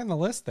pretty high on the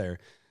list there.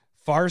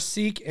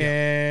 Farseek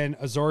and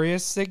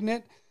Azorius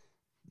Signet.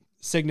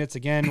 Signets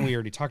again. We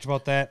already talked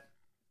about that.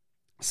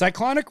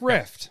 Cyclonic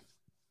Rift.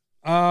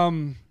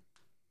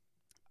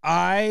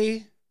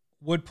 I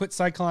would put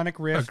Cyclonic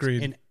Rift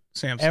Agreed. in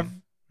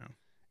Samson.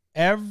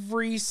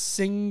 every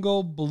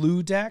single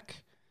blue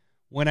deck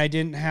when I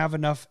didn't have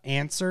enough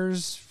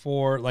answers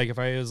for, like, if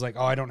I was like,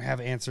 oh, I don't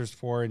have answers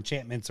for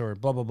enchantments or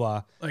blah blah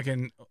blah.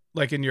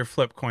 like in your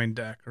flip coin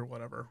deck or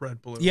whatever,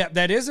 red blue. Yeah,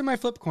 that is in my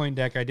flip coin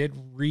deck. I did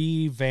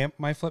revamp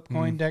my flip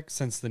coin deck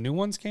since the new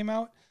ones came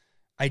out.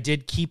 I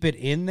did keep it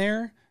in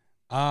there.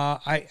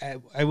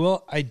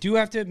 I do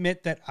have to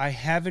admit that I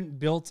haven't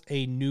built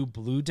a new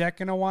blue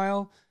deck in a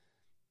while.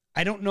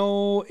 I don't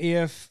know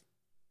if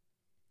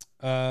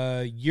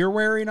you're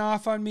wearing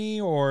off on me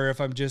or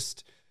if I'm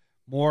just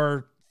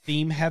more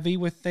theme heavy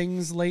with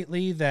things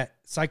lately, that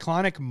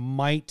Cyclonic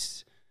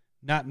might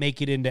not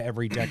make it into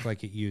every deck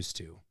like it used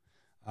to.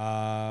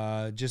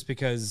 Just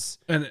because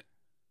And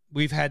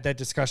we've had that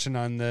discussion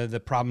on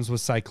the problems with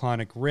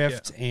Cyclonic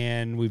Rift,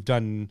 and we've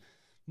done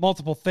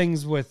multiple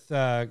things with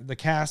the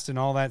cast and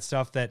all that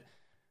stuff that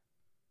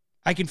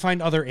I can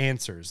find other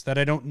answers that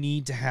I don't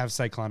need to have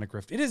Cyclonic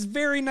Rift. It is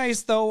very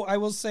nice, though, I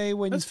will say,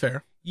 when that's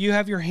fair. you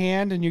have your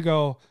hand and you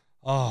go,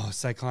 oh,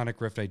 Cyclonic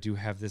Rift, I do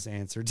have this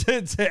answer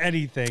to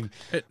anything.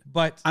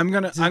 But I'm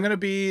gonna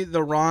be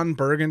the Ron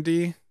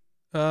Burgundy.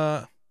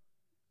 And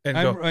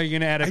are you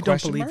gonna add a I don't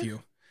question believe mark? you.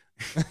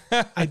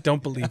 I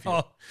don't believe you.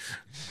 Oh.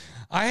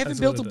 I haven't That's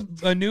built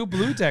what a new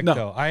blue deck No.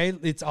 though.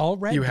 It's all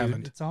red. You dude.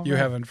 haven't. It's all You red.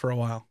 haven't for a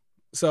while.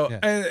 So Yeah.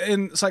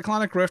 and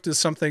Cyclonic Rift is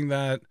something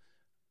that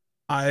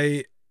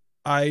I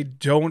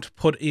don't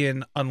put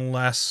in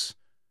unless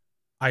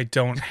I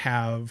don't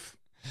have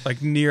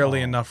like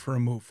nearly Oh. enough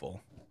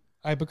removal.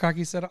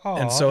 Ibukaki said, "Oh,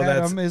 And so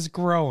Adam is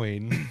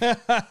growing."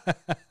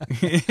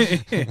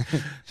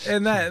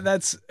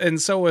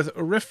 and so with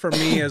Rift for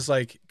me is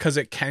like, because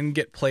it can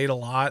get played a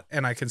lot,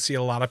 and I can see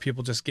a lot of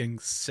people just getting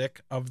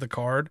sick of the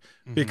card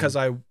because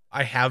I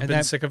have And been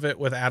that- sick of it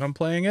with Adam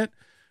playing it.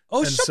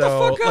 Oh, And shut so,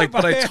 the fuck up! like,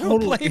 but I don't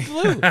totally- play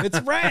blue. It's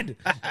red.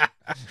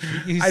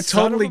 You I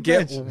son of totally a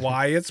get bitch.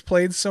 why it's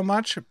played so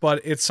much,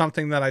 but it's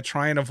something that I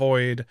try and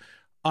avoid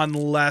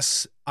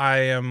unless I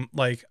am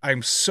like,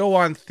 I'm so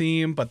on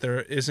theme, but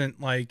there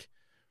isn't like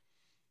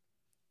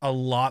a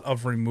lot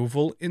of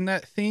removal in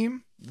that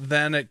theme,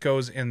 then it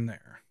goes in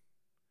there.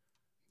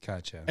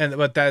 Gotcha.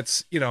 But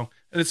that's, and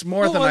it's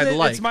more Well, than I'd it's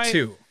like my-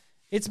 too.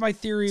 It's my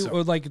theory, So-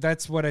 or like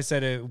that's what I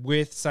said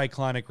with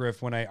Cyclonic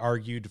Rift when I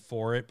argued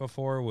for it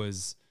before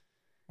was,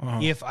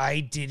 if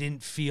I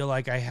didn't feel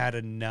like I had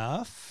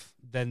enough,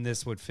 then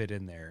this would fit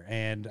in there.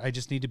 And I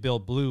just need to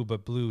build blue,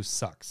 but blue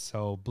sucks.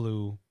 So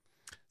blue.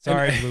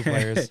 Sorry, blue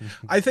players.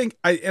 I think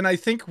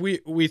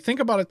we think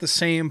about it the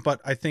same,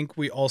 but I think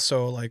we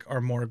also like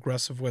are more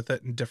aggressive with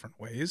it in different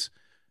ways.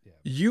 Yeah.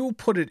 You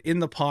put it in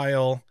the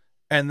pile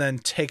and then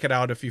take it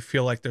out if you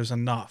feel like there's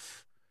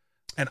enough.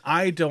 And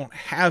I don't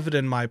have it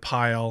in my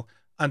pile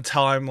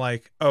until I'm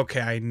like, okay,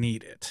 I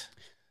need it.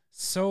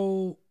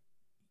 So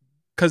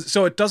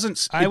So it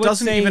doesn't I would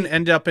say- even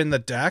end up in the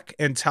deck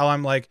until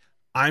I'm like,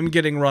 I'm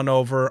getting run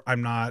over.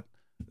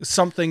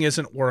 Something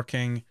isn't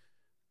working.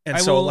 And I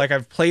so will like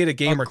I've played a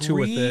game or two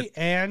with agree it.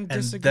 and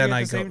disagree then at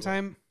I the go same to it.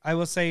 time. I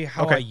will say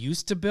how Okay. I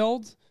used to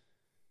build.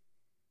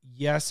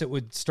 Yes, it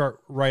would start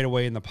right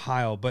away in the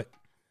pile, but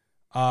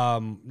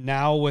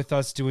now with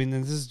us doing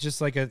this is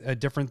just like a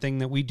different thing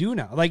that we do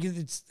now. Like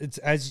it's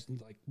as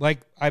like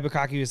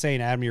Ibukaki was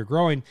saying, Adam, you're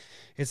growing.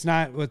 It's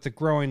not with the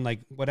growing like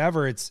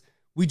whatever. It's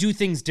we do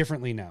things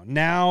differently now.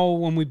 Now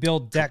when we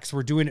build decks,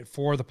 we're doing it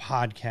for the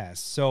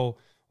podcast,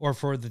 or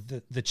for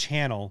the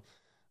channel,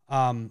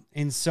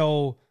 and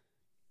so.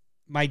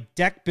 my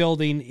deck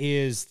building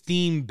is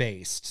theme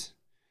based.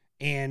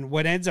 And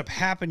what ends up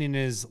happening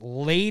is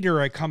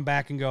later I come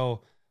back and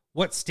go,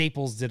 what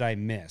staples did I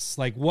miss?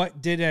 Like,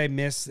 what did I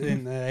miss?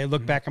 And I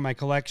look back on my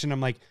collection.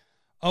 I'm like,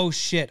 oh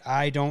shit,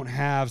 I don't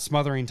have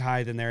Smothering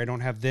Tithe in there. I don't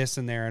have this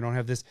in there. I don't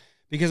have this,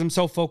 because I'm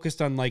so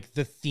focused on like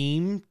the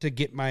theme to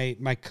get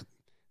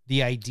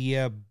the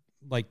idea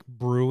like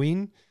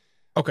brewing.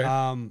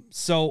 Okay.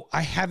 So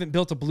I haven't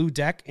built a blue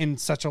deck in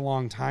such a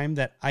long time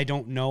that I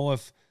don't know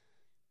if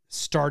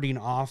starting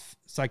off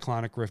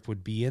Cyclonic Rift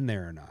would be in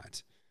there or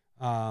not.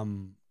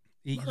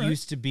 It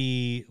used to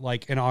be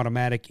like an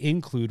automatic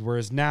include,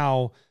 whereas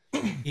now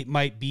it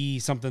might be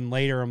something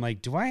later. I'm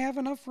like, do I have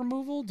enough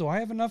removal? Do I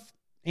have enough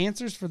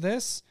answers for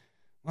this?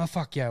 Well,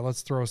 fuck yeah,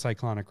 let's throw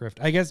Cyclonic Rift.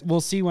 I guess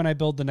we'll see when I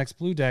build the next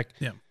blue deck.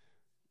 Yeah.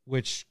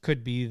 Which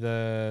could be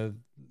the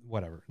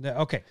whatever.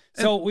 Okay.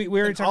 So we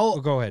were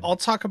talking. Go ahead. I'll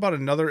talk about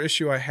another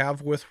issue I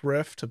have with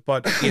Rift,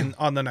 but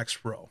on the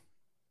next row.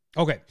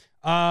 Okay.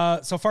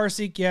 So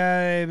Farseek,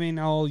 yeah, I mean,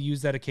 I'll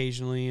use that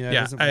occasionally.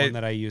 That isn't one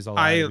that I use a lot.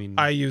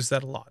 I use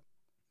that a lot.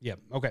 Yeah.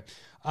 Okay.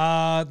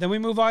 Then we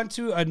move on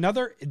to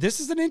another. This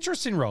is an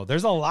interesting row.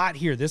 There's a lot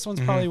here. This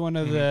one's probably one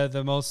of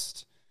the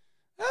most.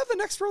 The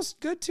next row's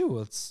good too.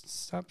 Let's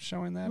stop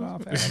showing that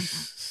off,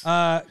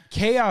 Adam.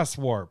 Chaos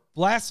Warp,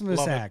 Blasphemous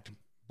Love it. Act,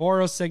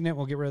 Boros Signet.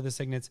 We'll get rid of the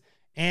signets,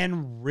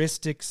 and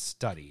Rhystic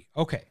Study.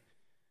 Okay.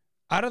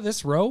 Out of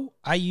this row,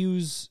 I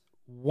use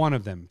one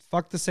of them.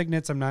 Fuck the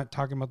signets. I'm not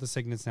talking about the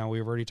signets now.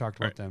 We've already talked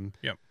about them.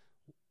 Yep.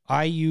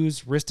 I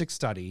use Rhystic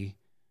Study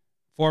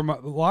for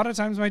a lot of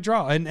times my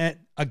draw. And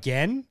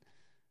again,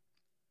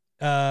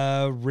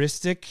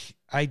 Rhystic,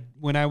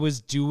 when I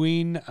was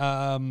doing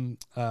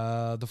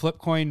the Flip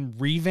Coin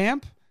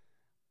revamp,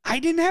 I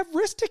didn't have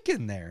Rhystic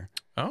in there.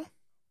 Oh.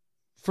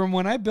 From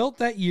when I built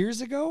that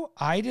years ago,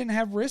 I didn't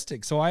have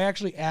Rhystic. So I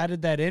actually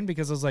added that in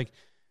because I was like,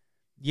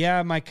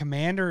 yeah, my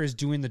commander is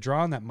doing the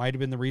draw, and that might have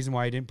been the reason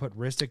why I didn't put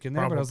Rhystic in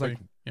there. But I was like,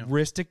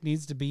 Rhystic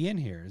needs to be in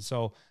here.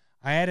 So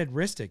I added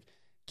Rhystic.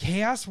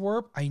 Chaos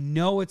Warp, I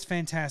know it's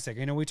fantastic.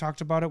 I know we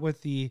talked about it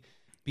with the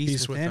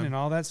Beast Within and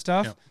all that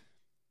stuff. Yep.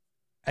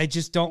 I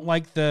just don't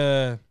like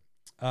the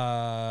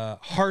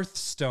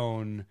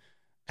Hearthstone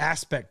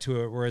aspect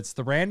to it where it's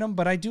the random,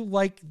 but I do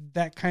like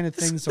that kind of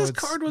thing. This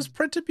card was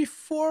printed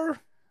before.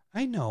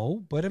 I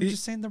know, but I'm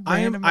just saying the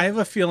random. I have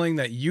a feeling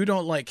that you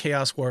don't like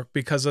Chaos Warp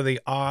because of the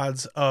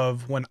odds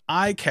of when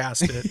I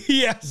cast it.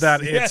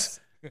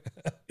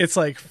 It's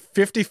like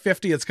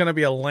 50-50. It's going to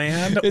be a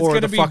land or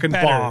the fucking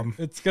bomb.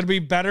 It's going to be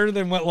better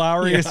than what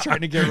Lowry is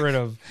trying to get rid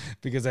of,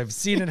 because I've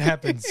seen it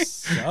happen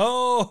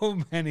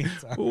so many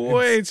times.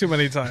 Way too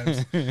many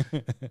times.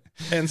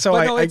 And so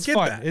I get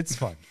fun. that. It's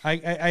fun.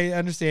 I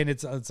understand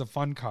it's a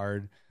fun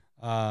card.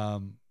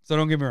 So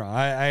don't get me wrong.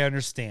 I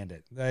understand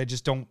it. I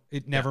just don't.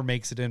 It never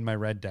makes it in my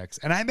red decks,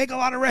 and I make a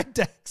lot of red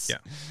decks.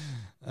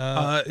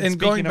 Yeah. And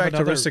going back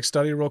to Rhystic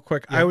Study real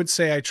quick, I would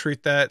say I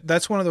treat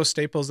that's one of those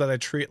staples that I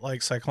treat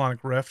like Cyclonic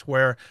Rift,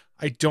 where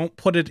I don't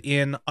put it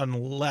in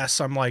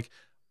unless I'm like,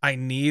 I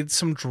need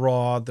some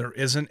draw. There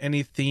isn't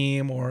any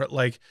theme or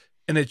like,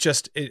 and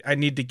I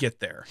need to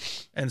get there.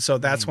 And so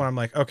that's when I'm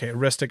like, okay,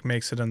 Rhystic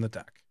makes it in the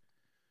deck.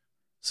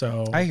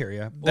 So I hear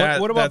you.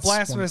 What about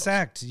Blasphemous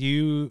Act?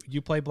 You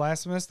play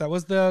Blasphemous? That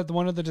was the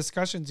one of the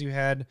discussions you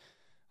had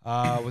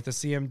with the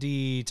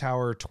CMD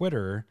Tower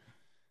Twitter.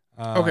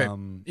 Okay.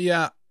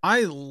 Yeah,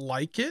 I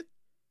like it,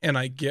 and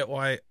I get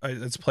why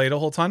it's played a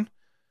whole ton.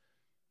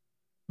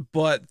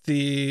 But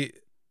the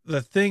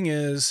thing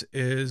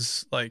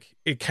is like,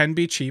 it can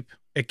be cheap,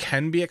 it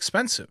can be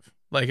expensive.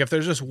 Like if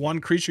there's just one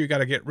creature you got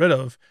to get rid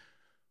of,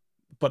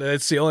 but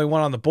it's the only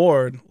one on the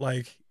board,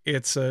 like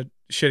it's a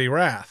shitty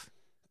Wrath.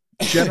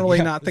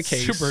 Generally not the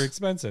case. Super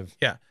expensive.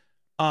 Yeah.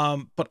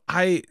 But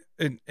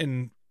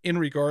in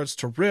regards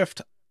to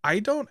Rift, I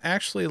don't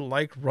actually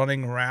like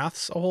running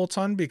Wraths a whole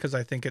ton because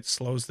I think it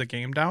slows the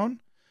game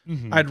down.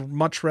 Mm-hmm. I'd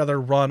much rather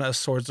run a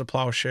Swords of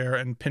Plowshare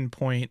and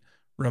pinpoint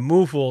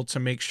removal to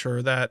make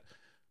sure that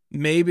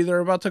maybe they're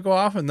about to go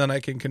off and then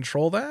I can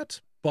control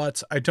that.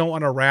 But I don't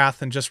want to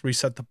Wrath and just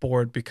reset the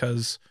board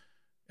because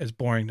it's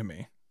boring to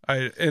me.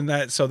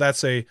 So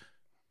that's a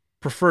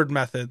preferred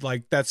method.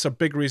 Like that's a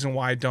big reason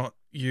why I don't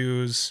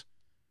use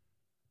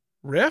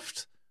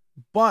Rift.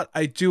 But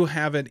I do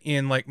have it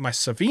in like my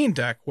Savine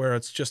deck where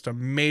it's just a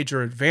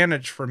major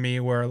advantage for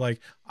me where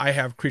like I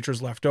have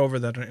creatures left over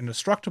that are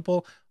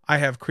indestructible. I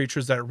have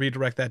creatures that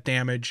redirect that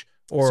damage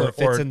so it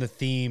fits in the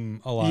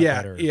theme a lot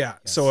better. Yeah.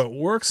 Yes. So it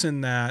works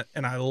in that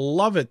and I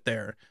love it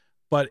there.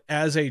 But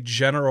as a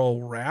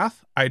general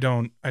Wrath, I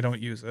don't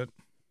use it.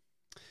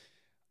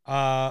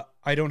 I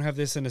don't have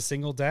this in a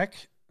single deck.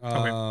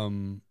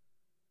 Okay.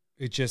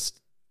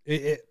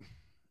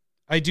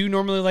 I do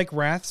normally like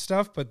Wrath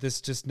stuff, but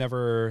this just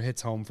never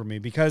hits home for me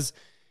because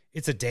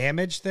it's a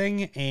damage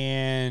thing,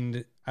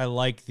 and I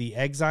like the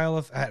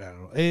exile. I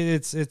don't know.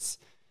 It's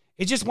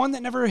just one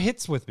that never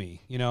hits with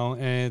me, you know.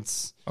 And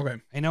it's okay.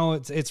 I know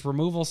it's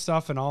removal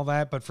stuff and all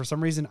that, but for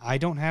some reason I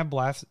don't have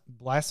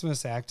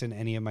Blasphemous Act in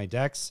any of my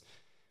decks.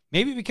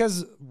 Maybe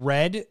because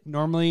red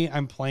normally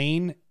I'm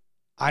playing.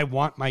 I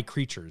want my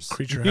creatures.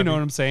 Creature You know heavy.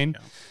 what I'm saying?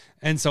 Yeah.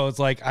 And so it's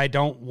like, I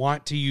don't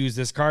want to use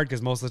this card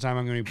because most of the time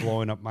I'm going to be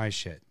blowing up my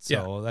shit.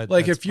 So Like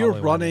that's if you're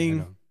probably why I running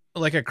know.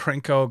 like a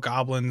Krenko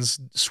Goblins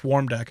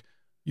Swarm deck,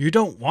 you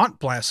don't want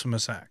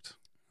Blasphemous Act.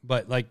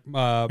 But like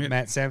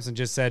Matt Sampson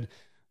just said,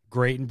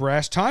 great and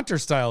brash taunter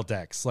style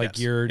decks. Like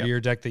Yes. your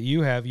deck that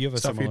you have a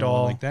Stuffy similar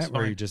doll, one like that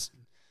where fine. you just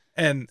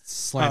And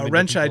slam into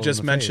Wrench, people I in just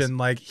the mentioned,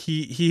 like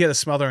he had a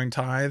Smothering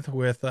Tithe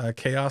with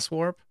Chaos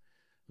Warp,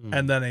 face.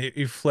 and then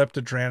he flipped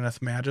a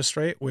Draneth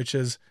Magistrate, which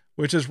is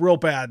real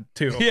bad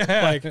too.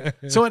 Yeah. Like,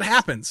 so it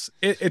happens.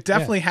 It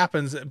definitely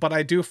happens, but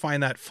I do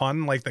find that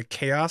fun, like the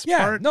chaos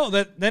part. No,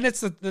 then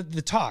it's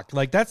the talk.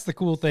 Like that's the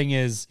cool thing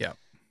is Yeah.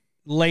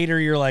 later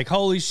you're like,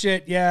 holy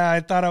shit, yeah, I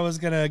thought I was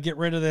gonna get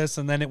rid of this,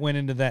 and then it went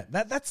into that.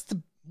 That's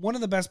the one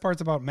of the best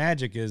parts about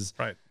Magic is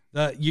Right.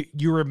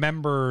 You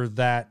remember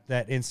that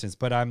instance,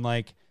 but I'm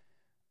like,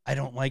 I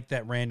don't like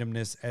that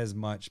randomness as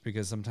much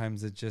because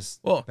sometimes it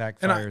just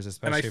backfires,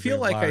 especially and I if feel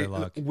you have like a lot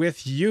of luck.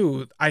 with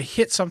you, I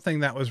hit something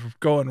that was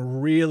going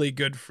really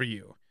good for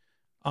you,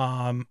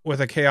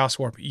 with a Chaos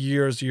Warp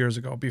years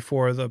ago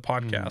before the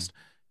podcast,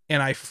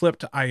 and I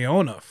flipped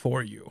Iona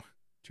for you.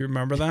 Do you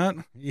remember that?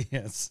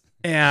 Yes.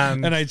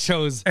 And I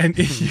chose and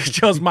you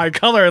chose my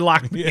color and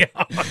locked me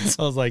out.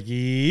 I was like,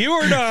 you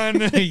are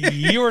done.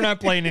 You are not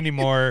playing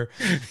anymore.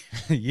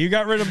 You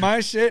got rid of my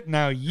shit.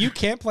 Now you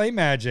can't play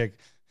Magic.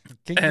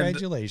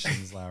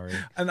 Congratulations, Lowry.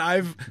 And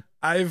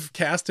I've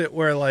cast it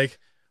where like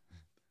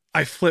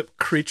I flip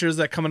creatures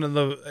that come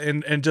into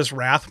and just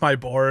wrath my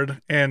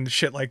board and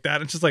shit like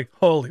that. It's just like,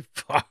 holy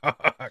fuck.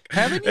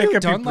 Haven't It you can be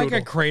done like a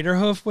brutal. Crater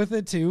Hoof with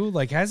it too?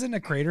 Like, hasn't a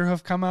Crater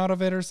Hoof come out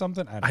of it or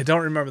something? I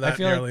don't remember that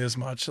feel like nearly as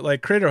much.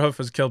 Like Crater Hoof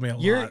has killed me a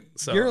lot.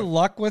 So Your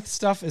luck with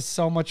stuff is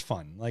so much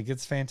fun. Like,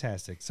 it's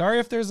fantastic. Sorry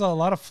if there's a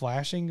lot of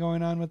flashing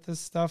going on with this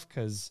stuff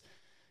because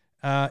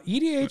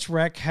EDH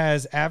Rec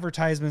has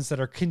advertisements that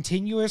are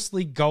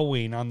continuously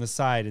going on the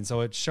side, and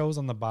so it shows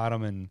on the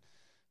bottom. And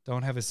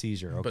don't have a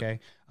seizure, okay?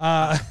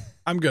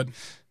 I'm good.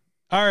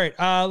 All right,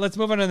 let's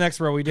move on to the next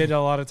row. We did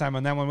a lot of time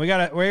on that one. We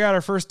got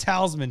our first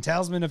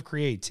talisman of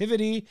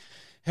creativity,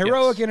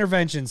 heroic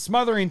intervention,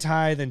 smothering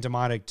tithe, and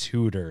demonic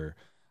tutor.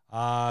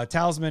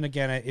 Talisman,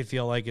 again, I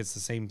feel like it's the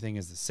same thing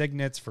as the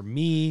signets for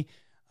me.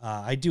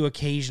 I do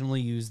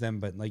occasionally use them,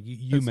 but like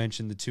you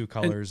mentioned, the two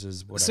colors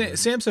is whatever.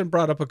 Samson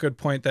brought up a good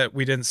point that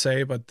we didn't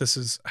say, but this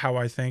is how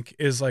I think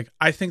is like,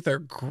 I think they're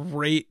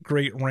great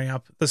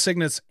ramp, the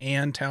signets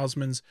and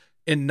talismans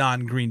in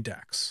non-green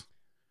decks.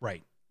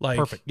 Right. Like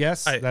Perfect.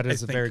 Yes, that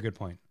is I a think- very good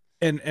point.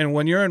 And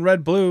when you're in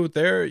red blue,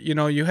 there,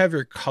 you have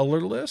your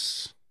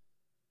colorless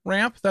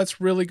ramp. That's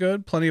really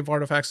good. Plenty of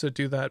artifacts that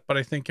do that. But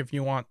I think if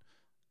you want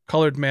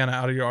colored mana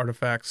out of your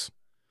artifacts,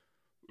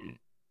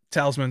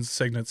 talismans,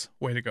 signets,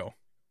 way to go.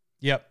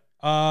 Yep.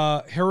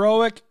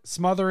 Heroic,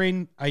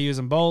 smothering, I use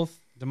them both.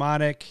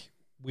 Demonic,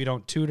 we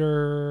don't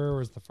tutor.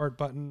 Where's the fart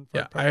button?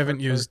 Yeah, Fart, I haven't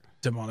fart. used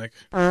demonic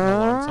in a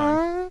long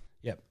time.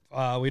 Yep.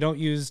 We don't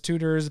use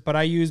tutors, but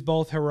I use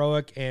both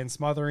heroic and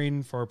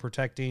smothering for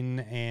protecting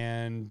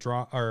and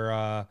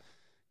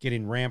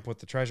getting ramp with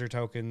the treasure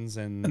tokens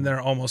and And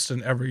they're almost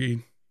in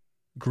every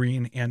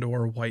green and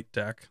or white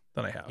deck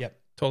that I have. Yep.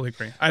 Totally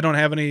agree. I don't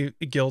have any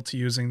guilt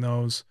using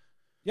those.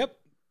 Yep.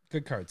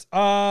 Good cards.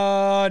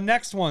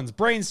 Next ones: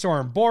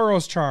 Brainstorm,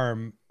 Boros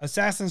Charm,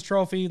 Assassin's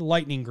Trophy,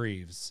 Lightning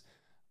Greaves.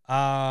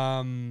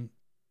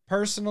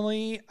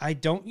 Personally, I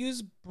don't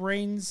use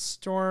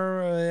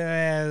Brainstorm.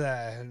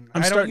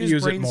 I'm starting to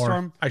use it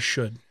more. I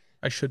should.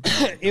 Be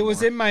It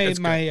was in my It's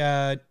good.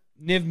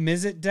 Niv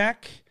Mizzet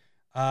deck.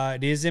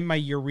 It is in my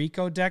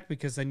Eureka deck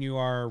because then you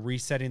are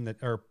resetting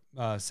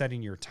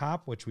setting your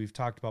top, which we've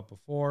talked about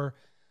before.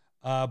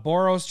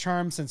 Boros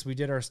Charm, since we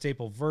did our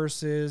staple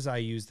verses, I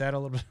use that a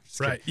little bit.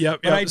 Right. Yep.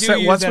 But I yep. do So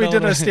use once that we a did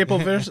little- our staple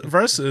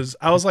verses,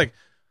 I was like,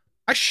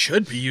 I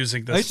should be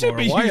using this more.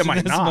 Why am I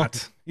using this more.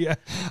 not? Yeah,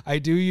 I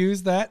do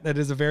use that. That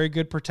is a very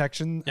good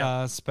protection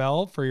Yeah.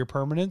 spell for your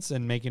permanents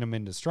and making them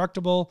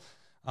indestructible.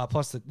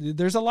 Plus,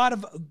 there's a lot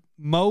of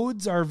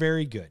modes are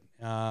very good.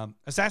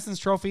 Assassin's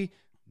Trophy,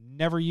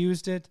 never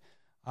used it.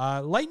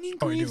 Lightning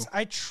Oh, I Greaves,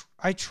 do.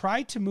 I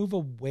try to move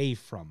away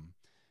from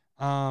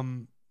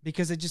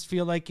because I just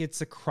feel like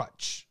it's a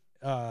crutch.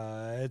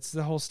 It's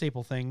the whole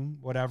staple thing,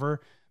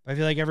 whatever. But I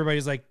feel like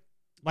everybody's like,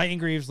 Lightning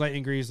Greaves,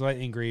 Lightning Greaves,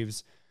 Lightning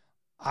Greaves.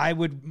 I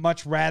would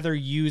much rather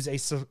use a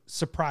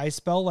surprise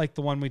spell like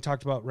the one we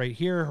talked about right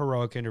here,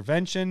 Heroic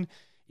Intervention,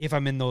 if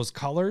I'm in those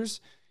colors.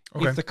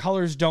 Okay. If the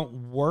colors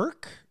don't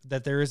work,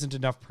 that there isn't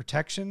enough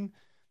protection,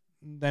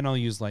 then I'll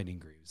use Lightning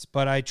Greaves.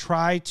 But I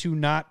try to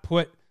not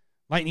put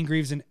Lightning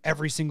Greaves in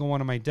every single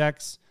one of my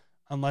decks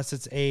unless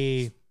it's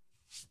a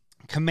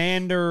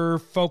commander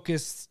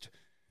focused.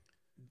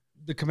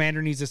 The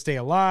commander needs to stay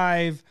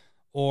alive,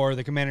 or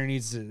the commander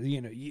needs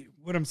to,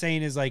 what I'm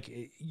saying is like,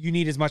 you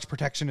need as much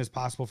protection as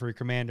possible for your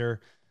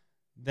commander.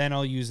 Then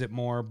I'll use it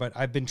more. But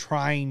I've been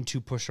trying to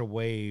push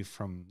away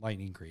from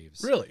Lightning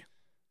Greaves. Really?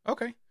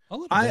 Okay. A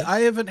little bit. I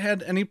haven't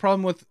had any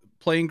problem with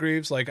playing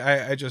Greaves. Like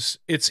I just,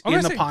 it's I'm in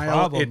not the saying pile.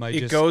 problem, I It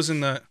just- goes in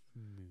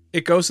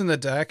the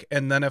deck.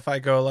 And then if I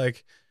go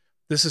like,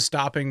 this is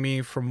stopping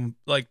me from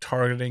like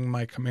targeting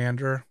my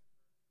commander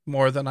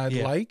more than I'd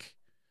like.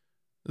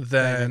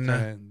 Then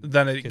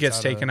it gets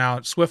taken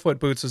out. Swiftfoot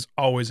Boots is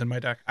always in my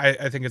deck.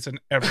 I think it's in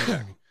every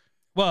deck.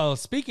 Well,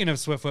 speaking of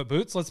Swiftfoot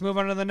Boots, let's move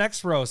on to the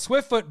next row.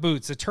 Swiftfoot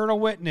Boots, Eternal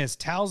Witness,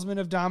 Talisman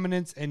of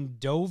Dominance, and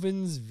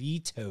Dovin's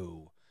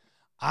Veto.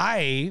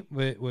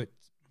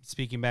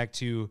 Speaking back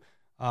to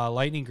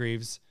Lightning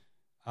Greaves,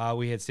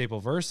 we had Staple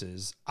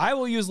Versus. I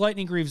will use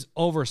Lightning Greaves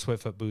over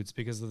Swiftfoot Boots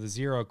because of the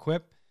 0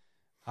 equip,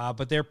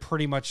 but they're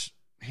pretty much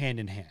hand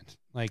in hand.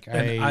 Like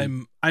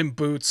I'm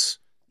Boots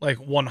like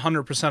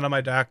 100% of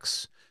my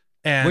decks,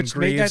 and which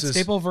Greaves made that is,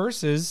 Staple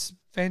Versus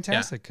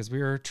fantastic because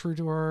we were true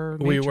to our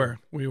nature.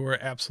 We were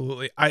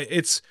absolutely.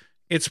 It's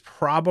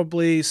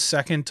probably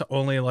second to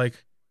only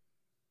like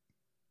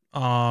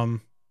Soul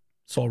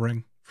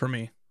Ring for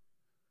me.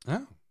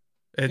 Oh,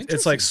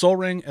 it's like Soul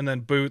Ring and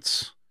then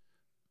Boots,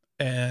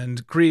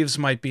 and Greaves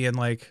might be in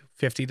like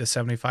 50 to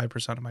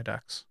 75% of my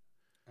decks.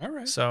 All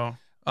right. So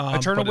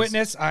Eternal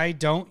Witness I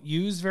don't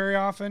use very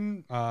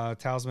often.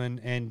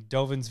 Talisman and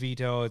Dovin's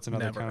Veto, it's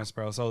another counter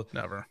spell. So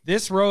never.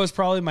 This row is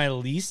probably my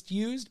least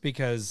used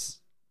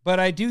but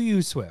I do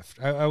use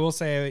Swift. I will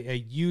say I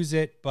use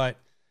it, but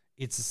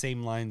it's the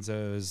same lines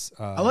as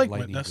I like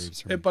Lightning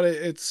Witness, Greaves but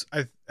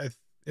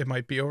it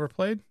might be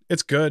overplayed.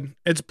 It's good.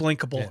 It's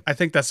blinkable. Yeah. I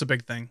think that's the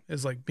big thing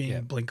is like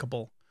being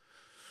blinkable.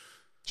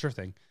 Sure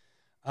thing.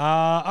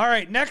 All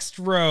right, next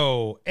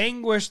row.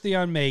 Anguished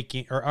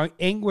Unmaking,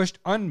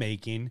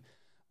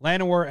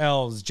 Llanowar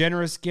Elves,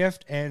 Generous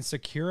Gift, and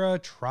Sakura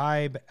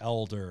Tribe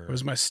Elder. It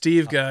was my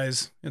Steve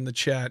guys in the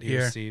chat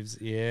here. Steve's,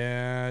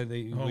 yeah.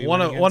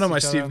 One of my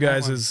Steve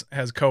guys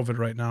has COVID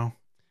right now.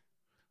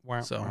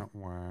 So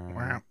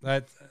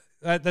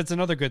that's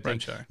another good thing.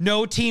 Franchise.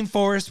 No Team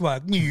Forest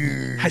Walk.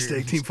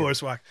 Hashtag Team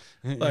Forest Walk.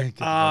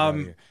 Like,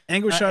 Anguish,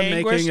 Anguish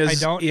Unmaking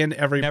is in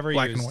every never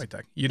black used. and white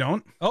deck. You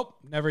don't? Oh,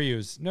 never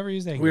used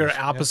Anguish. We are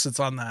opposites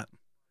on that.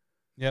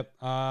 Yep.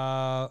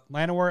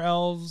 Llanowar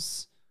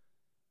Elves.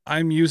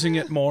 I'm using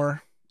it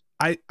more.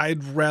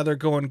 I'd rather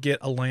go and get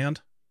a land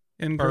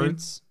in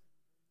Birds. Green.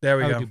 There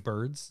we I go. would do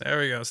Birds. There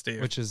we go,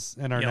 Steve. Which is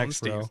in our Young next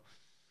Steve.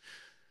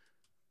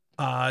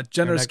 row.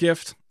 Generous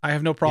Gift. I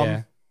have no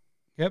problem.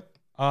 Yeah.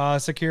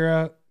 Yep.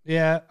 Sakura.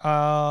 Yeah.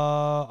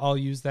 I'll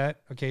use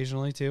that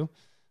occasionally too.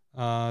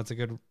 It's a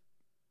good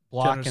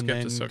block. Generous and Gift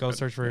then is so go good.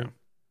 search for Yeah. it.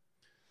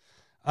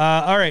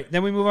 All right.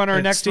 Then we move on to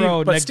our next Steve,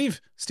 row. But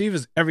Steve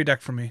is every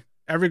deck for me.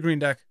 Every green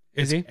deck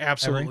Is he?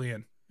 absolutely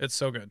in. It's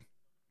so good.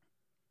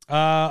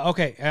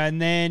 Okay.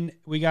 And then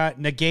we got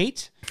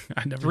Negate.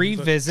 I never 3 use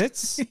it.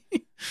 visits.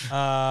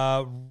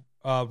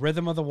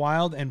 Rhythm of the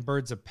Wild and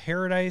Birds of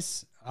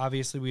Paradise.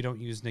 Obviously, we don't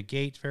use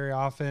Negate very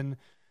often.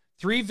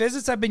 3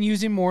 visits I've been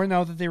using more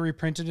now that they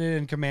reprinted it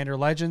in Commander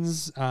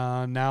Legends.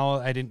 Now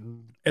I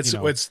didn't. It's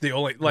the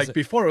only like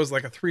before it was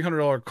like a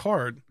 $300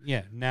 card.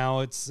 Yeah.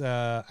 Now it's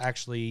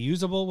actually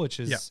usable, which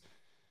is.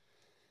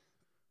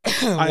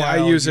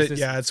 I use it.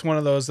 Yeah, it's one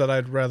of those that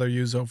I'd rather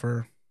use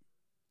over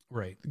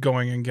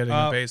going and getting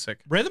a basic.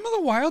 Rhythm of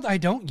the Wild I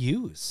don't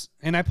use,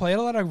 and I play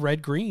a lot of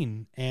red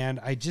green, and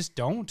I just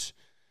don't.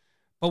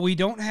 But we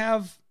don't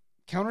have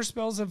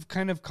counterspells have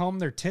kind of calmed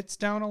their tits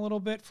down a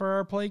little bit for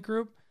our play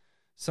group,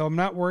 so I'm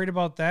not worried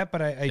about that.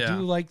 But I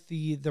do like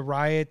the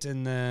riot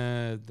and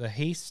the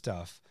haste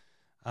stuff.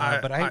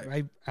 But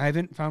I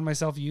haven't found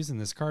myself using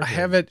this card. I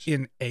have it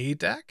in a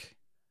deck,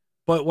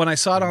 but when I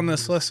saw it on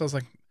this list, I was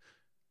like,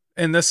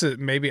 and this is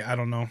maybe, I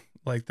don't know,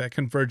 like that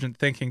convergent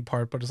thinking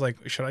part, but it's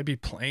like, should I be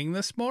playing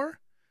this more?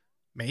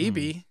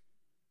 Maybe,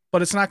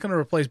 but it's not going to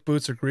replace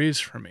Boots or Greaves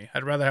for me.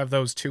 I'd rather have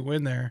those 2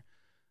 in there,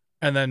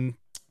 and then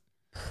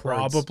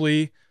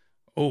probably,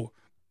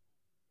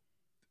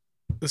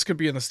 this could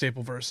be in the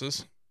Staple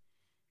Versus.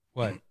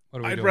 What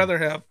are we I'd doing? rather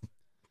have,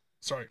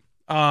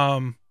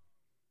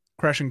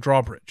 Crashing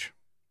Drawbridge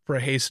for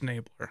a haste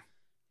enabler.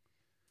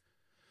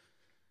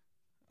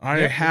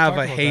 I have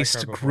a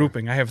haste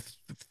grouping. I have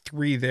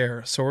 3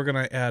 there, so we're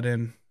gonna add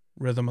in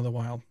Rhythm of the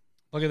Wild.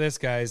 Look at this,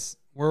 guys.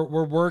 We're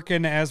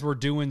working as we're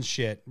doing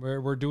shit.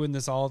 We're doing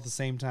this all at the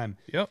same time.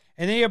 Yep.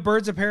 And then you have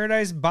Birds of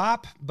Paradise.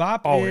 Bop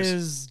Always.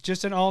 is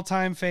just an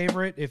all-time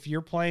favorite. If you're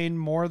playing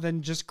more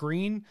than just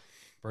green,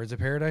 Birds of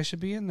Paradise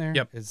should be in there.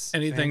 Yep. It's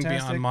anything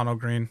fantastic. beyond mono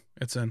green,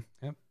 it's in.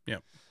 Yep.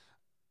 Yep.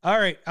 All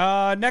right.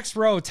 Next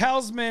row: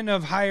 Talisman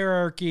of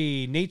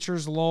Hierarchy,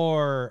 Nature's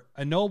Lore,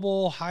 a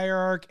Noble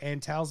Hierarch,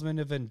 and Talisman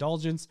of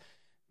Indulgence.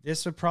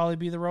 This would probably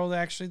be the row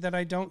that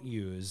I don't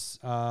use.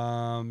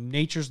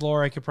 Nature's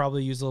Lore I could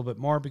probably use a little bit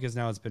more because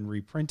now it's been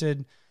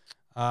reprinted.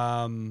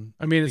 I mean,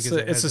 it's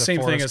the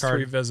same thing as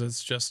 3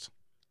 visits, just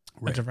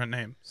a different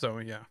name. So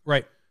yeah.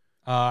 Right.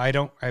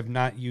 I've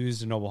not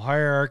used a Noble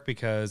Hierarch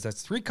because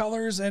that's 3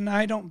 colors, and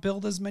I don't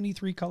build as many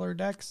 3-color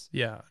decks.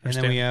 Yeah. And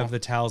then we have the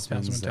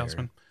Talismans.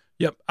 Talisman.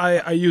 Yep.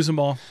 I use them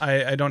all.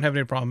 I don't have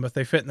any problem. If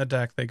they fit in the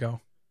deck, they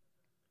go.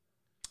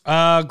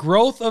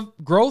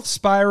 Growth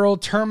Spiral,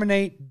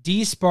 Terminate,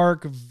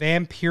 Despark,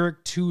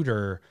 Vampiric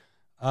Tutor.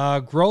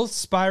 Growth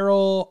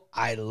Spiral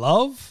I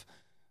love.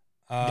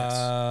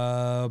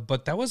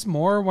 But that was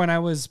more when I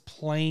was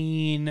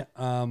playing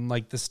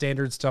like the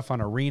standard stuff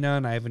on Arena,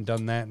 and I haven't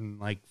done that in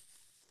like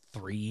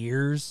 3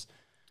 years.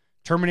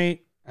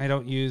 Terminate, I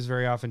don't use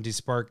very often.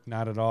 Despark,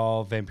 not at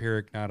all.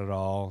 Vampiric, not at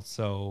all.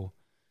 So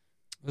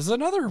there's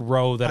another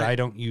row that I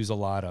don't use a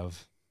lot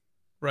of.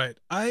 Right.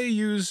 I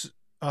use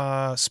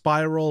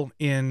Spiral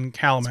in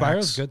Calamax.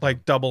 Spiral's good, though.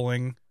 Like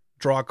doubling,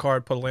 draw a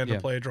card, put a land Yeah.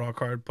 to play, draw a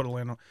card, put a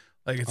land on.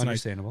 Like it's nice.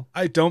 Understandable.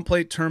 I don't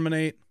play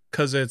Terminate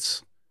because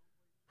it's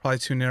probably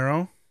too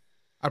narrow.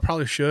 I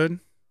probably should.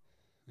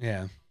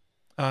 Yeah.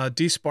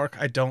 Despark,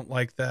 I don't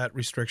like that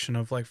restriction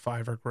of like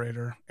 5 or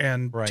greater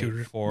and Right,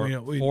 tutor. 4 I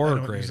or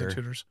don't use the greater.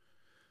 tutors.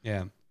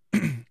 Yeah.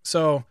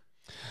 So,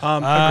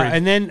 agreed.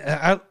 And then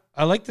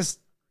I like this.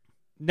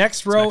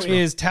 Next row next row.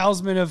 is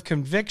Talisman of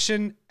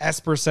Conviction,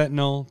 Esper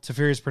Sentinel,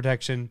 Teferi's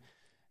Protection,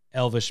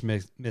 Elvish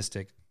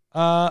Mystic.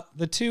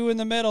 The two in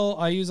the middle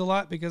I use a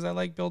lot because I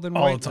like building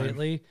All white the time.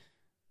 lately.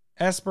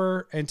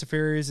 Esper and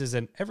Teferi's is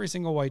in every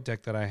single white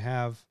deck that I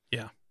have.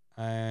 Yeah.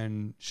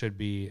 And should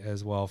be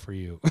as well for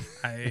you.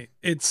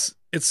 It's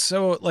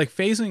so like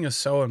phasing is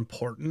so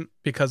important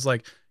because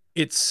like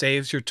it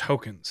saves your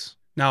tokens.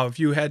 Now, if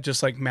you had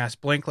just like mass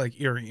blink like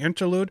Eerie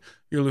Interlude,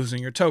 you're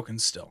losing your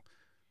tokens still.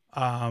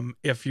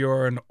 If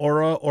you're an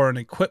aura or an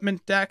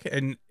equipment deck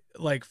and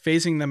like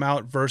phasing them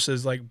out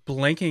versus like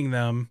blinking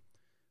them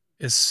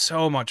is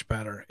so much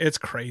better. It's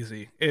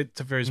crazy.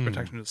 Teferi's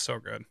Protection is so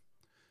good.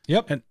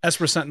 Yep. And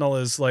Esper Sentinel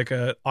is like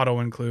a auto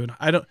include.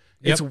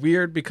 It's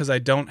weird because I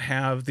don't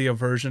have the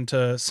aversion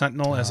to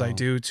Sentinel as I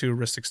do to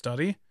Rhystic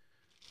Study.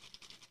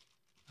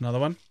 Another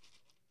one.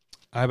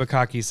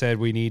 Ibakaki said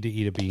we need to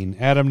eat a bean.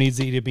 Adam needs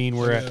to eat a bean.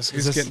 We're at.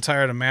 He's getting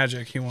tired of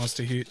Magic. He wants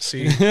to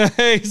see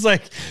He's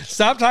like,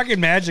 stop talking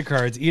Magic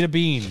cards. Eat a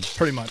bean.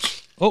 pretty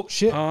much. Oh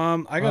shit.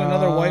 I got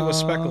another white with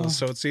speckles,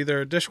 so it's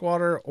either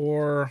Dishwater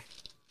or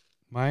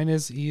Mine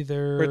is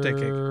Birthday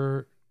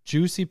either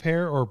Juicy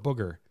Pear or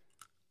Booger.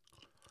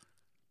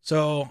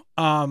 so.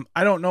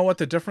 I don't know what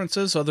the difference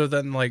is, other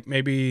than like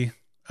maybe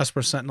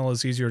Esper Sentinel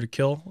is easier to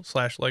kill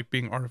 / like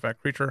being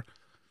artifact creature.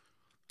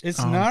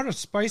 It's not a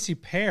spicy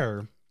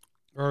pear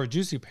or a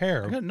juicy I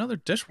pear. got another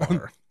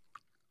Dishwater.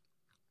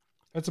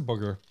 That's a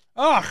booger.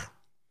 Ugh.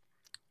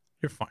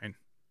 You're fine.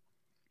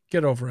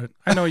 Get over it.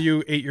 I know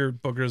you ate your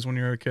boogers when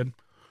you were a kid.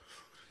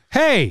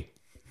 Hey,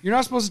 you're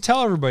not supposed to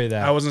tell everybody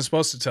that. I wasn't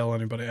supposed to tell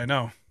anybody. I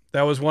know.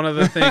 That was one of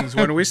the things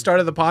when we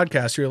started the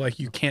podcast. You were like,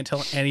 you can't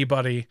tell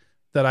anybody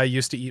that I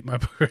used to eat my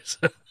boogers.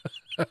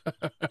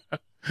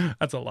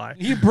 That's a lie.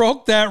 You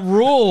broke that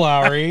rule,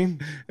 Lowry.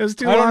 It was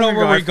too I don't long know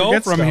where ago. we go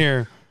forget from stuff.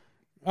 here.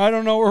 I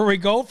don't know where we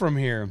go from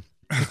here.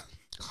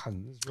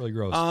 God, this is really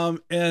gross.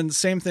 And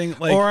same thing.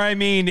 Like, Or I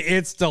mean,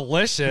 it's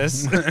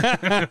delicious.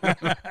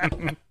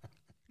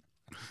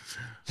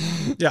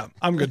 yeah,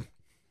 I'm good.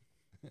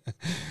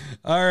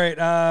 All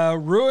right.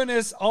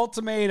 Ruinous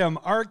Ultimatum,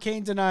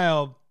 Arcane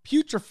Denial,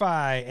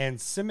 Putrefy, and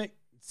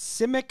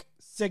Simic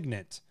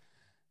Signet.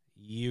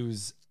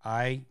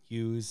 I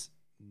use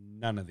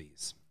none of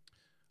these.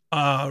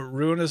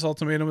 Ruinous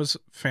Ultimatum is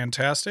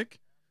fantastic.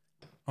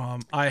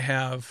 I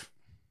have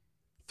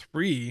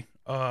 3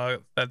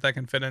 that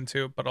can fit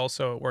into, but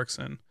also it works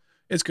in.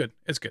 It's good.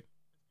 It's good.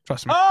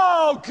 Trust me.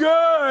 Oh,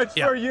 good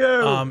for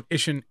you.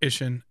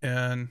 Ishin,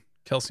 and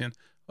Kelsian.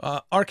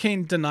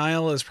 Arcane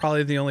Denial is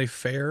probably the only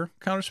fair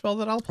counterspell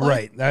that I'll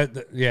play. Right.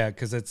 Yeah,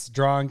 because it's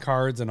drawing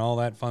cards and all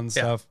that fun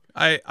stuff.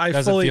 I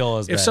Doesn't fully feel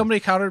as if bad. somebody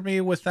countered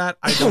me with that,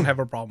 I don't have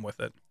a problem with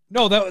it.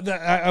 No,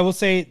 I will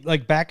say,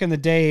 like back in the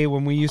day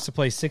when we used to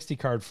play 60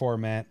 card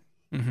format,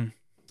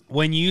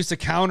 when you used to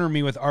counter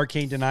me with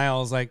Arcane Denial, I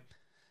was like,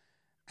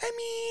 I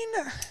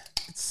mean,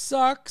 it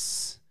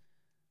sucks,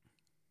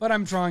 but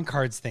I'm drawing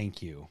cards.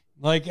 Thank you.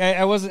 Like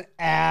I wasn't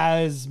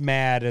as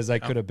mad as I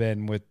could have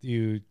been with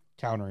you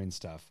countering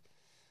stuff,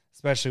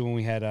 especially when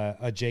we had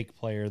a Jake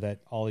player that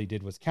all he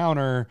did was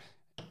counter.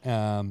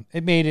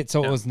 It made it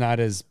so it was not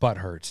as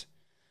butthurt.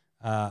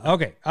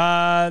 Okay.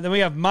 Then we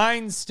have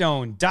Mind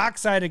Stone,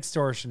 Dockside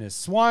Extortionist,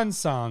 Swan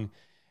Song,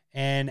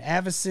 and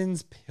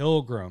Avicen's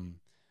Pilgrim.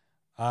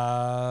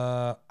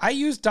 I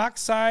use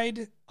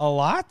Dockside a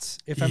lot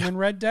if I'm in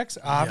red decks,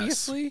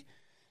 obviously.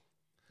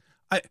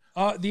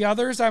 The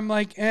others, I'm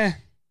like, eh.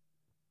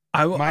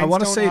 I want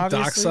to Mindstone, say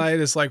obviously. Dockside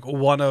is like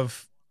one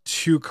of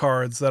 2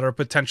 cards that are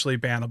potentially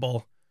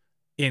bannable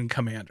in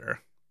Commander.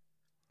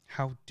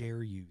 How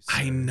dare you, sir?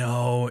 I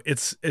know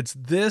it's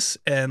this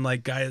and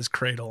like Gaia's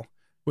Cradle,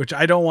 which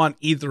I don't want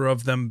either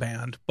of them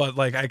banned, but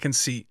like I can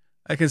see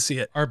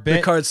it.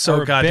 The card's so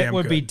our goddamn bet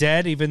would good. be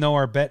dead, even though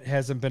our bet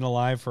hasn't been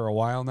alive for a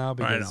while now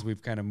because know.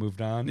 we've kind of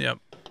moved on. Yep.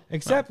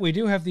 Except we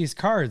do have these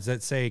cards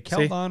that say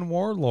Keldon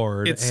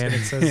Warlord, It's- and it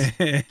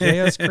says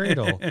Gaia's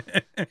Cradle,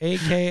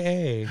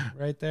 a.k.a.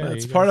 right there.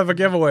 That's You part guys- of a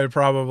giveaway,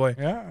 probably.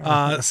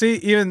 Yeah. See,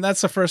 even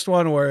that's the first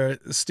one where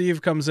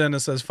Steve comes in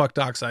and says, fuck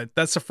Dockside.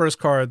 That's the first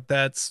card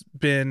that's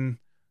been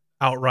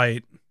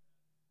outright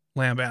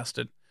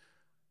lambasted.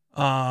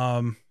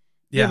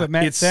 Yeah, but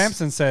Matt it's-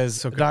 Sampson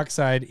says so good.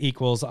 Dockside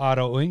equals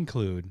auto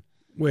include.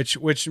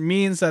 which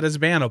means that it's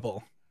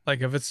bannable.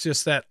 Like if it's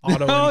just that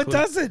auto. No, it include-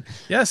 doesn't.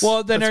 Yes.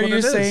 Well, then that's are what you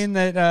it is. saying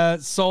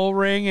that Soul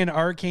Ring and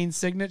Arcane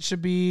Signet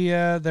should be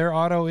their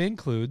auto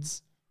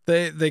includes?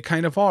 They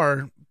kind of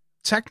are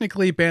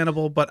technically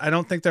bannable, but I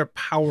don't think they're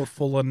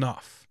powerful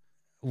enough.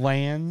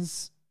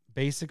 Lands,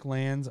 basic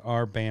lands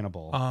are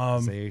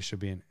bannable. They should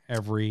be in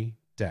every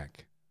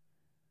deck.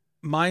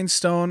 Mind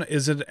Stone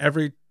is in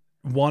every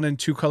 1 and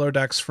 2 color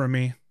decks for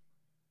me.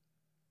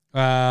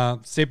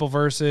 Staple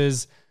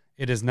Versus,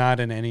 it is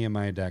not in any of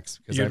my decks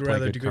because I You'd play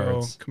rather good go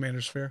cards.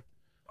 Commander Sphere.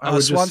 I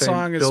would Swan just say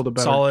Song is build a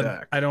better solid.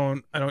 deck. I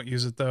don't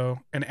use it though.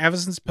 And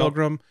Avacyn's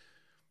Pilgrim.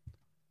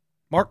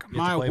 Mark You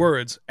have to my play-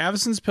 words.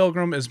 Avacyn's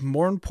Pilgrim is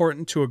more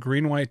important to a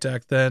green-white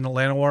deck than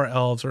Llanowar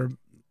Elves or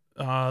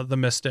the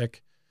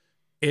Mystic.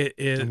 It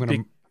is I'm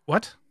gonna-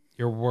 what?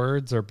 Your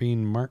words are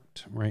being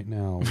marked right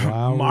now.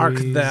 Mark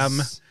Lowry's them.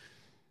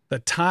 The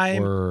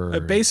time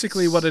words.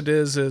 basically what it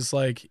is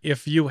like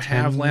if you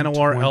have 10,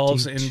 Llanowar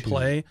Elves in 22.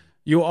 play,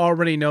 you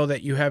already know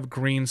that you have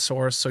green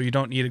source, so you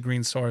don't need a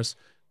green source.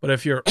 But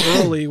if you're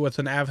early with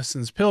an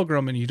Avacyn's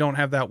Pilgrim and you don't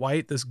have that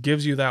white, this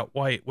gives you that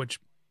white, which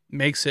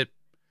makes it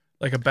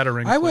like a better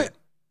include.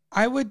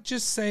 I would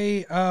just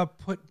say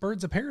put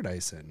Birds of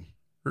Paradise in.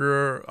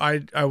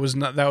 I was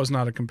not, that was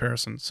not a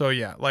comparison. So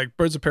yeah, like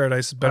Birds of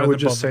Paradise is better I would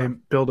than just both of say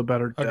them. build a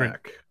better Agreed.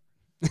 deck.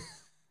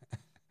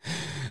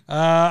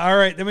 All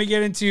right, then we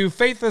get into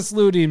Faithless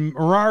Looting,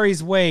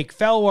 Mirari's Wake,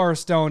 Felwar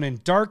Stone,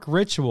 and Dark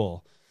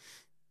Ritual.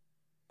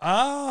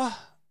 Felwar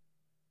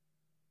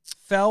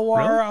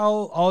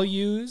Really? I'll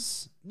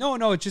use.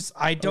 No, it's just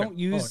I don't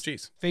Okay. use Oh,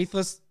 jeez.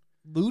 Faithless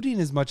Looting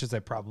as much as I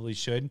probably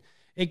should.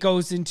 It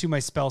goes into my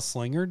Spell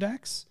Slinger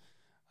decks.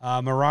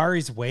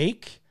 Mirari's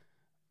Wake,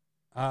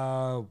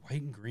 white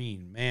and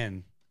green.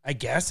 Man, I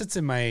guess it's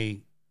in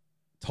my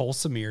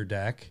Tulsamir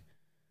deck.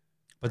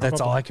 But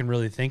that's all Probably. I can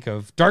really think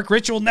of. Dark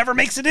Ritual never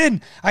makes it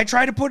in. I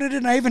tried to put it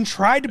in. I even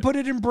tried to put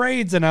it in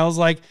Braids, and I was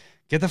like,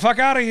 get the fuck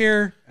out of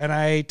here. And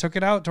I took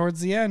it out towards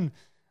the end.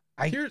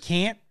 I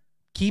can't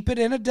keep it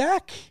in a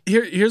deck.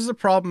 Here's the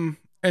problem,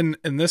 and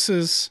this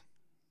is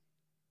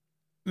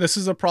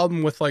a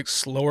problem with like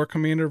slower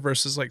commander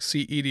versus like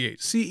CEDH.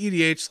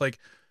 CEDH, like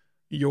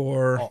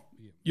your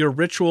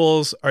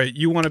rituals are,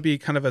 you want to be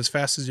kind of as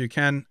fast as you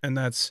can, and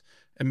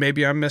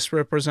maybe I'm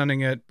misrepresenting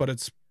it, but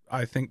it's,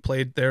 I think,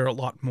 played there a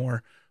lot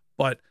more.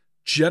 But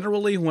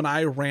generally when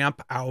I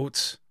ramp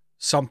out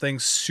something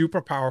super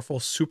powerful,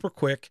 super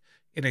quick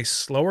in a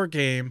slower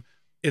game,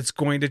 it's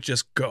going to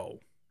just go.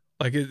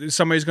 Like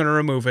somebody's going to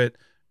remove it,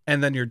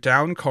 and then you're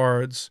down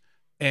cards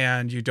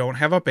and you don't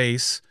have a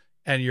base,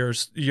 and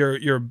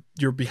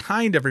you're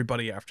behind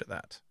everybody after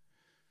that.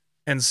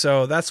 And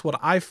so that's what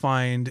I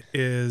find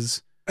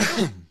is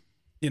I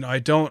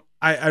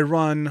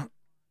run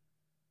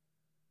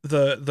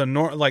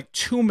the like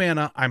 2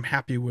 mana I'm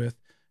happy with.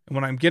 And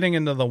when I'm getting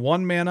into the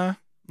 1 mana,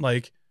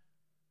 like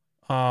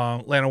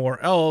Llanowar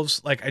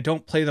Elves, like I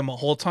don't play them a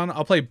whole ton.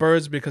 I'll play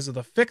Birds because of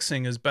the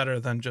fixing is better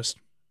than just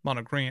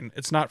mono green.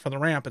 It's not for the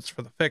ramp, it's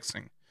for the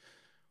fixing.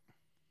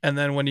 And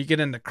then when you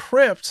get into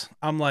Crypt,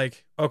 I'm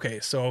like, okay,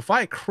 so if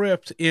I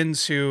Crypt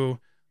into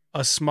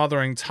a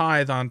Smothering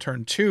Tithe on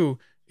turn 2,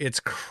 it's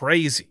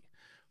crazy.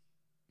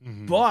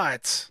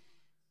 But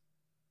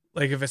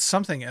like if it's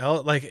something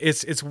else, like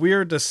it's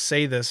weird to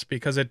say this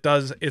because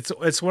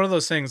it's one of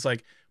those things,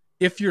 like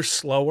if you're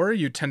slower,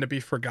 you tend to be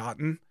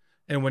forgotten,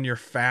 and when you're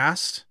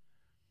fast,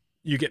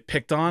 you get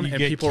picked on and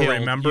people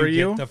remember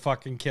you. Get the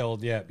fucking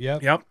killed.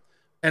 Yep.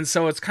 And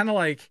so it's kind of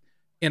like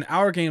in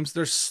our games,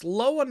 they're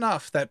slow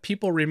enough that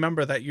people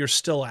remember that you're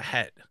still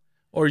ahead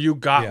or you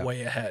got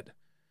way ahead.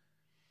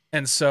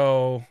 And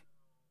so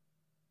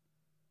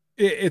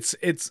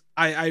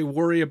I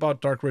worry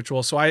about Dark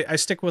Ritual. So I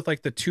stick with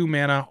like the 2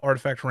 mana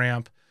artifact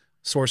ramp,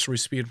 sorcery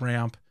speed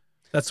ramp.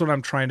 That's what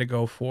I'm trying to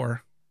go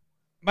for.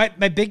 My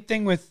big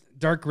thing with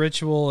Dark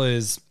Ritual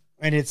is,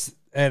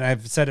 and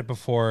I've said it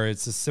before,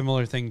 it's a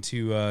similar thing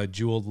to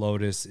Jeweled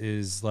Lotus,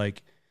 is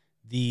like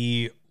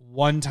the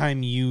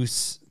one-time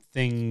use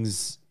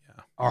things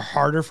are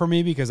harder for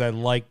me because I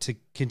like to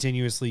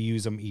continuously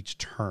use them each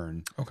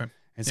turn. Okay.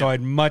 And so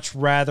I'd much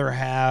rather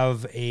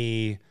have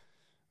a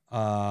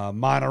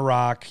mana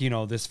rock,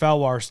 this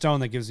Felwar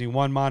Stone that gives me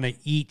 1 mana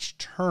each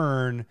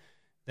turn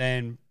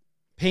than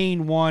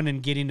paying 1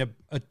 and getting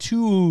a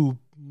 2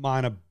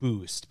 mana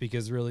boost,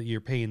 because really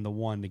you're paying the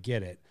 1 to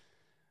get it.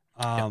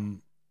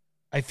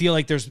 I feel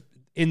like there's,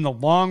 in the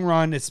long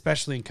run,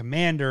 especially in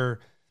Commander,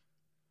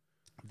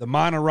 the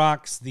mana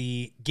rocks,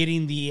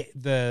 getting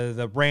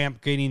the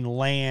ramp, getting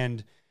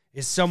land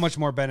is so much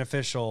more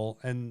beneficial,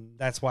 and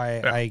that's why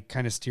I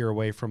kind of steer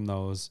away from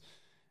those.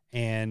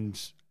 And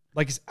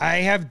like I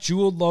have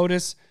Jeweled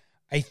Lotus.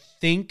 I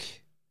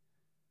think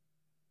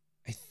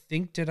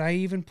did I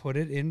even put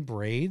it in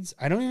Braids?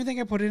 I don't even think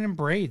I put it in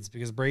Braids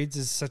because Braids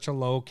is such a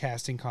low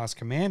casting cost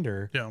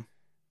commander. Yeah.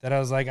 That I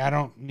was like, I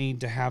don't need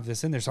to have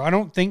this in there. So I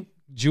don't think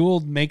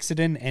Jeweled makes it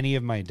in any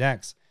of my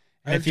decks.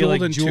 And I feel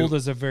like Jeweled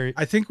is a very...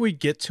 I think we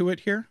get to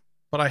it here,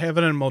 but I have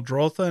it in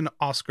Muldrotha and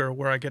Oscar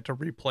where I get to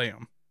replay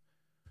them.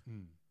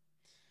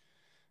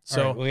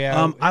 So All right, well,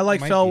 yeah, I it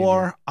like might Fel be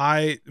War.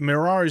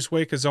 Mirari's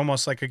Wake is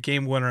almost like a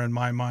game winner in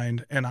my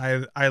mind, and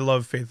I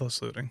love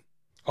Faithless Looting.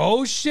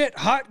 Oh shit!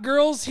 Hot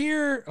girls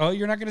here. Oh,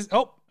 you're not gonna.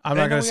 Oh, I'm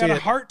not gonna we see got a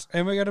it. heart,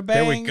 and we got a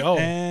bang. There we go.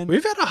 And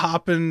We've had a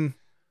hopping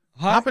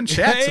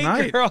chat hey,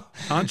 tonight. Girl.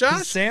 Huh,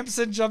 Josh?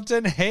 Samson jumped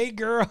in. Hey,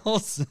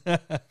 girls.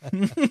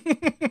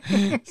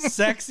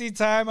 Sexy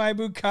time,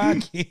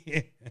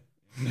 Ibukaki.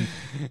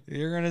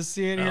 You're gonna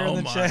see it here in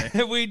the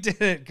chat. We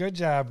did it. Good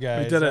job,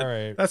 guys. We did it. All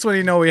right. That's when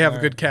you know we have a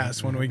All good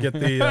cast, when we get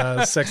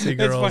the sexy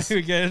girls. It's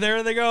funny we get it.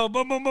 There they go.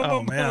 Boom, boom, boom,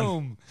 Oh, boom,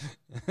 man.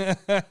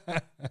 boom.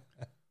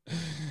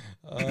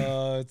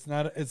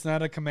 It's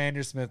not a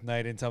Commander Smith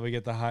night until we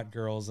get the hot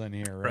girls in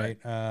here, right?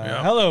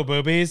 Yeah. Hello,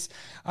 boobies.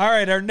 All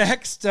right, our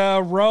next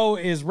row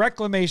is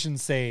Reclamation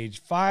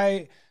Sage,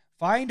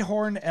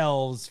 Findhorn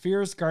Elves,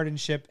 Fierce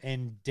Guardianship,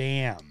 and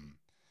Damn.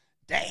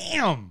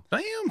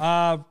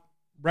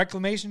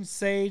 Reclamation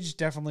Sage,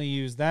 definitely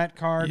use that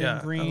card Yeah,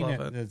 in green. I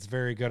love it. It's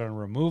very good on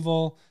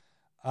removal.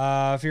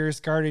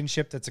 Fierce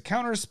Guardianship, that's a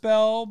counter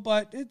spell,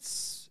 but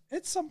it's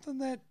something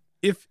that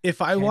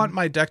If I want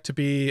my deck to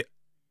be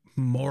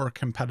more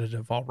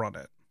competitive, I'll run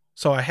it.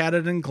 So I had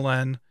it in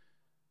Glen,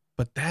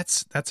 but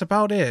that's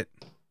about it.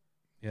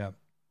 Yeah.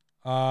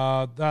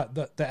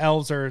 The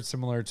elves are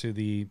similar to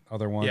the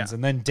other ones. Yeah.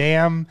 And then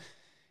Damn.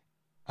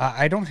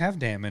 I don't have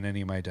Damn in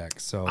any of my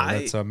decks, so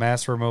that's a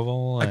mass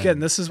removal. Again,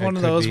 this is one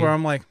of those where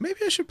I'm like, maybe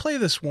I should play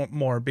this one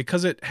more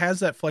because it has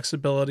that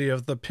flexibility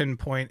of the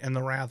pinpoint and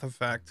the wrath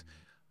effect.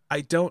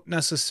 I don't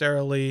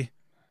necessarily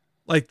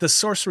like the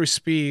sorcery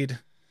speed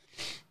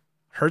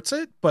hurts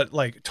it, but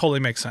like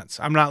totally makes sense.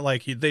 I'm not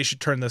like they should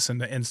turn this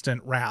into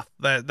instant wrath.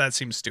 That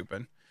seems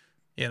stupid,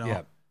 you know.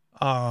 Yeah.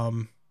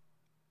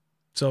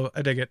 So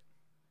I dig it.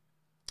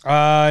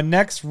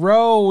 Next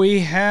row we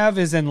have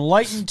is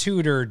Enlightened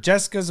Tutor,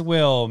 Jessica's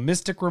Will,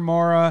 Mystic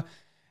Remora,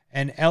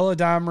 and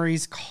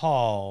Eladamri's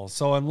Call.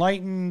 So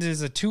Enlightened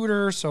is a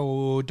tutor,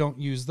 so don't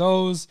use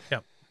those.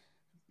 Yep.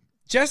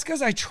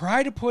 Jessica's I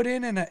try to put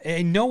in, and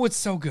I know it's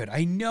so good. But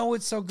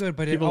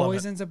People it love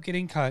always it. ends up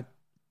getting cut.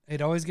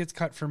 It always gets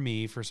cut for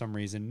me for some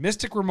reason.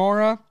 Mystic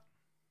Remora,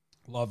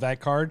 love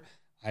that card.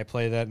 I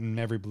play that in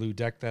every blue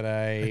deck that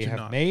I do have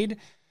not. made.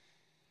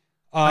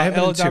 I have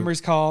it in two.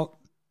 Eladamri's Call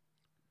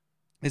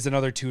is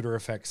another tutor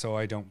effect, so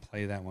I don't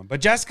play that one.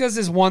 But Jessica's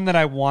is one that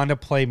I want to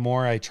play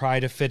more. I try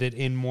to fit it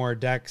in more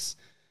decks.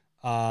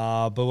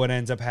 But what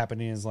ends up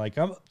happening is like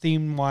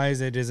theme-wise,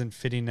 it isn't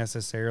fitting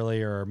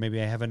necessarily, or maybe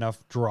I have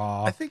enough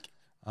draw. I think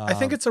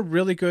it's a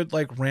really good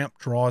like ramp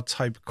draw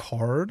type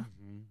card,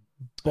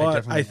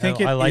 but I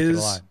think I like it a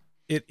lot.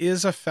 It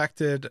is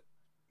affected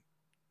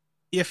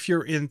if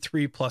you're in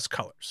 3+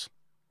 colors.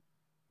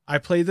 I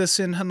play this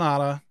in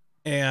Hanada,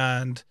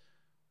 and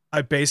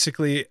I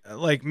basically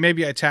like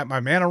maybe I tapped my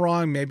mana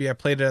wrong, maybe I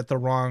played it at the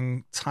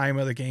wrong time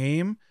of the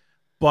game,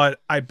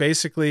 but I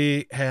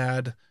basically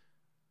had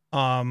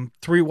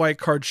 3 white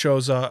cards show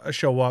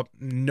up,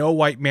 no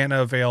white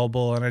mana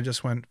available, and I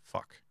just went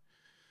fuck.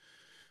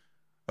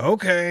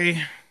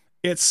 Okay,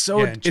 it's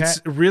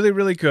really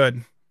really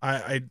good.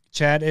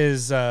 Chad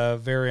is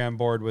very on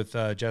board with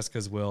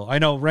Jessica's Will. I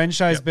know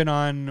Renshai's been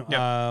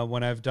on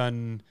when I've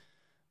done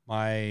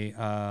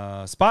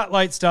my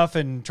spotlight stuff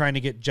and trying to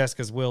get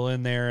Jessica's Will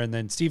in there, and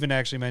then Steven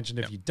actually mentioned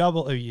if you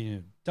double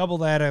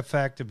that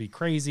effect, it'd be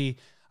crazy.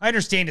 I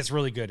understand it's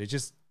really good. It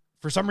just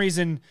for some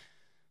reason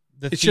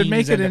it should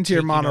make it into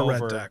your mono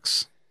over. red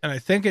decks, and I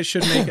think it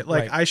should make it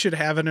like Right. I should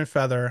have it in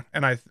Feather,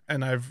 and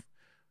I've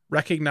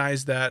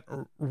recognized that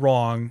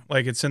wrong.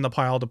 Like it's in the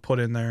pile to put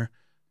in there,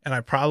 and I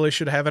probably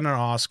should have it in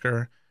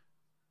Oscar,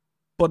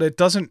 but it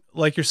doesn't.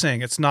 Like you're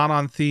saying, it's not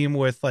on theme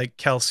with like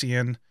Kelsey.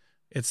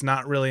 It's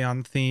not really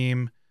on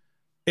theme.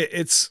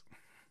 It's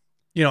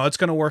it's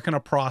going to work in a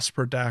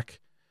Prosper deck.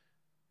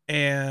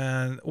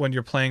 And when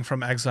you're playing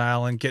from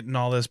exile and getting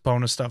all this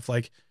bonus stuff,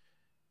 like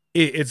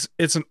it's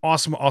an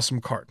awesome,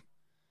 awesome card.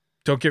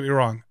 Don't get me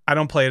wrong. I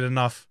don't play it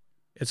enough.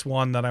 It's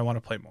one that I want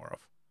to play more of.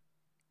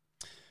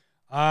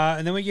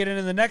 And then we get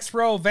into the next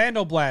row,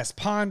 Vandal Blast,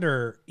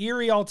 Ponder,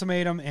 Eerie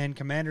Ultimatum, and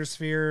Commander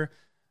Sphere.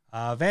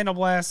 Vandal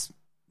Blast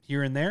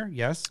here and there,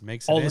 yes,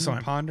 makes it All in. the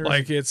time. Ponder,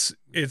 Like it's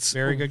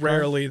very good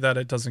rarely that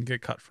it doesn't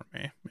get cut from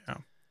me. Yeah.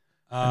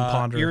 And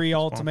Ponder Eerie as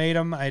well.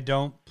 Ultimatum, I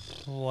don't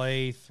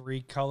play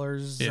 3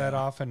 colors that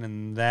often,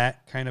 and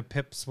that kind of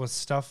pips with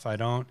stuff. I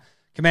don't.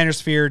 Commander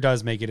Sphere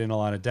does make it in a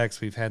lot of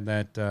decks. We've had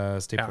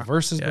that Staple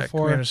Versus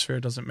before. Commander Sphere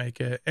doesn't make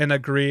it. And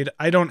agreed,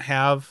 I don't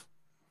have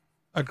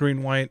a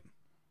green-white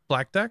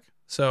black deck,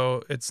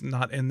 so it's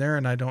not in there,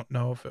 and I don't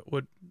know if it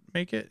would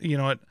make it.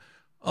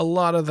 A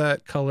lot of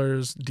that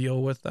colors deal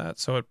with that,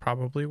 so it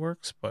probably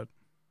works, but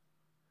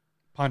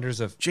Ponder's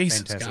a Jesus,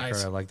 fantastic guys.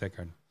 card. I like that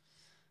card.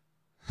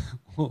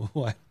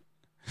 What?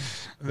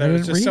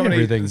 there's just so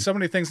everything.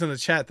 many things in the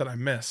chat that I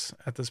miss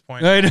at this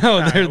point. I know.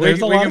 All right,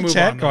 There's a we lot can of move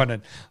chat on, going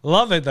on.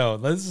 Love it, though.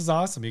 This is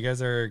awesome. You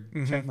guys are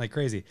chatting like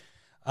crazy.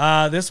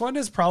 This one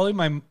is probably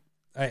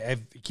I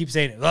keep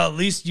saying it. Well,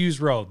 least used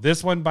row.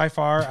 This one by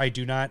far, I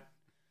do not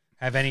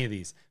have any of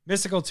these.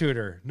 Mystical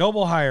Tutor,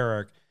 Noble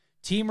Hierarch,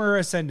 Teamer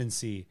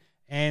Ascendancy,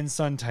 and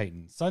Sun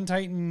Titan. Sun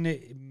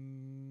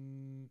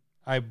Titan,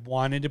 I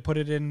wanted to put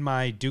it in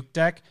my Duke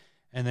deck,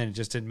 and then it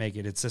just didn't make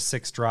it. It's a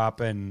 6-drop,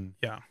 and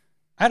Yeah.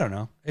 I don't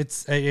know. I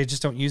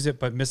just don't use it.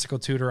 But Mystical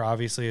Tutor,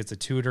 obviously, it's a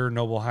tutor.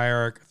 Noble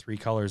Hierarch, 3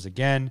 colors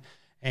again,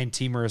 and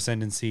Temur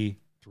Ascendancy,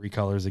 3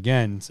 colors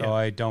again. So Yeah.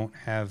 I don't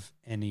have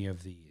any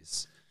of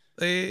these.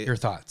 Your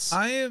thoughts?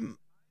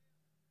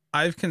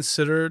 I've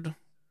considered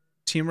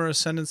Temur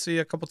Ascendancy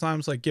a couple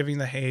times, like giving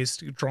the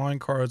haste, drawing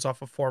cards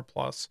off of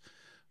 4+,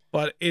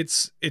 but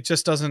it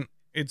just doesn't.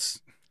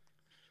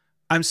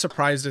 I'm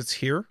surprised it's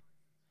here.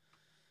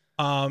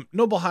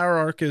 Noble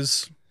Hierarch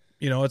is,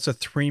 it's a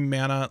 3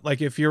 mana.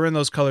 Like if you're in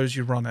those colors,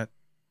 you run it.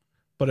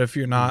 But if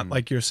you're not,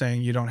 like you're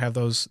saying, you don't have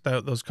those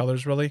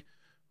colors really,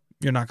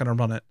 you're not going to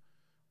run it.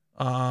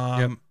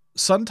 Yep.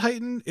 Sun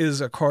Titan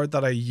is a card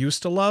that I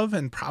used to love,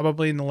 and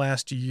probably in the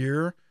last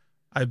year,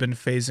 I've been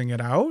phasing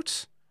it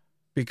out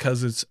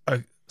because it's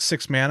a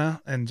 6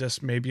 mana and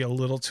just maybe a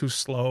little too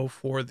slow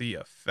for the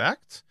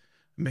effect.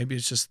 Maybe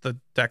it's just the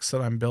decks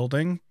that I'm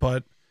building,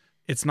 but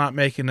it's not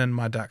making in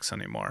my decks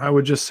anymore. I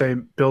would just say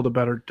build a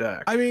better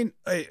deck. I mean,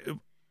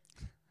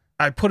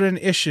 I put in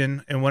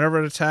Ishin, and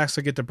whenever it attacks,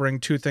 I get to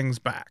bring 2 things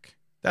back.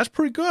 That's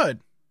pretty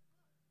good.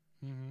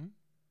 Mm-hmm.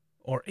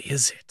 Or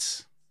is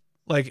it?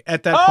 Like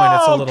at that point,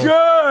 it's a little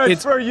good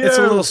for you. It's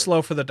a little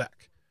slow for the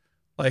deck.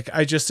 Like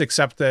I just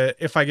accept that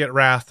if I get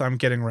Wrath, I'm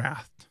getting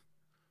Wrath.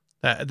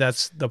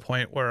 That's the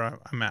point where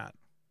I'm at.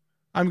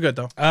 I'm good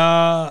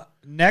though.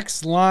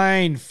 Next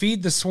line: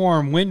 Feed the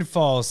Swarm,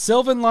 Windfall,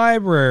 Sylvan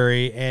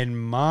Library, and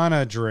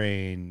Mana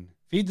Drain.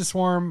 Feed the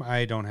Swarm.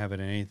 I don't have it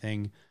in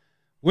anything.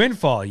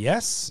 Windfall,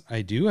 yes,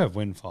 I do have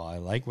Windfall. I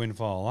like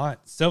Windfall a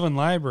lot. Sylvan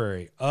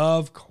Library,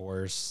 of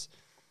course.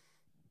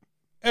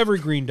 Every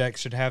green deck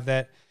should have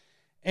that.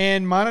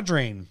 And Mana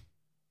Drain.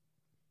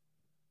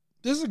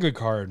 This is a good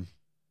card.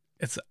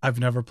 I've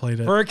never played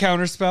it. For a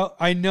counterspell.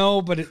 I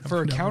know, but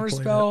for a never played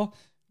counterspell,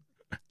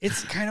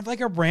 it's kind of like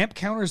a ramp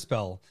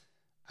counterspell.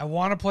 I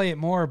want to play it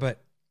more,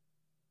 but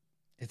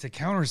it's a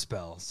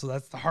counterspell. So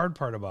that's the hard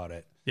part about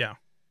it. Yeah.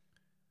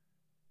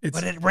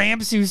 But it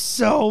ramps you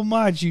so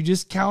much. You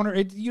just counter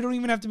it. You don't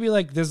even have to be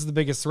like, this is the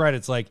biggest threat.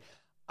 It's like,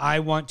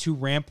 I want to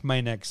ramp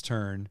my next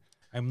turn.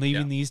 I'm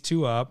leaving these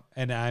 2 up,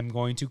 and I'm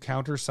going to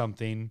counter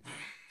something.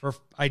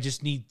 I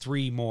just need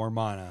 3 more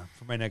mana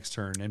for my next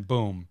turn, and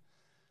boom.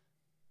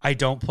 I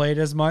don't play it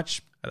as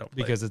much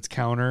because it's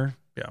counter.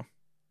 Yeah.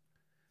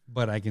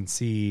 But I can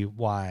see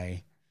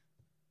why.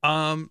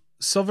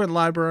 Sylvan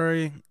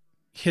Library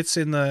hits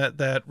in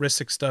that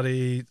Rhystic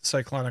Study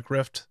Cyclonic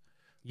Rift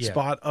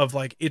spot of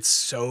like, it's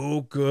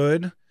so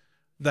good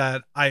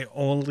that I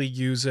only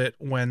use it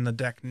when the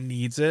deck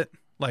needs it.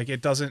 Like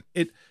it does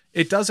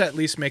at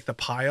least make the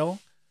pile,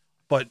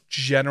 but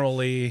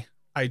generally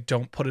I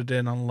don't put it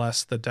in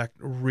unless the deck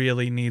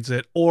really needs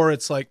it, or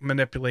it's like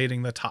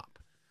manipulating the top.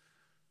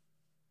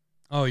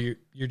 Oh, you're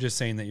just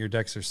saying that your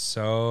decks are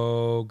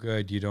so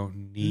good you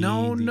don't need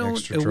the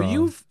extra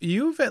draw.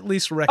 You've at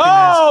least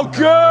recognized. Oh,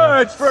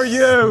 good for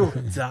you.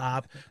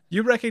 Stop.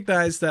 You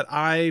recognize that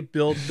I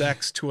build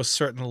decks to a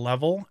certain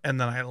level, and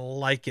then I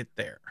like it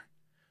there.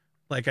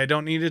 Like I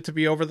don't need it to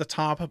be over the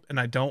top, and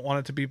I don't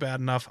want it to be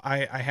bad enough.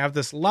 I have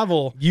this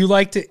level. You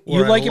like it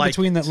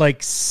between it. that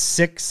like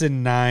 6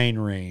 and 9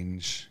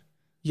 range.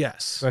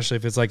 Yes. Especially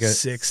if it's like a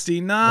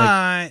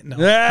 69. No.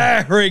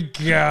 There we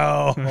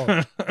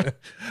go.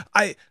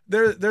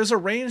 There's a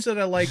range that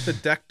I like the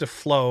deck to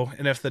flow,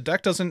 and if the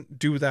deck doesn't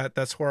do that,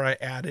 that's where I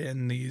add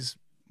in these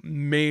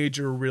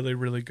major, really,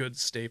 really good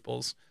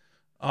staples.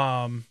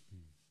 So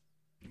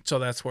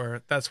that's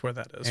where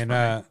that is.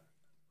 And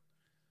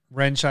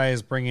Renshai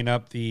is bringing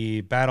up the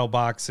battle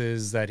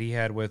boxes that he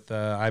had with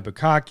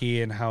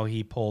Ibukaki and how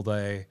he pulled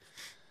a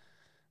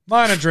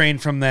Mana Drain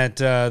from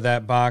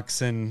that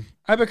box, and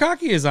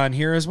Ibukaki is on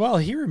here as well.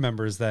 He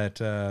remembers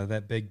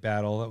that big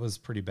battle. That was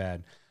pretty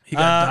bad.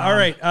 All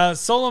right.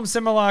 Solemn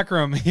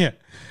Simulacrum. Yeah.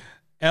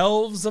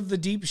 Elves of the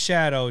Deep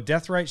Shadow,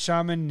 Deathrite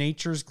Shaman,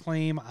 Nature's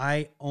Claim.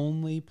 I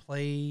only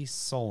play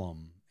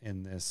Solemn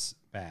in this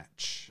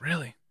batch.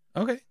 Really?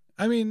 Okay.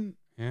 I mean,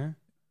 yeah.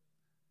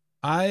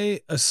 A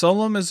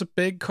Solemn is a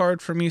big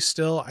card for me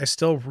still. I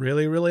still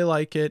really, really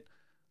like it.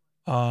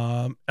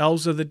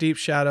 Elves of the Deep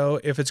Shadow,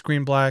 if it's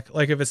green black,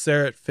 like if it's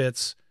there, it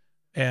fits.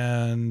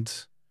 And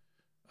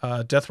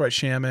Deathrite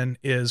Shaman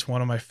is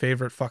one of my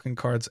favorite fucking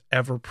cards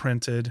ever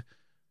printed.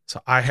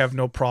 So I have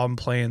no problem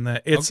playing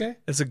that. It's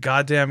a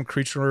goddamn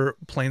creature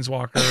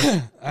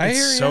planeswalker.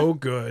 It's so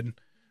good.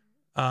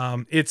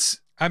 I'm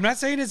not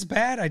saying it's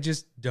bad. I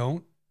just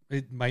don't.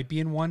 It might be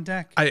in one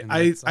deck.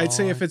 I'd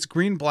say if it's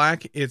green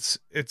black, it's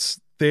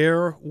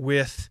there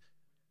with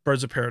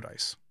Birds of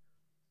Paradise.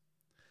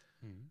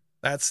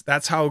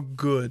 That's how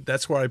good.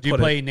 That's where I put it. Do you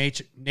play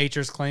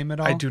Nature's Claim at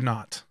all? I do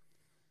not.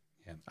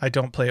 Yeah. I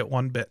don't play it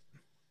one bit.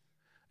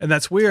 And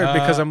that's weird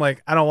because I'm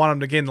like, I don't want him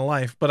to gain the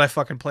life, but I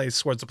fucking play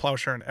Swords of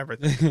Plowshare and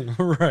everything.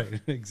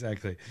 Right,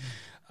 exactly.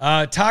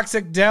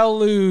 Toxic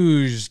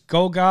Deluge,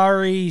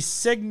 Golgari,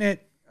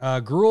 Signet,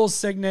 Gruul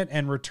Signet,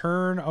 and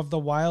Return of the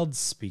Wild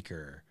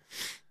Speaker.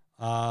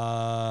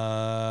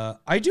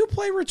 I do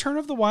play Return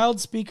of the Wild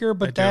Speaker,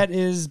 but that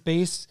is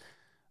based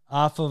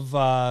off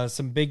of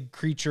some big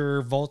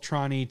creature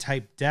Voltron-y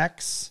type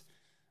decks.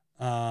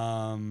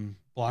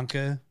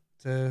 Blanca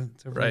to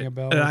ring a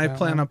bell. And with I that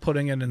plan one. on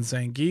putting it in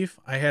Zangief.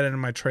 I had it in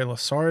my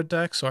Trailosaurus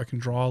deck, so I can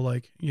draw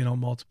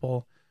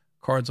multiple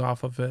cards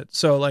off of it.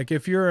 So like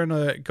if you're in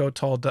a go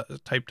tall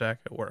type deck,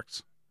 it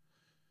works.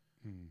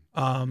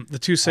 The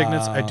two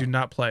Signets I do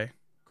not play.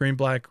 Green,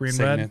 black, green,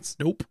 Signets.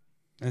 red. Nope.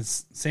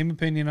 It's same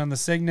opinion on the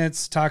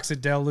Signets.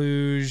 Toxic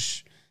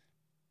Deluge.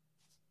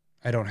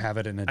 I don't have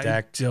it in a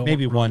deck.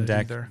 Maybe one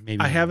deck. Maybe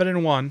I have it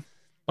in one,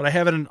 but I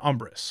have it in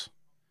Umbris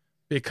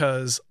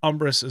because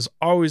Umbris is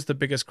always the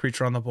biggest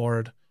creature on the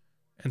board,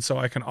 and so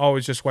I can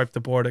always just wipe the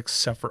board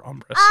except for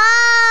Umbris.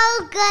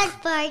 Oh, good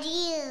for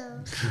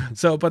you.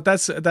 So, but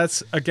that's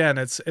again,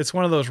 it's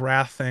one of those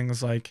wrath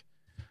things. Like,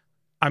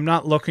 I'm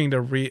not looking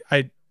to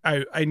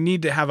I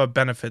need to have a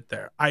benefit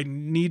there. I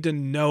need to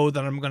know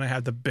that I'm going to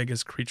have the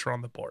biggest creature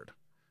on the board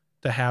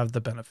to have the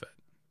benefit.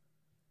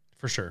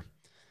 For sure.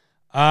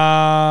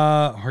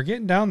 We're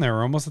getting down there.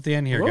 We're almost at the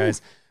end here,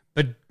 guys.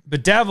 But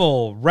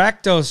Bedevil,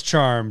 Rakdos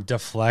Charm,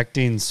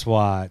 Deflecting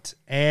Swat,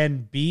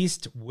 and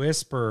Beast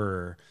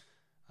Whisperer.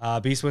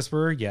 Beast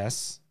Whisperer,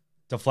 yes.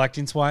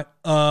 Deflecting Swat,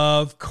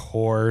 of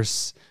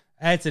course.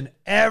 That's in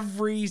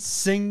every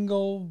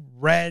single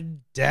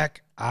red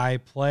deck I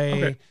play.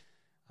 Okay.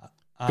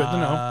 Good to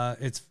know.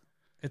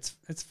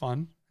 It's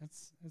fun.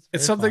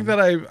 It's something that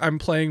I'm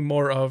playing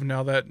more of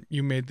now that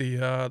you made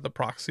the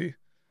proxy.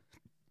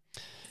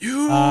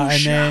 You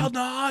shall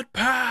not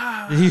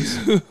pass.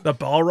 The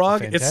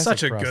Balrog. It's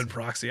such a good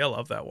proxy. I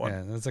love that one.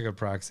 Yeah, that's a good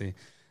proxy.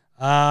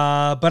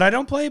 But I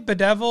don't play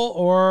Bedevil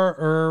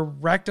or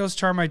Rakdos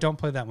Charm. I don't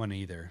play that one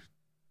either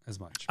as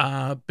much.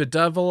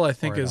 Bedevil, I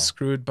think, is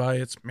screwed by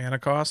its mana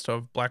cost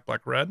of black,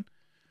 black, red.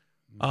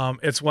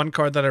 It's one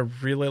card that I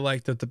really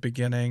liked at the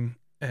beginning,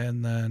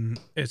 and then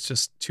it's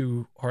just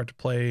too hard to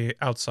play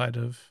outside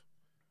of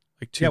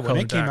like two. Yeah, when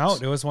it came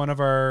out, it was one of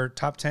our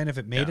top 10. If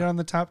it made it on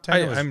the top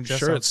 10, I'm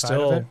sure it's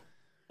still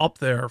up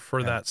there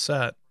for that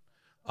set.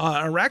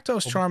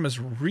 Rakdos Charm is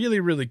really,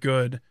 really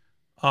good,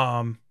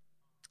 but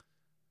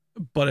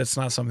it's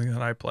not something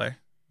that I play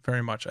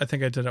very much. I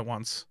think I did it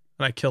once,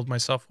 and I killed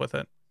myself with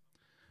it.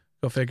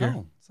 Go figure.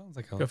 Oh, sounds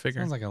like Go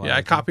figure. Sounds like a lot. Yeah,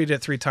 I copied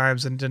it 3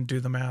 times and didn't do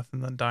the math,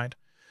 and then died.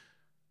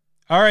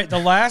 All right, the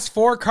last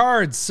 4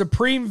 cards: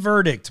 Supreme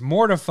Verdict,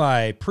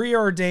 Mortify,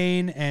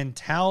 Preordain, and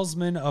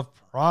Talisman of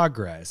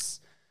Progress.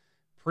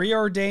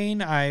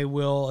 Preordain,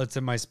 it's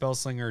in my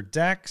Spellslinger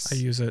decks. I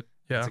use it.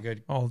 Yeah, it's a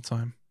good all the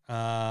time.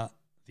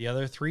 The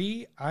other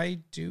 3, I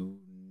do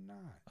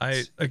not.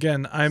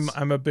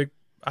 I'm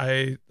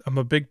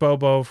a big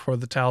Bobo for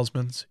the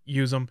talismans.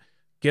 Use them,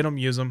 get them,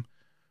 use them.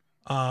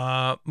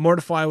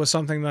 Mortify was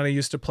something that I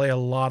used to play a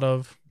lot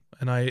of,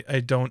 and I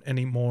don't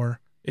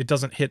anymore. It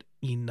doesn't hit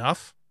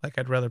enough. Like,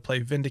 I'd rather play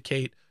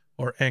Vindicate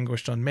or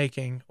Anguished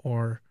Unmaking,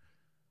 or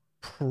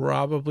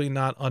probably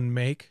not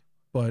Unmake,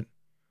 but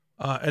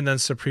and then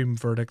Supreme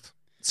Verdict.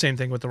 Same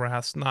thing with the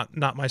Wraths. Not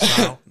my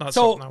style. Not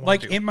so something I want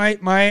like to do. in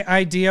my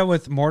idea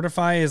with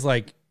Mortify is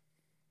like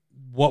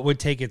what would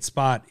take its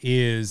spot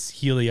is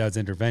Heliod's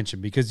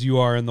Intervention, because you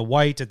are in the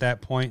white at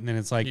that point, and then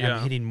it's like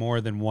I'm hitting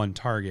more than one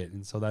target,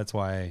 and so that's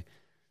why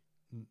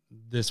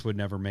this would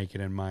never make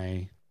it in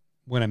my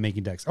when I'm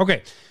making decks.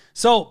 Okay,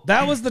 so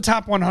that was the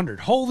top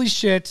 100. Holy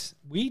shit,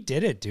 we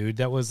did it, dude.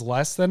 That was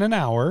less than an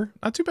hour.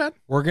 Not too bad.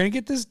 We're gonna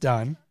get this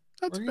done.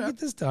 Not too bad. Get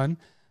this done.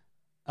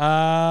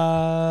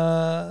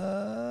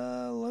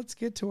 Let's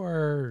get to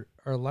our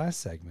last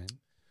segment.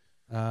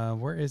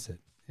 Where is it?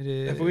 It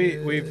is.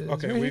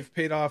 We've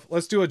paid off.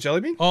 Let's do a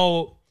jelly bean.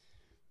 Oh,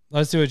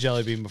 let's do a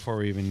jelly bean before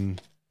we even.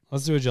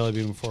 Let's do a jelly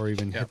bean before we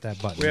even hit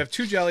that button. We have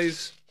 2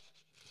 jellies,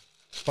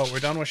 but we're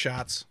done with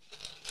shots.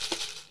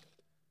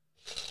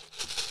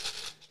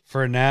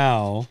 For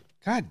now,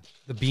 God,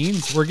 the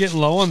beans. We're getting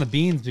low on the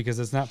beans because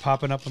it's not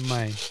popping up in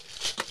my.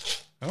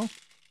 Oh.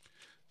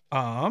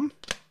 Have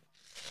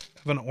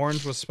an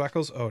orange with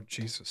speckles. Oh,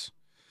 Jesus.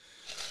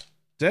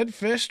 Dead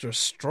fish or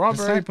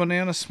strawberry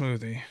banana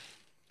smoothie.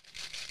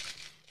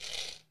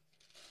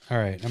 All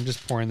right, I'm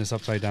just pouring this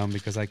upside down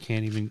because I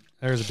can't even.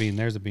 There's a bean.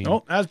 There's a bean.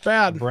 Oh, that's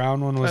bad. The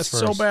brown one was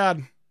that's first. so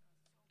bad.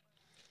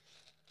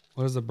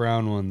 What is the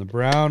brown one? The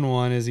brown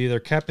one is either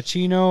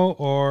cappuccino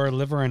or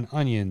liver and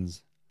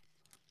onions.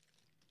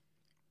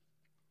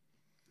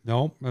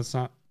 Nope, that's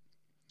not.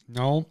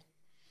 No.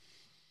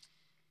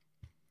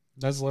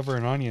 That's liver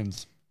and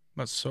onions.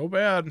 That's so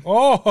bad.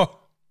 Oh.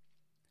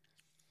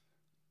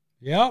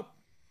 Yep.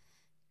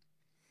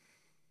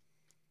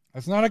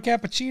 That's not a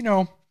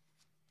cappuccino.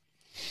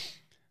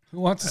 Who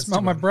wants to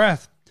smell my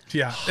breath?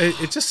 Yeah,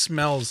 it just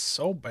smells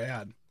so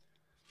bad.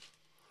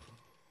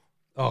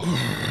 Oh, all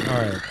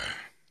right.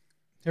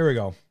 Here we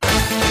go.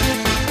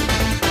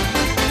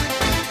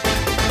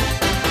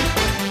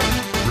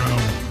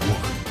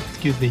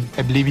 Excuse me,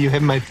 I believe you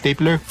have my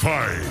stapler.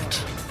 Fight!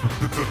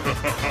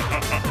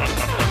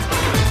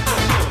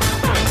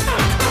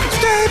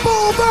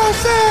 Staple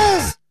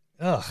versus.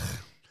 Ugh.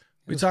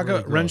 We was talk really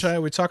about gross.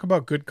 Renshai. We talk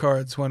about good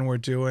cards when we're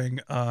doing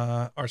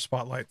our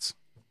spotlights.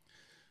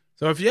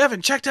 So if you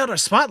haven't checked out our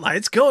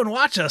spotlights, go and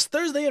watch us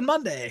Thursday and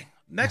Monday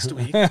next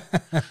week.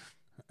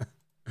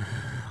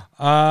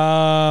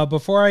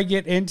 Before I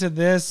get into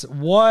this,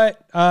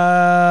 what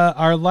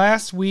our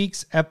last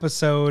week's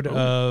episode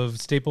of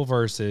Staple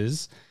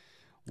Versus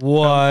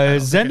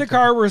was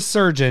Zendikar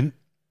Resurgent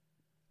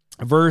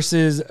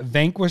versus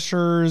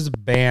Vanquisher's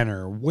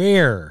Banner.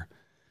 Where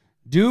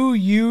do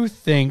you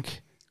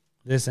think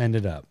this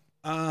ended up?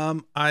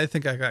 I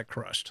think I got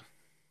crushed.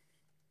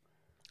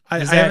 I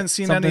Is that haven't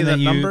seen any something of the that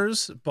you-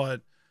 numbers,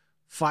 but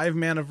 5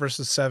 mana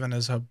versus 7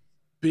 is a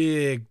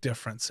big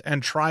difference.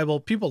 And tribal,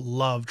 people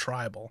love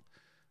tribal.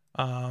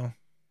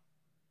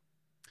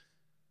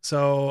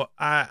 So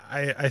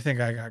I think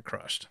I got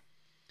crushed.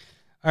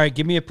 All right,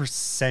 give me a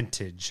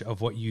percentage of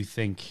what you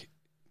think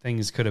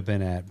things could have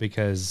been at,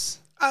 because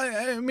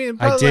I mean,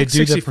 I probably did like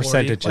do the 60-40,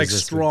 percentages like this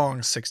week. strong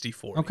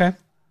 60-40. okay.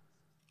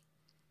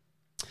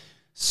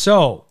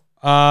 So,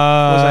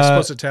 Was I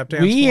supposed to tap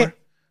dance we- more? Is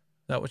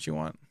that what you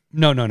want?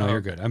 No,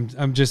 you're good.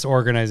 I'm just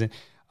organizing.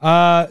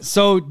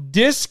 So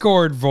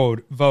Discord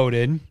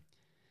voted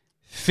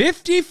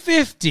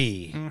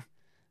 50-50.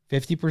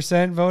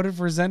 50% voted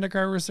for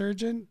Zendikar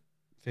Resurgent,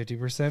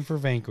 50% for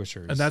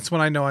Vanquishers. And that's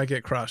when I know I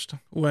get crushed.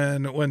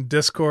 When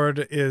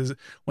Discord is,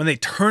 when they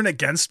turn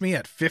against me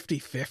at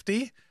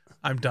 50-50,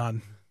 I'm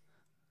done.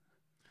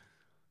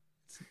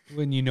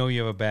 when you know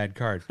you have a bad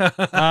card.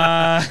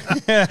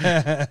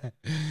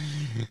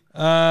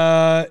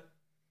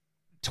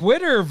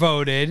 Twitter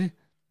voted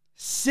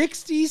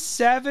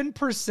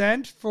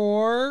 67%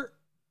 for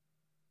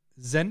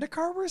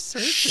Zendikar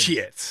Resurgent.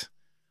 Shit.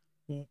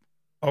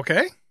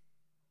 Okay.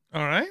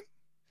 All right.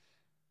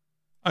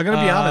 I'm going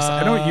to be honest.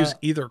 I don't use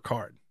either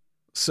card.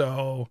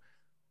 So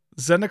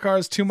Zendikar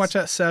is too much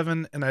at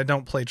 7, and I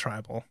don't play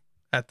tribal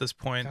at this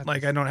point. God,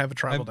 like, I don't have a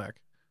tribal I'm- deck.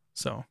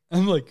 So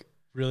I'm like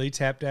really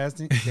tap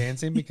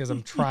dancing because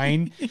I'm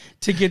trying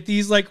to get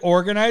these like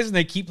organized, and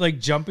they keep like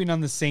jumping on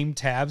the same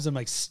tabs. I'm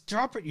like,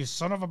 stop it, you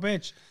son of a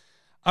bitch.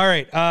 All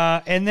right.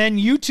 And then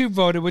YouTube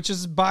voted, which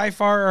is by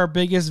far our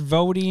biggest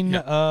voting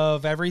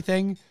of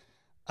everything.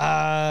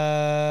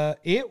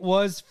 It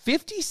was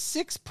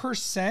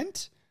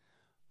 56%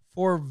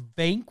 for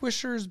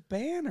Vanquisher's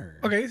Banner.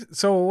 okay.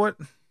 So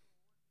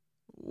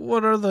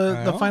what are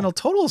the Well. final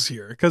totals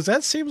here? Because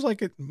that seems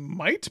like it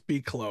might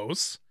be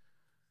close.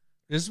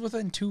 This is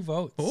within 2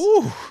 votes.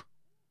 Ooh.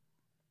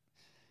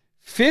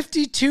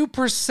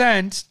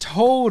 52%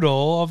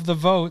 total of the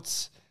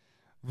votes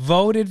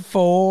voted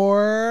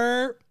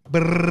for.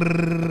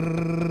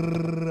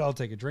 I'll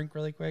take a drink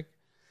really quick.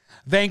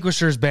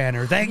 Vanquisher's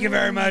Banner. Thank you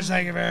very much.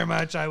 Thank you very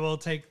much. I will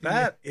take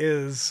That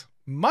is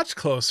much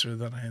closer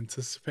than I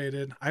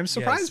anticipated. I'm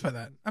surprised by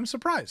that. I'm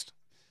surprised.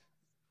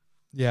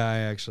 Yeah, I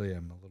actually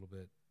am a little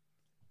bit.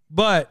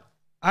 But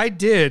I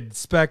did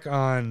spec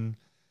on.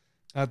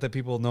 Not that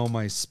people know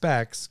my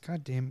specs.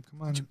 God damn,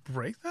 come on. Did you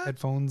break that?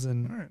 Headphones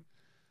and All right.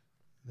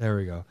 there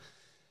we go.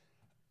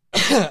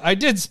 I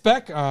did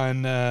spec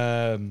on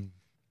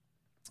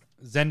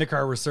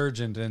Zendikar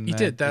Resurgent, and You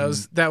did.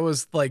 That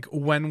was like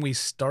when we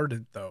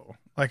started, though.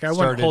 Like, I wouldn't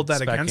started hold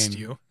that against speccing.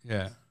 you.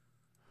 Yeah.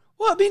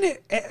 Well, I mean,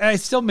 I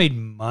still made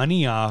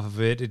money off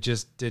of it. It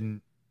just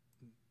didn't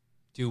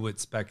do what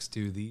specs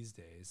do these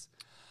days.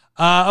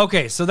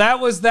 Okay, so that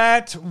was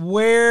that.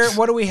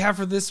 What do we have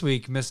for this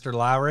week, Mr.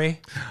 Lowry?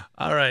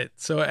 All right.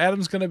 So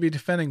Adam's going to be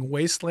defending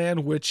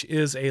Wasteland, which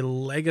is a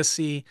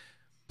legacy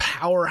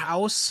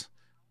powerhouse,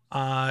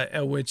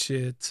 which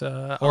it's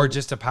Or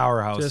just a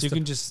powerhouse. just You a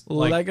can just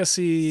like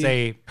legacy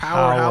say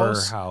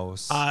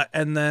powerhouse.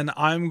 and then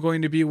I'm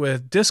going to be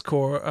with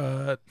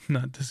Discord.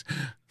 Not this.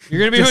 You're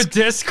going to be with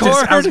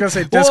Discord? I was gonna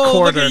say Whoa,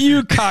 look Discorder. at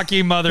you,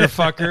 cocky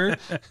motherfucker.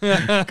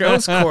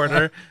 Ghost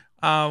Quarter,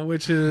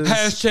 which is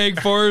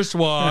Hashtag Forest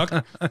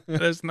Walk.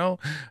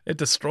 it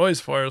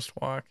destroys Forest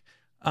Walk,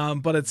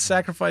 but it's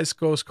sacrifice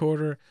Ghost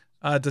Quarter,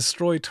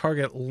 destroy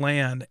target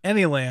land,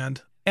 any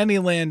land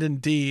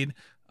indeed.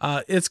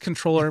 Its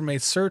controller may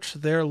search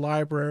their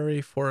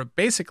library for a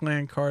basic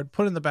land card,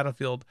 put in the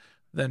battlefield,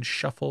 then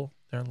shuffle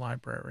their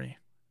library.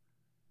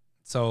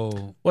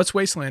 So What's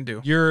Wasteland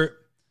do?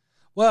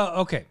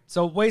 okay.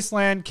 So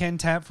Wasteland can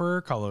tap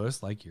for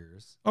colors like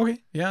yours. Okay,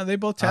 yeah, they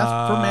both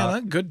tap for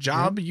mana. Good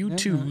job, you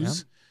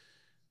twos.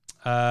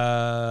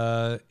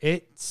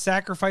 It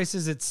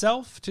sacrifices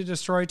itself to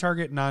destroy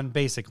target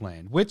non-basic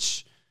land,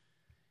 which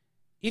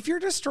if you're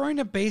destroying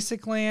a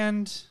basic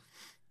land,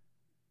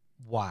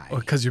 why?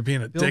 Because you're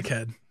being a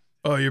dickhead.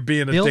 Oh, you're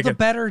being a Build dickhead. a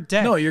better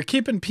deck. No, you're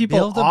keeping people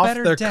Build a off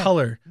better their deck.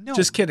 color. No,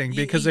 Just kidding,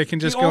 because they can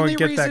just the go only and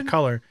get reason- that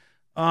color.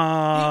 The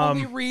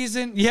only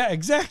reason, yeah,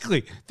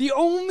 exactly. The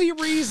only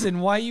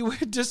reason why you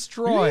would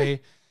destroy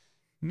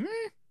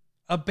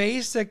a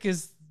basic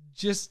is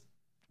just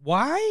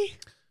why?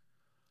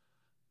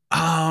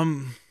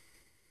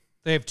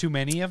 They have too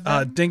many of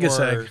them. Dingus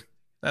or- egg.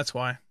 That's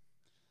why.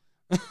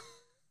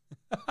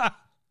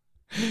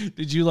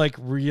 Did you like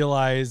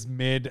realize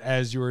mid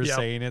as you were Yep.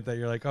 saying it that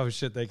you're like, oh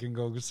shit, they can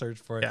go search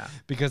for it? Yeah.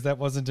 Because that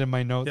wasn't in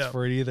my notes Yep.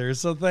 for it either.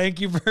 So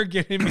thank you for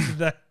getting me to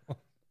that.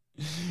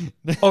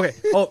 Okay.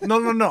 Oh,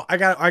 no. I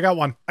got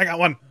one.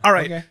 All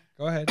right. Okay,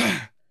 go ahead.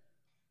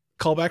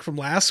 Call back from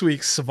last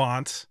week's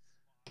Savant.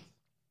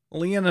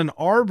 Leon and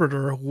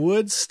Arbiter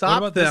would stop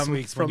about this them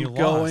week's when from you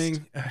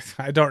going.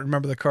 I don't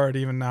remember the card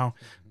even now.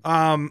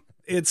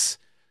 It's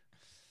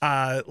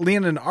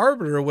Leon and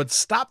Arbiter would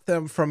stop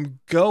them from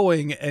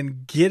going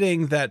and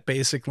getting that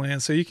basic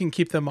land, so you can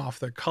keep them off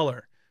their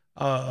color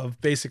of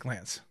basic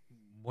lands.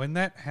 Wouldn't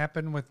that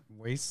happen with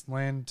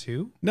Wasteland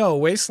 2? No,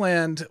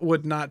 Wasteland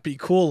would not be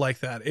cool like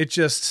that.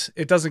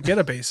 It doesn't get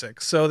a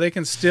basic, so they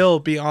can still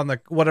be on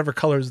the whatever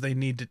colors they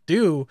need to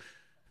do.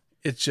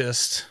 It's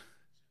just,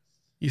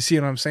 you see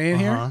what I'm saying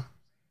here?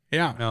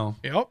 Yeah. No.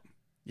 Yep.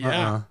 Yeah.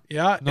 Uh-uh.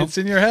 Yeah. Nope. It's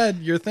in your head.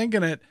 You're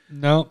thinking it.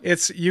 No.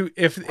 It's you.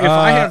 If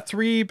I have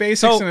 3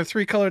 basics so in a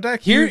 3-color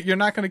deck, here- you're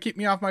not going to keep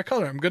me off my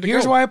color. I'm good to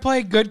Here's go. why I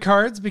play good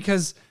cards,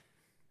 because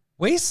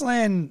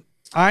Wasteland,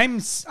 I'm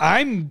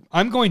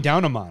going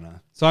down a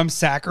mana, so I'm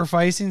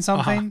sacrificing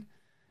something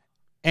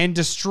and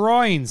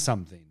destroying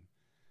something.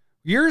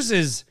 Yours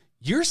is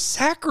you're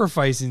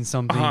sacrificing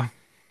something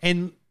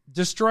and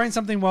destroying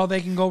something while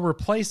they can go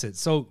replace it.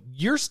 So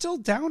you're still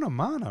down a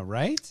mana,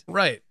 right?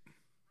 Right.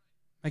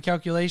 My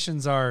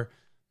calculations are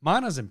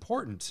mana's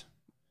important,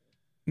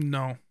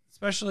 No.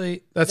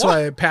 especially That's What?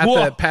 why I pat Whoa.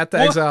 the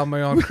Whoa. exile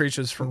my own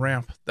creatures for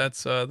ramp.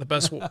 That's the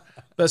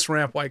best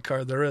ramp white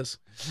card there is.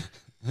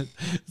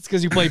 It's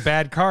because you play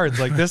bad cards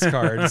like this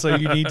card, so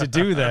you need to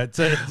do that.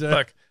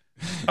 Look,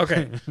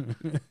 okay.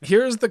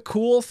 Here's the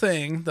cool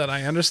thing that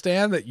I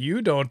understand that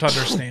you don't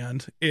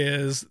understand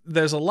is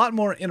there's a lot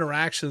more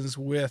interactions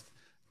with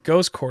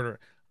Ghost Quarter.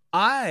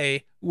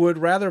 I would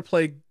rather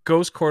play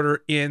Ghost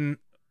Quarter in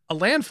a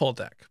landfall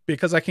deck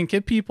because I can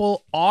get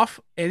people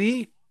off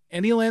any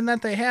land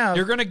that they have.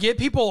 You're gonna get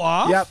people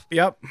off.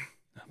 Yep.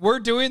 We're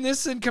doing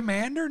this in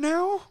Commander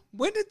now.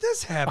 When did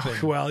this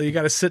happen? Well, you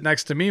got to sit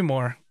next to me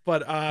more.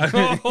 But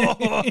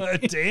Oh,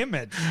 damn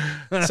it!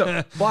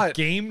 so, but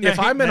Game if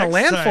night I'm in a next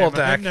landfall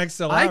time. I'm deck, next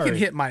to I Lowry. can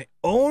hit my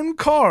own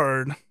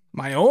card,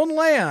 my own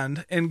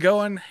land, and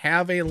go and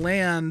have a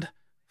land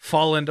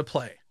fall into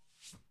play.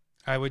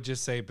 I would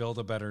just say build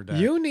a better deck.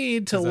 You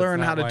need to 'Cause that's learn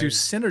not how to do why-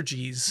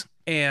 synergies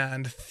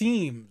and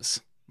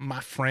themes, my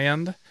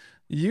friend.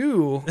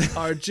 You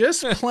are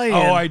just playing.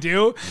 Oh, I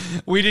do.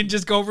 We didn't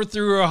just go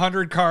through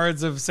 100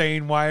 cards of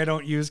saying why I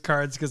don't use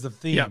cards because of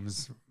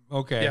themes.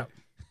 Okay.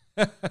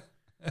 Yep.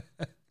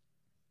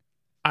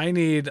 I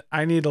need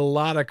a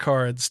lot of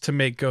cards to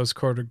make Ghost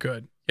Quarter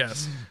good.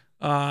 Yes.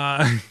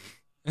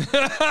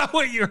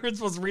 Wait, you were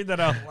supposed to read that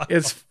out loud.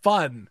 It's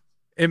fun.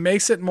 It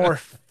makes it more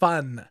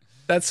fun.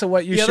 That's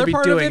what you The should other be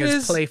part of doing it is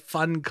is- play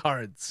fun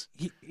cards.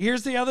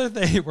 Here's the other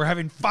thing. We're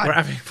having fun. We're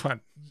having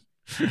fun.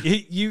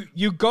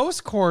 you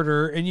Ghost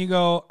Quarter and you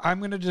go, I'm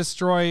going to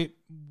destroy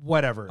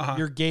whatever. Uh-huh.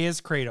 Your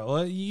Gaia's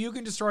Cradle. You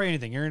can destroy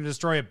anything. You're going to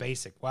destroy a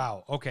basic.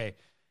 Wow. Okay.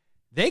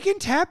 They can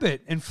tap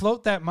it and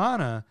float that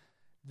mana.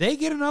 They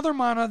get another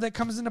mana that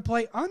comes into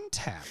play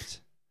untapped.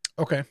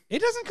 Okay. It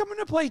doesn't come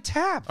into play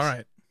tapped. All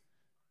right.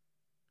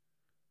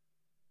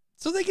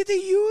 So they get to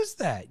use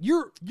that.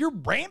 You're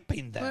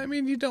ramping them. I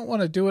mean, you don't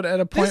want to do it at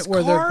a point This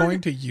where they're card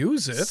going to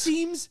use it.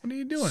 Seems What are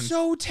you doing?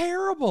 so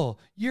terrible.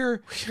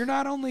 You're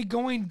not only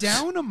going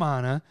down a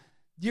mana,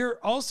 you're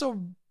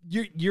also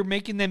you're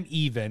making them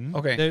even.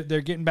 Okay. They're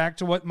getting back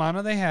to what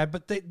mana they had,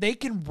 but they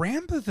can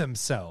ramp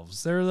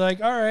themselves. They're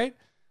like, all right,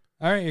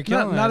 you're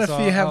killing Not it, if so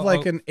you have I'll-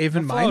 like I'll- an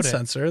Aven I'll Mind float it.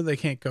 Sensor. They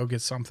can't go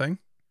get something.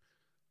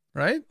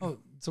 Right? Oh,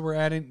 so we're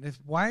adding.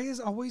 Why is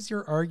always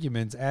your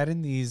arguments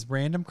adding these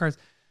random cards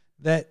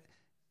that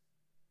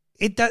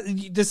it does?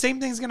 The same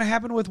thing's going to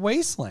happen with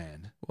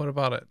Wasteland. What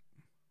about it?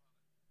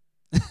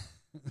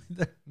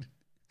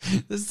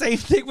 The same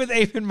thing with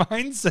Aven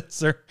Mind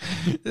Sensor.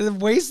 The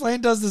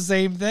Wasteland does the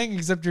same thing,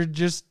 except you're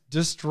just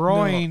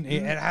destroying.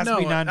 It has to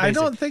be non-basic. I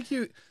don't think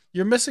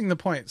you're missing the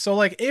point. So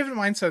like Aven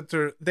Mind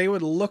Sensor, they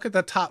would look at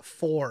the top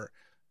 4,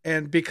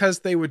 and because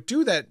they would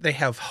do that, they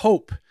have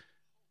hope.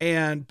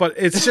 But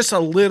it's just a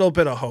little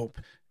bit of hope.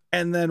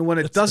 And then when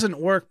it doesn't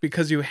work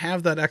because you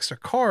have that extra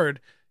card,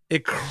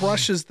 it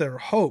crushes their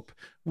hope,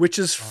 which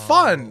is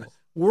fun.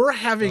 We're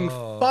having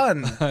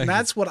fun.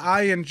 That's what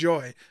I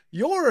enjoy.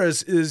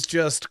 Yours is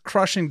just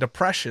crushing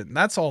depression.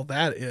 That's all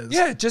that is.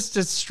 Yeah, it just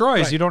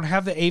destroys. Right. You don't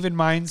have the Aven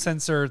Mind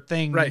Sensor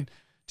thing Right.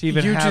 to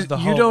even have the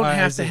hope. You don't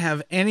have to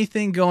have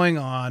anything going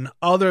on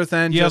other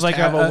than You just have like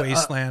have a- a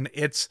wasteland.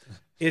 It's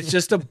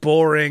just a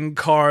boring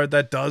card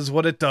that does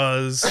what it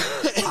does.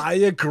 I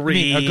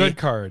agree. a good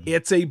card.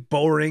 It's a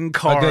boring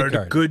card.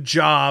 card. Good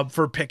job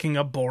for picking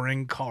a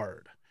boring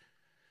card.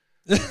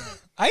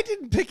 I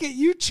didn't pick it.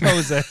 You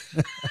chose it.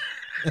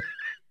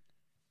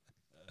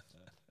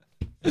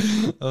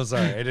 Oh,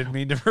 sorry. I didn't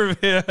mean to.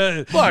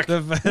 Look,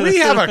 we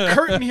have a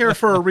curtain here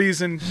for a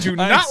reason. Do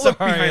not look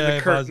sorry, behind I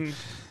the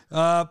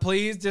curtain.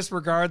 Please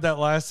disregard that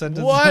last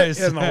sentence. What I in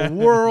said. the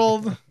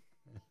world?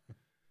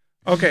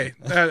 Okay,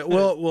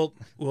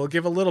 we'll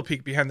give a little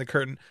peek behind the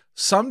curtain.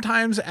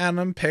 Sometimes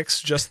Adam picks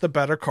just the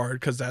better card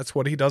because that's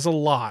what he does a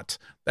lot.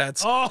 But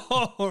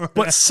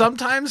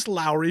sometimes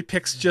Lowry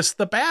picks just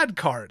the bad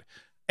card,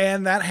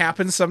 and that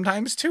happens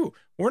sometimes too.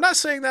 We're not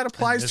saying that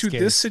applies to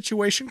this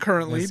situation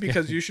currently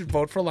because you should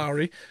vote for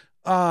Lowry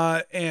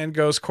and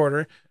Ghost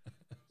Quarter.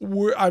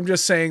 I'm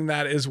just saying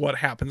that is what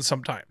happens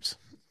sometimes.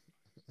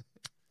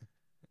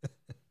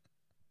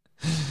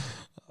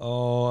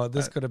 Oh,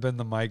 this could have been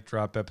the mic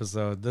drop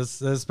episode.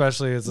 This,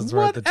 especially since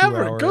we're at the 2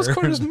 hour. Ghost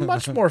Quarter is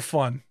much more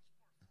fun.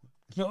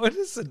 No, it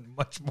isn't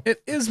much more.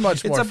 It is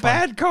much more fun. It's a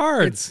bad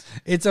card.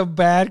 It's a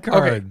bad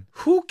card. Okay,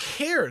 who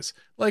cares?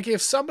 Like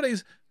if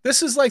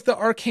this is like the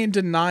arcane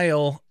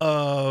denial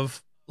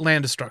of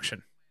land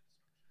destruction.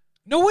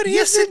 No, it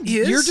Yes, isn't. it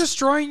is. You're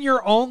destroying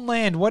your own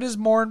land. What is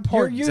more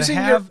important? You're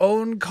using your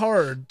own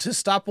card to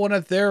stop one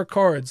of their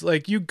cards.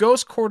 Like you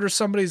Ghost Quarter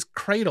somebody's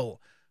cradle.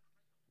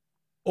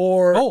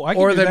 Or I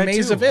can or do the that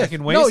Maze too. of Ith. I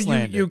can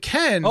wasteland you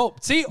can. Oh,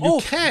 see, you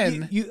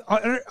can. You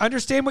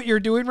understand what you're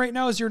doing right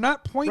now is you're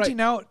not pointing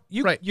out.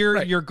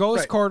 You're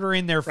Ghost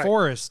Quartering their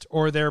forest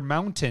or their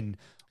mountain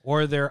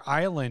or their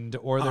island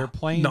or their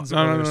plains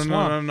or their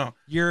swamp. No.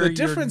 You're, the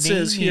difference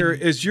is here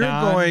is you're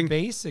going.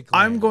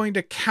 I'm going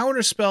to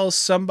counterspell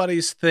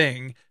somebody's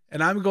thing,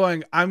 and I'm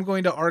going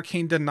to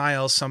arcane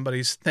denial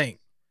somebody's thing.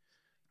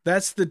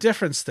 That's the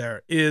difference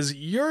there is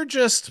you're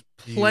just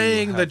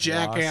playing the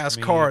jackass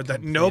card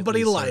that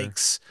nobody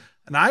likes.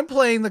 And I'm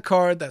playing the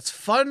card that's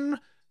fun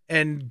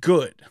and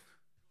good.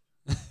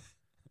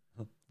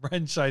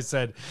 Renshai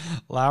said,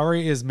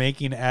 Lowry is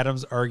making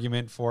Adam's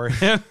argument for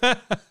him.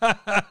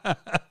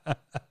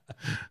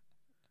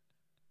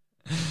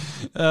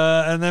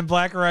 And then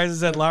Black Horizon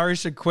said Lowry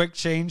should quick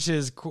change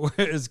his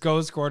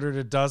Ghost Quarter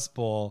to Dust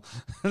Bowl.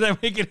 Then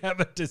we can have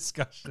a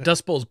discussion.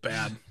 Dust Bowl's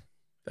bad.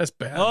 That's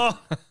bad. Oh.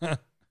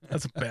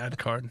 That's a bad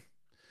card.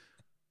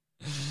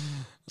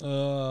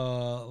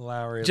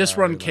 Lowry. Just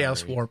run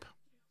Chaos Warp.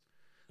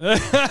 Look,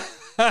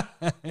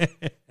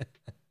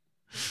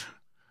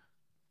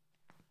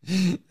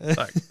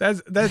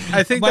 that's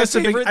I think that's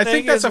a big. I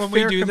think that's a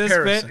fair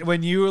comparison. Bit,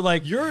 when you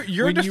like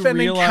you're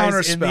defending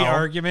counterspell in the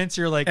arguments,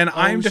 you're like, and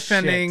I'm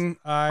defending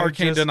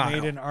arcane denial. I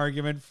just made an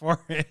argument for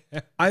it.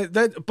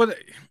 But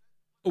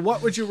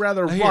what would you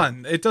rather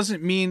run? It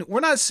doesn't mean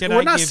we're not sitting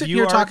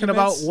here talking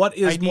about what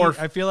is more.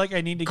 I feel like I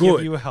need to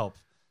give you help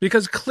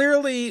because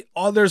clearly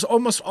there's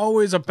almost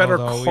always a better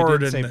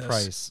card in this.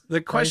 Price.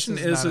 The question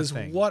is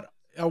what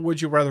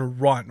would you rather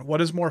run? What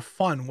is more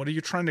fun? What are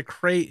you trying to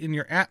create in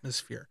your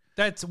atmosphere?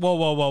 That's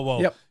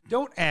whoa. Yep.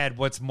 Don't add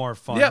what's more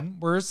fun. Yep.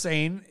 We're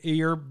saying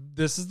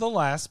this is the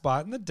last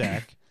spot in the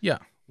deck. Yeah.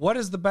 What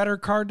is the better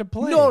card to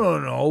play?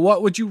 No.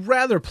 What would you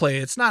rather play?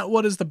 It's not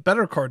what is the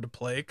better card to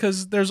play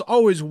because there's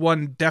always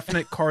one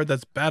definite card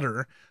that's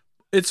better.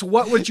 It's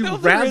what would you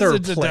rather there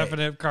isn't play? a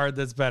definite card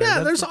that's better. Yeah,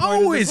 that's there's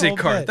always a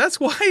card. That's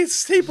why it's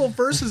staple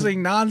versus a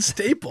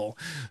non-staple.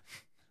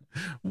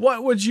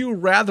 What would you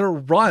rather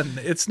run?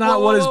 It's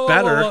not what is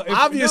better.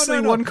 Obviously,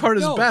 one card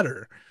is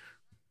better.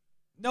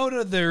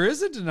 No, there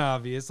isn't an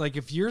obvious. Like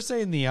if you're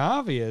saying the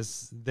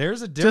obvious,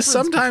 there's a difference. Just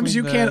sometimes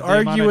you can't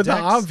argue with the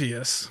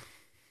obvious.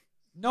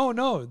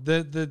 No.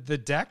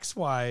 The decks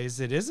wise,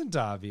 it isn't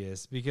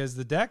obvious because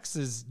the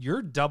decks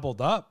you're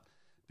doubled up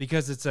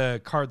because it's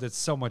a card that's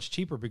so much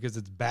cheaper because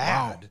it's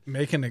bad. Wow.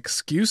 Making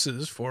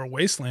excuses for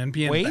Wasteland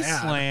being bad.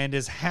 Wasteland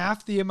is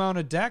half the amount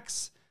of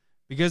decks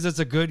because it's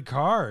a good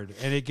card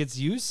and it gets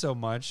used so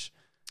much.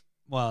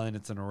 Well, and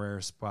it's in a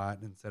rare spot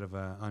instead of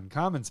an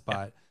uncommon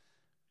spot. Yeah.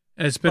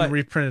 And it's been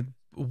reprinted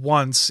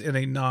once in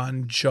a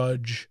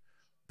non-judge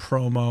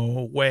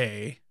promo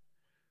way.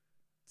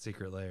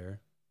 Secret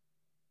Lair.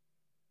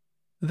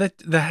 That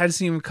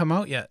hasn't even come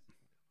out yet.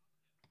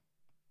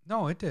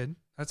 No, it did.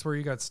 That's where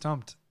you got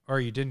stumped. Or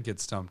you didn't get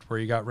stumped, where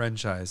you got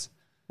Renshai's.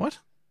 What?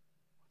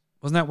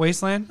 Wasn't that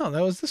Wasteland? No,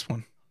 that was this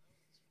one.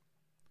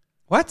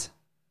 What?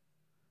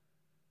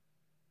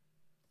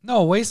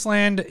 No,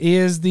 Wasteland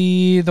is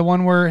the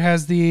one where it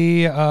has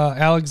the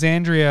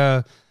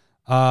Alexandria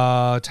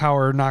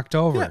tower knocked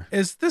over. Yeah,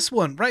 it's this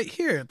one right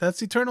here.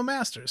 That's Eternal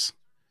Masters.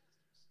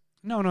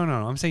 No.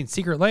 I'm saying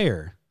Secret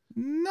Lair.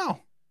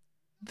 No.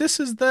 This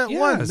is that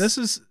one. This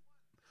is...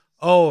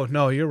 Oh,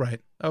 no, you're right.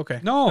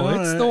 Okay. No,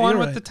 it's the one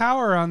with the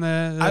tower on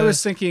the... I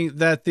was thinking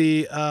that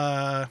the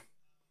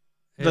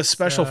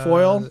special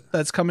foil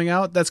that's coming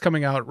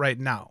out right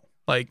now.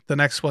 Like the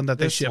next one that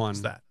they ship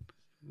is that.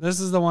 This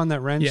is the one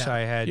that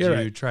Renshai had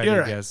you try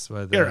to guess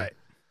whether... You're right.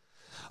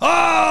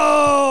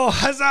 Oh,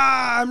 huzzah!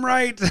 I'm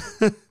right.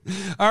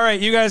 All right,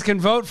 you guys can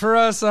vote for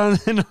us on...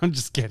 No, I'm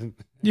just kidding.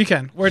 You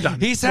can. We're done.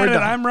 He said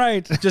I'm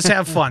right. Just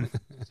have fun.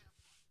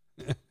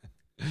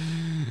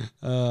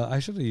 I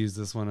should have used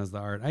this one as the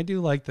art. I do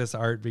like this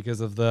art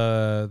because of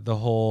the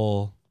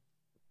whole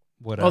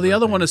whatever. Oh, the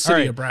other one is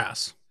City of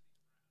Brass.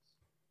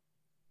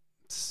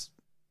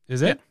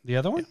 Is it? Yeah. The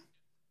other one?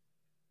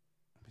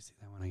 Let me see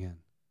that one again.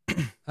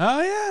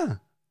 Oh, yeah.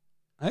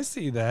 I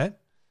see that.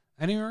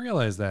 I didn't even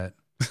realize that.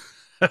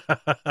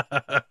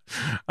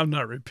 I'm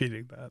not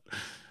repeating that.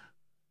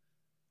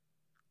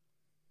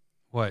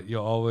 What,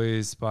 you'll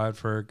always spot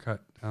for a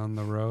cut down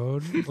the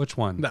road? Which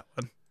one? That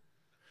one.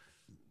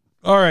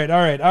 All right.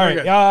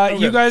 Okay.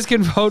 You guys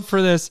can vote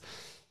for this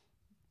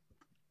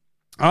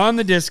on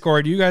the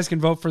Discord. You guys can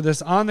vote for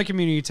this on the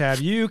community tab.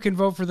 You can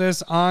vote for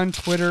this on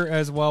Twitter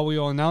as well. We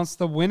will announce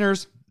the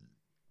winners.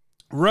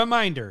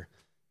 Reminder,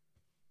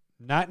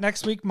 not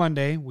next week,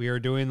 Monday. We are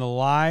doing the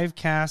live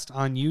cast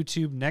on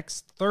YouTube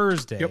next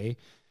Thursday. Yep.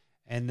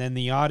 And then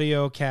the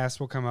audio cast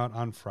will come out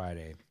on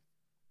Friday.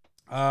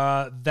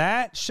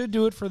 That should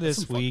do it for this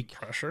Some fucking week.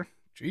 pressure.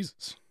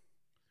 Jesus.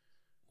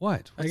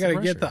 What? I What's got to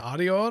the get the pressure?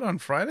 audio out on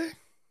Friday?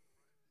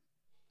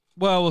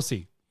 Well, we'll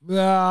see.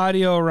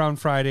 Audio around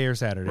Friday or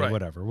Saturday, Right.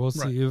 whatever. We'll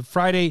see.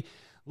 Friday,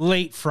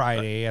 late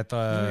Friday at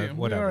the Yeah,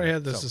 whatever. We already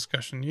had this So-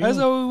 discussion.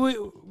 So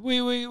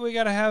we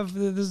got to have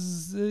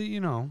this,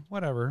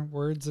 whatever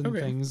words and Okay.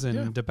 thing, and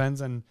Yeah.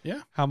 depends on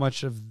Yeah. how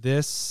much of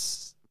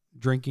this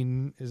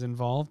drinking is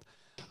involved.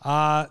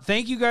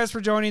 Thank you guys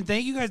for joining.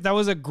 Thank you guys. That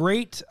was a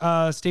great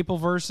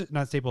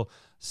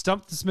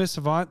Stump the Smith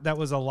Savant. That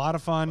was a lot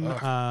of fun.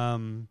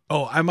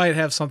 Oh, I might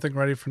have something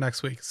ready for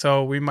next week.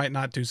 So we might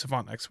not do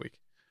Savant next week.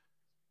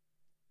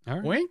 All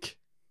right. Wink?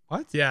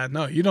 What? Yeah,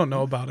 no, you don't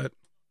know about it.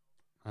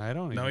 I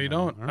don't. No, even you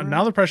know. don't. All right.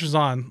 Now the pressure's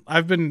on.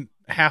 I've been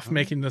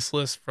making this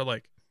list for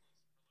like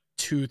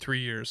 2-3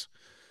 years.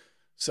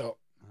 So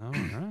All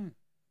right.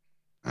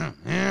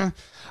 Yeah.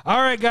 All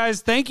right,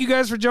 guys. Thank you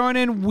guys for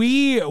joining.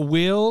 We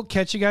will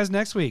catch you guys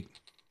next week.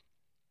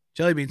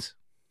 jelly beans.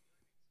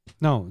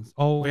 No.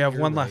 Oh, We have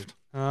you're one right. left.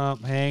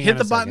 Hang Hit on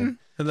the a second. button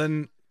and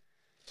then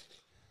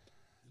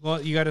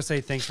Well, you got to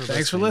say thanks for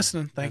thanks for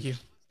listening. Thank you.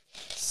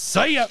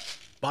 See ya.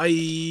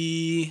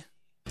 Bye.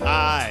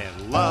 I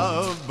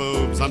love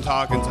boobs. I'm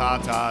talking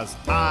tatas.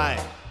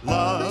 I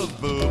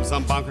love boobs.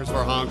 I'm bonkers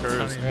for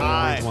honkers. Yeah,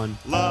 I one.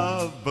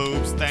 love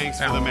boobs.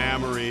 Thanks for the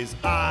memories.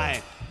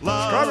 I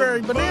love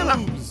Strawberry banana.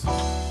 boobs.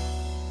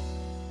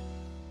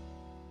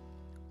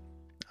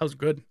 That was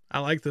good. I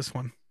like this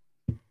one.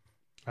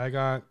 I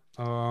got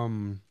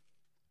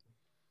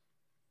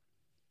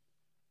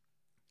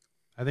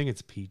I think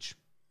it's peach.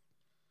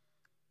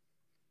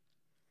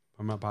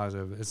 I'm not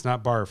positive. It's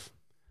not barf.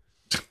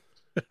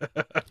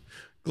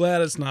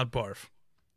 Glad it's not barf.